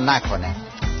سلام نکنه.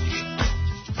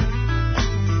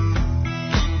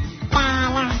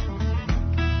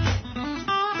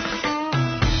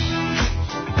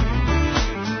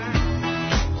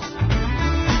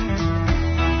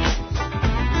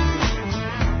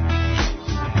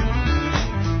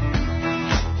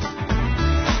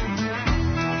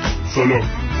 سلام.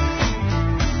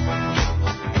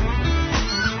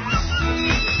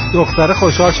 دختره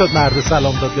خوشحال شد مرد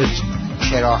سلام داد بهش.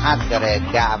 کراهت داره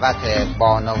دعوت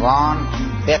بانوان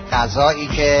به غذایی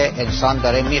که انسان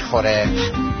داره میخوره،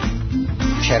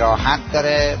 کراهت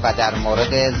داره و در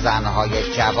مورد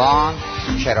زنهای جوان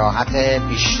کراهت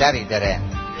بیشتری داره.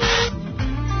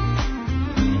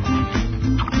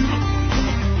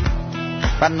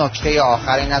 و نکته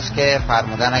آخر این است که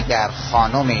فرمودن اگر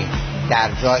خانومی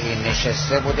در جایی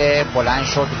نشسته بوده بلند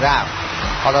شد رفت،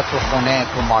 حالا تو خونه،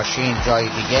 تو ماشین، جای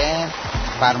دیگه،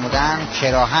 فرمودن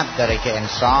کراهت داره که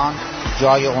انسان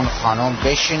جای اون خانم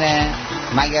بشینه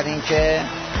مگر اینکه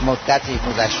مدتی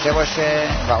گذشته باشه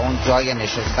و اون جای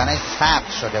نشستنش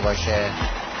ثبت شده باشه.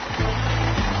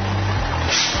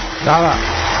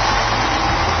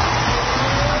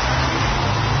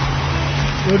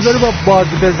 داره با باد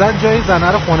بزن جای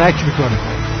زنه رو خنک میکنه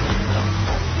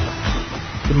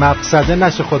که مقصده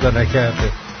نشه، خدا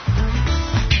نکرده.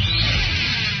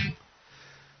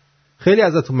 خیلی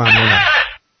ازتون ممنونم،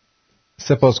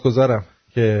 سپاسگزارم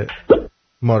که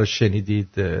ما رو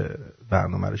شنیدید،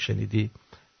 برنامه رو شنیدی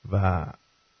و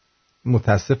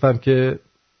متاسفم که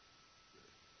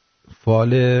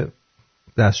فال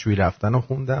دستشویی رفتن رو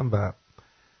خوندم و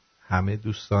همه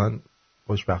دوستان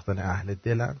خوشبختانه اهل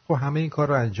دلن. خب همه این کار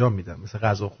رو انجام میدن، مثل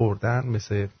غذا خوردن،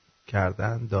 مثل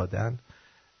کردن، دادن،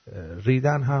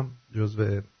 ریدن هم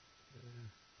جزو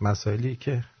مسائلی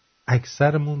که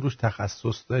اکثرمون روش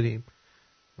تخصص داریم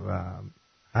و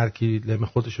هر کی لم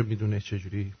خودش رو میدونه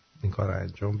چجوری این کار رو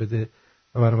انجام بده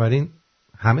و بنابراین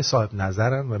همه صاحب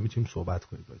نظرن و میتونیم صحبت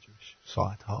کنیم راجبش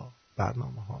ساعتها،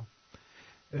 برنامه ها.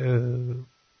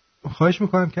 خواهش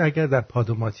میکنم که اگر در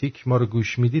پادوماتیک ما رو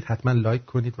گوش میدید حتما لایک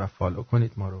کنید و فالو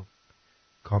کنید ما رو،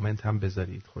 کامنت هم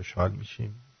بذارید، خوشحال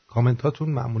میشیم. کامنتاتون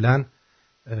معمولا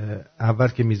اول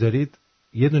که میذارید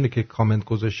یه دونه که کامنت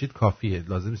گذاشتید کافیه،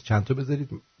 لازم نیست چند تا بذارید،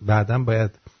 بعداً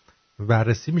باید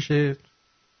بررسی میشه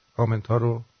کامنت ها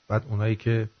رو، بعد اونایی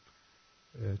که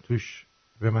توش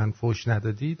به من فوش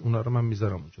ندادید اونا رو من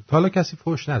میذارم اونجا. تا حالا کسی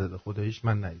فوش نداده، خداییش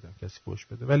من ندیدم کسی فوش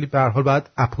بده، ولی به هر حال باید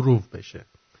اپروو بشه.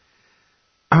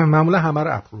 معمولا همه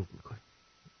رو اپروو میکنیم.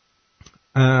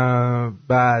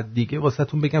 بعد دیگه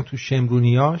واسهتون بگم تو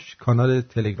شمرونیاش کانال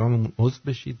تلگراممون عضو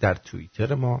بشید، در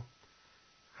توییتر ما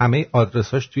همه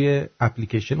آدرساش توی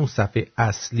اپلیکیشن اون صفحه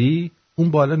اصلی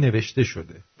اون بالا نوشته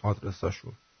شده،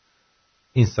 آدرساشون،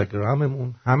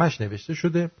 اینستاگراممون همش نوشته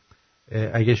شده.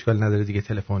 اگه اشکال نداره دیگه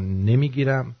تلفن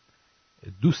نمیگیرم.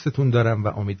 دوستتون دارم و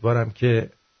امیدوارم که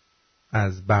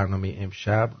از برنامه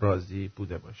امشب راضی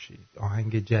بوده باشید.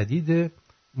 آهنگ جدید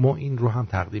ما این رو هم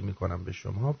تقدیم میکنم به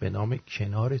شما به نام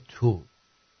کنار تو.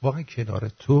 واقعا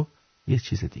کنار تو یه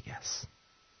چیز دیگه است.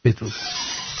 بدرود،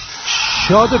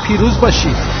 شاد و پیروز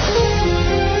باشید.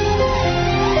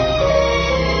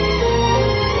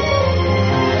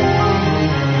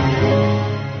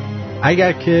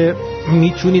 اگر که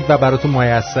میتونید و براتون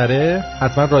میسره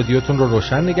حتما رادیوتون رو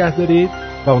روشن نگه دارید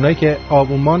و اونایی که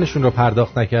آبونمانشون رو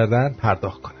پرداخت نکردن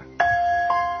پرداخت کنن.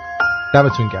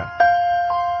 دمتون گرم.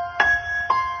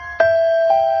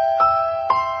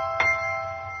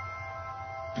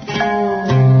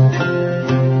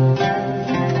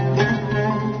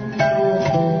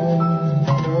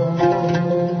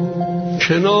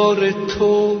 کنار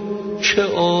تو چه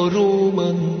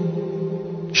آرومم،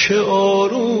 چه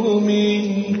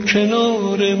آرومی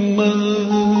کنار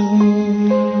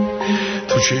من.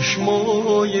 تو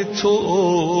چشمای تو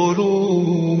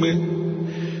آرومه،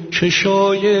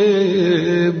 چشای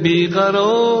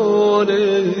بیقرار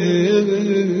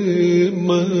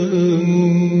من.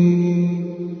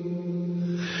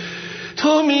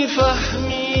 تو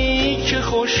میفهمی که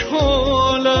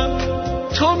خوشحالم،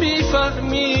 تو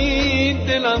میفهمی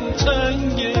دلم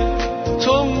تنگه،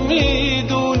 تو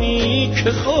میدونی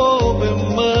که خواب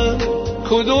من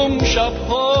کدوم شب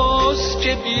هاست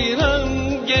که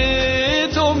بیرنگه.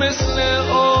 تو مثل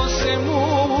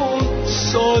آسمون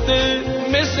ساده،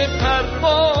 مثل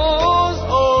پرواز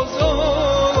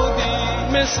آزادی،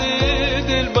 مثل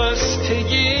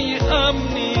دلبستگی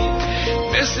امنی،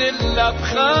 مثل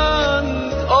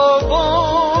لبخند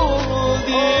آبادی.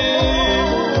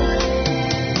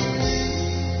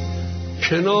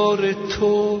 کنار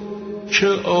تو چه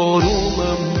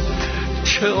آرومم،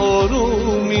 چه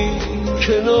آرومی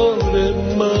کنار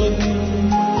من.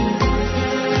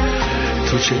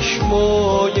 تو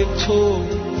چشمای تو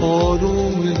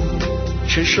آرومه،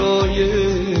 چشای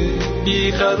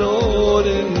بیقرار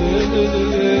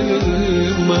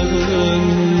من.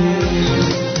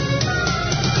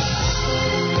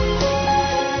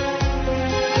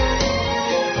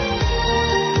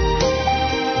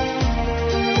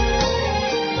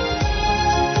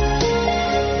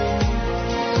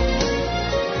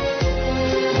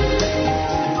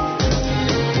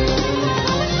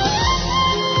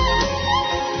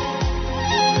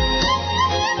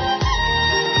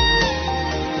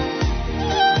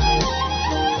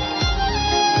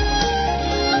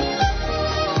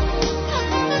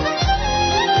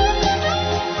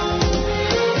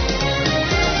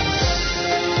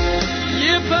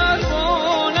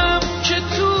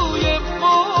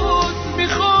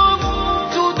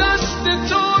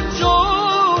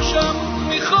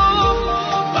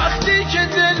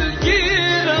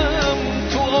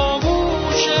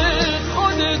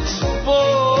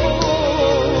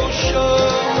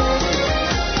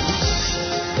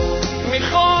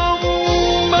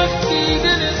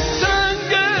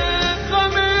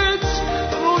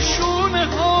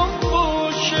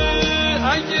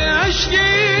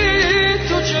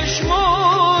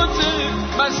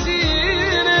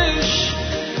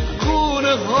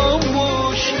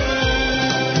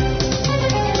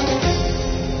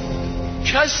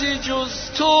 کسی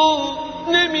جز تو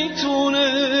نمیتونه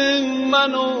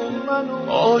منو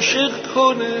عاشق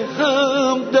کنه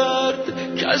هم درد.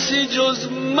 کسی جز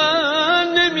من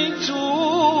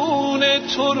نمیتونه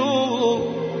تو رو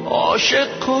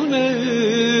عاشق کنه.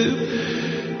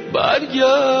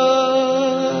 برگرد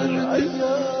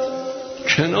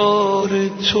کنار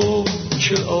تو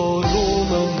چه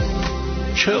آرومم،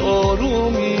 چه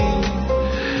آرومی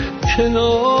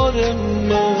کنار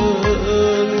من.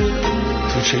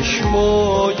 تو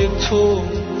چشمای تو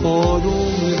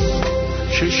آرومه،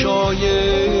 چشای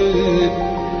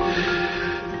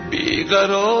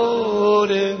بیقرار